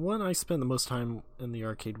 The one I spent the most time in the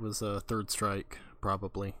arcade was Third Strike,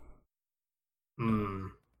 probably.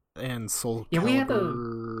 And Soul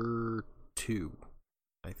Calibur 2,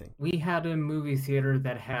 I think. We had a movie theater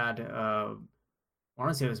that had, I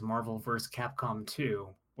want to say it was Marvel vs. Capcom 2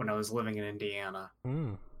 when I was living in Indiana.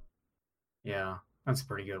 Yeah, that's a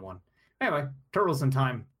pretty good one. Anyway, Turtles in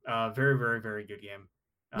Time, very, very, very good game.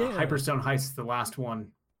 Hyperstone Heist, the last one,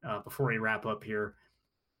 before we wrap up here.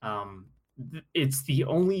 It's the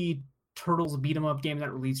only Turtles beat-em-up game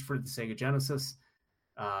that released for the Sega Genesis.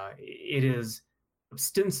 It is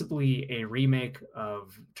ostensibly a remake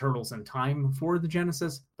of Turtles in Time for the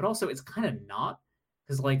Genesis, but also it's kind of not,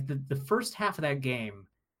 because like the first half of that game,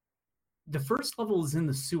 the first level is in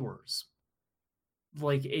the sewers,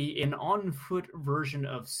 like an on-foot version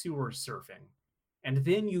of sewer surfing, and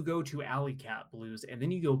then you go to Alley Cat Blues, and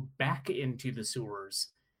then you go back into the sewers,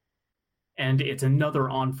 and it's another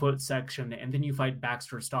on-foot section, and then you fight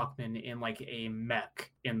Baxter Stockman in like a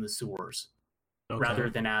mech in the sewers, rather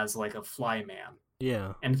than as like a flyman.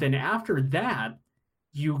 Yeah. And then after that,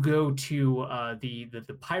 you go to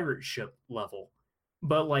the pirate ship level.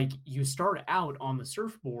 But like you start out on the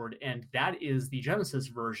surfboard, and that is the Genesis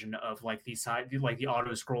version of like the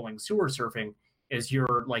auto-scrolling sewer surfing, is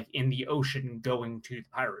you're like in the ocean going to the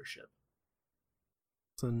pirate ship.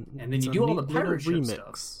 And then you do all the pirate ship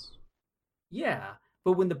stuff. Yeah.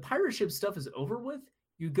 But when the pirate ship stuff is over with,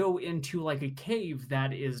 you go into like a cave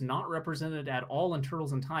that is not represented at all in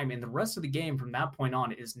Turtles in Time, and the rest of the game from that point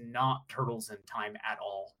on is not Turtles in Time at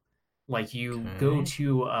all. Like you go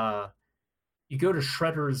to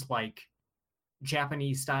Shredder's like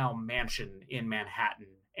Japanese style mansion in Manhattan,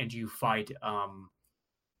 and you fight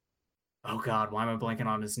oh god, why am I blanking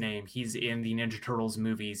on his name? He's in the Ninja Turtles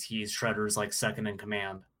movies. He's Shredder's like second in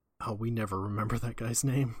command. Oh, we never remember that guy's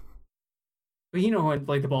name. But you know,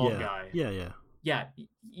 like the bald guy. Yeah. Yeah,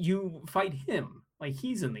 you fight him. Like,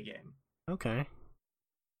 he's in the game. Okay.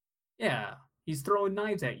 Yeah, he's throwing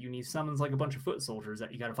knives at you, and he summons, like, a bunch of foot soldiers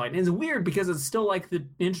that you gotta fight. And it's weird, because it's still, like, the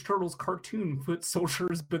Ninja Turtles cartoon foot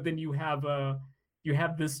soldiers, but then you have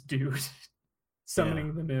this dude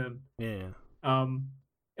summoning them in. Yeah. And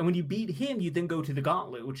when you beat him, you then go to the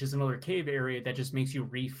Gauntlet, which is another cave area that just makes you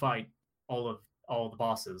refight all the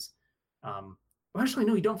bosses. Well, actually,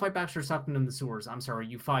 no, you don't fight Baxter Stockman in the sewers. I'm sorry,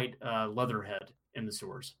 you fight Leatherhead in the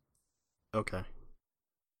sewers. Okay.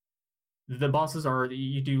 The bosses are,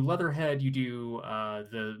 you do Leatherhead, you do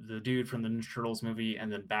the dude from the Ninja Turtles movie,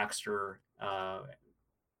 and then Baxter, and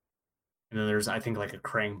then there's, I think, like a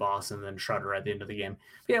Krang boss, and then Shredder at the end of the game.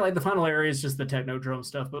 But yeah, like the final area is just the Technodrome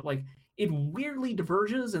stuff, but like it weirdly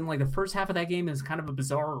diverges, and like the first half of that game is kind of a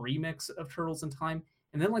bizarre remix of Turtles in Time,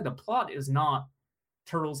 and then like the plot is not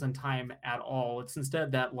Turtles in Time at all. It's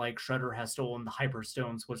instead that like Shredder has stolen the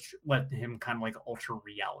Hyperstones, which let him kind of like alter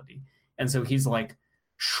reality, and so he's like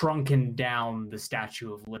shrunken down the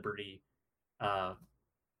Statue of Liberty,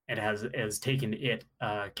 and has taken it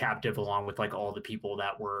captive, along with like all the people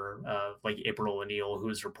that were like April O'Neil, who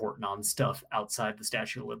was reporting on stuff outside the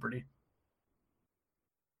Statue of Liberty.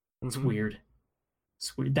 It's weird.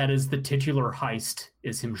 That is the titular heist,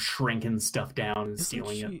 is him shrinking stuff down and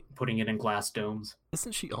stealing it, putting it in glass domes.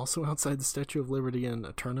 Isn't she also outside the Statue of Liberty in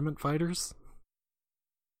Tournament Fighters?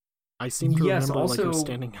 I seem to remember also, like her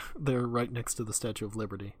standing there right next to the Statue of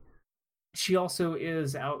Liberty. She also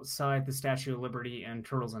is outside the Statue of Liberty in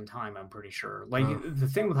Turtles in Time, I'm pretty sure. Like, the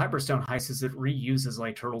thing with Hyperstone Heist is it reuses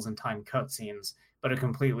like Turtles in Time cutscenes, but it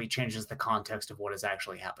completely changes the context of what is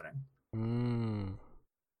actually happening.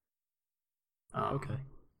 Okay.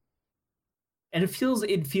 And it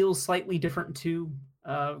feels slightly different too,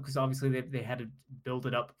 because obviously they had to build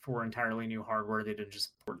it up for entirely new hardware. They didn't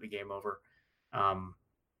just port the game over.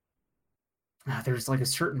 There's like a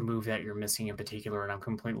certain move that you're missing in particular, and I'm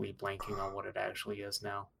completely blanking on what it actually is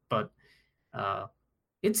now. But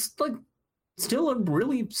it's like still a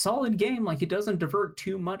really solid game. Like, it doesn't divert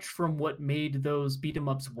too much from what made those beat 'em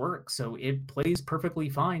ups work, so it plays perfectly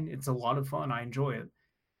fine. It's a lot of fun. I enjoy it.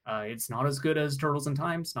 It's not as good as Turtles in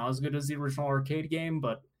Time. It's not as good as the original arcade game,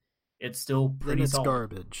 but it's still pretty solid.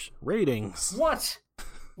 Garbage. Ratings. What?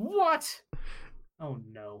 Oh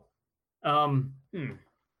no.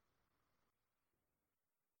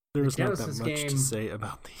 There's not that much to say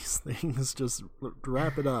about these things. Just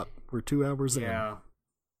wrap it up. We're 2 hours in. Yeah.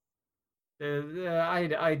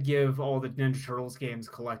 I'd give all the Ninja Turtles games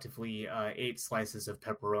collectively 8 slices of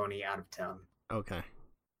pepperoni out of 10. Okay.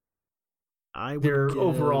 They're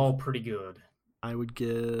overall pretty good. I would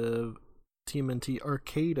give TMNT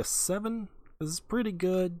Arcade a 7. This is pretty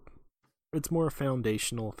good. It's more a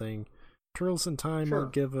foundational thing. Turtles in Time, sure.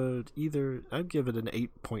 I'd give it an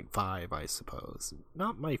 8.5, I suppose.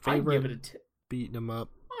 Not my favorite. I'd give it beating them up,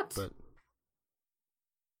 but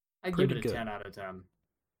I'd give it a 10 out of 10.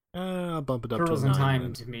 I'll bump it up Turtles to a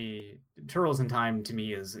 9. Turtles in Time to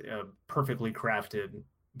me is a perfectly crafted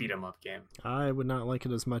beat 'em up game. I would not like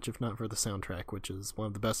it as much if not for the soundtrack, which is one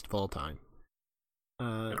of the best of all time.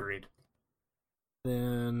 Agreed.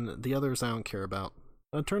 Then the others I don't care about.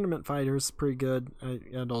 Tournament Fighters, pretty good.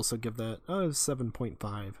 I'd also give that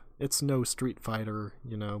 7.5. It's no Street Fighter,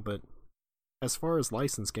 but as far as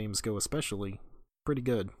licensed games go especially, pretty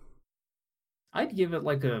good. I'd give it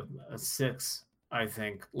like a 6, I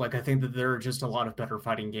think. Like, I think that there are just a lot of better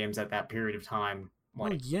fighting games at that period of time,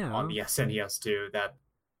 like on the SNES too, that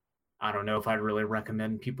I don't know if I'd really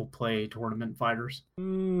recommend people play Tournament Fighters.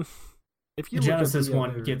 If you the Genesis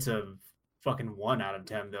one gets a fucking 1 out of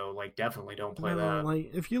 10 though, like definitely don't play that. Like,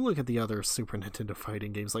 if you look at the other Super Nintendo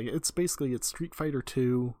fighting games, like it's Street Fighter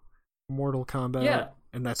 2, Mortal Kombat,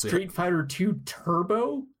 and that's Street Fighter 2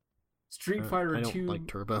 Turbo, Street Fighter I don't 2 like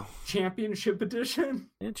Turbo Championship Edition.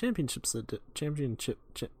 Yeah, Championship.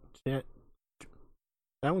 That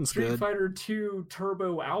one's Street good. Street Fighter 2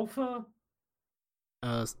 Turbo Alpha.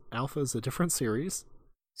 Alpha is a different series.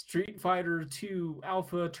 Street Fighter 2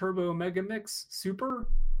 Alpha Turbo Mega Mix Super.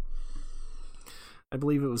 I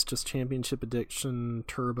believe it was just Championship Addiction,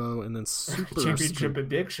 Turbo, and then Super. Championship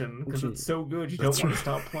Addiction, because it's so good you don't want to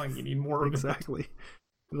stop playing. You need more of it. Exactly.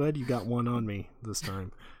 Glad you got one on me this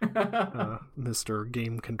time, Mr.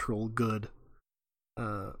 Game Control Good.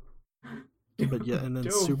 But yeah, and then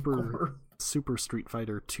Super Street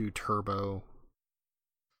Fighter 2 Turbo,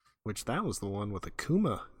 which that was the one with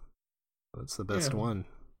Akuma. That's the best one.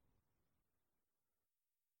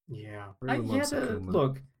 Yeah. Akuma.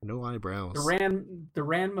 Look, no eyebrows. The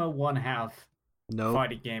Ranma 1/2 Nope.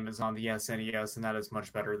 fighting game is on the SNES, and that is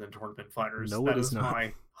much better than Tournament Fighters. No, that it is not.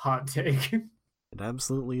 My hot take. It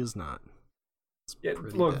absolutely is not.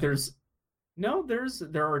 Look, bad.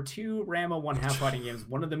 there are 2 Ranma 1/2 fighting games.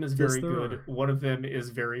 One of them is very good. One of them is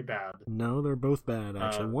very bad. No, they're both bad,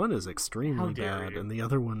 actually. One is extremely bad, you. and the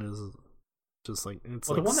other one is just like, it's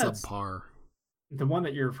like subpar. The one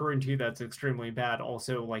that you're referring to that's extremely bad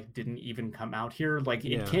also like didn't even come out here. Like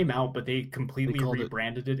it came out, but they completely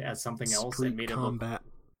rebranded it as something else and made Combat. it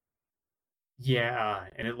look. Yeah,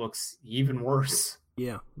 and it looks even worse.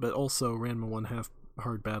 Yeah, but also Ranma 1/2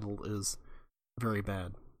 Hard Battle is very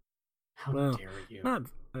bad. How dare you?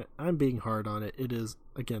 I'm being hard on it. It is,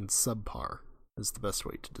 again, subpar is the best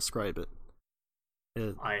way to describe it.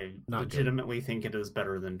 I legitimately think it is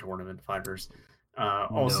better than Tournament Fighters.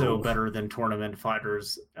 Also better than Tournament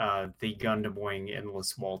Fighters, the Gundam Wing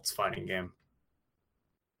Endless Waltz fighting game.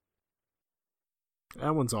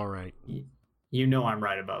 That one's alright. You know I'm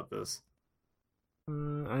right about this.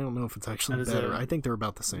 I don't know if it's actually better. I think they're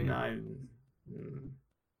about the same.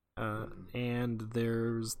 And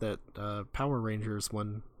there's that Power Rangers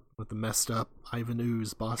one with the messed up Ivan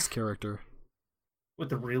Ooze boss character. With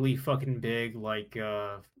the really fucking big, like,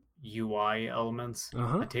 UI elements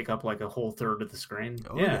that take up like a whole third of the screen.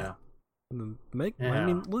 Yeah. And I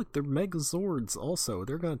mean, look, they're Megazords also.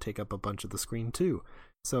 They're going to take up a bunch of the screen too.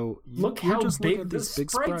 So look how big these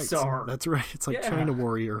big sprites are. That's right. It's like China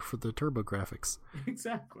Warrior for the Turbo Graphics.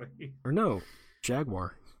 Exactly. Or no,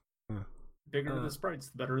 Jaguar. Yeah. Bigger the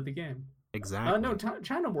sprites, the better the game. Exactly. No,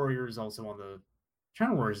 China Warrior is also on the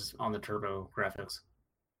on the Turbo Graphics.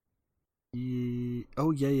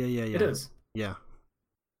 Oh yeah. It is. Yeah.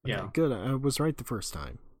 Okay, yeah. Good. I was right the first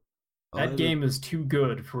time. That game is too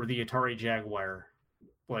good for the Atari Jaguar.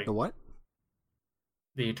 Like the what?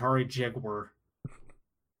 The Atari Jaguar.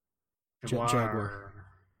 Jaguar.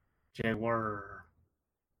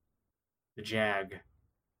 The Jag.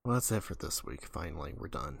 Well, that's it for this week. Finally, we're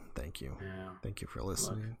done. Thank you. Yeah. Thank you for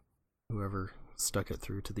listening. Whoever stuck it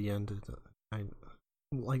through to the end.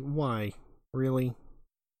 Why? Really?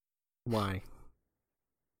 Why?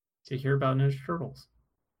 To hear about Ninja Turtles.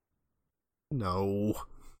 No.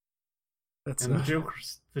 That's and not...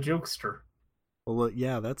 the jokester. Well,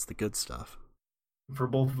 yeah, that's the good stuff. For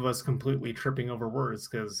both of us completely tripping over words,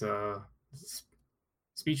 because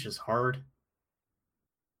speech is hard.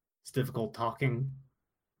 It's difficult talking.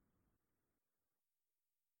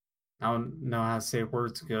 I don't know how to say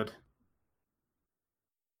words good.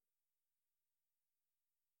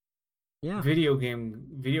 Yeah. Video game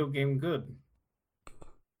good.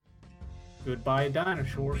 Goodbye,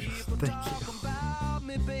 dinosaurs. Thank you.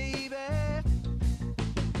 Me, baby.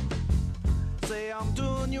 Say I'm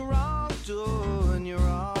doing you wrong, doing you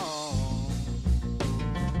wrong.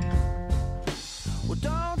 Well,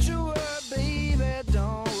 don't you worry, baby,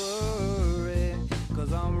 don't worry.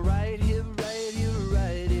 'Cause I'm right here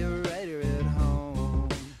at home.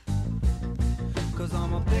 'Cause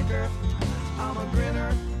I'm a picker, I'm a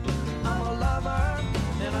grinner, I'm a lover,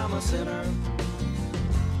 and I'm a sinner.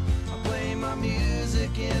 Play my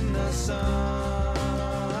music in the sun.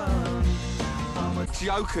 I'm a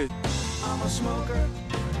joker. I'm a smoker.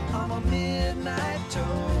 I'm a midnight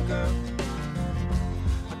toker.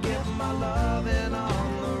 I get my loving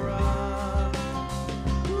on the run.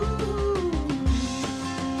 Ooh.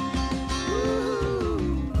 Ooh.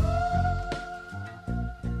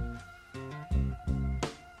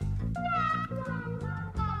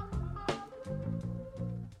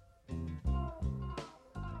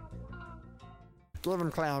 Give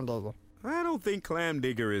him Clam Digger. I don't think Clam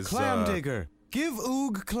Digger is... Clam Digger. Give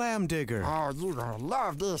Oog Clam Digger. Oh, you're gonna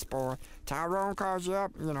love this, boy. Tyrone calls you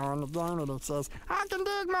up, in the game, and it says, I can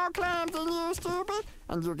dig more clams than you, stupid.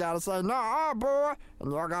 And you gotta say, no, boy.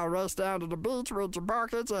 And you gotta race down to the beach with your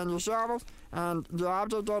buckets and your shovels. And the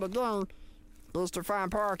object of the game is to find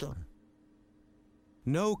parking.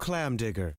 No, Clam Digger.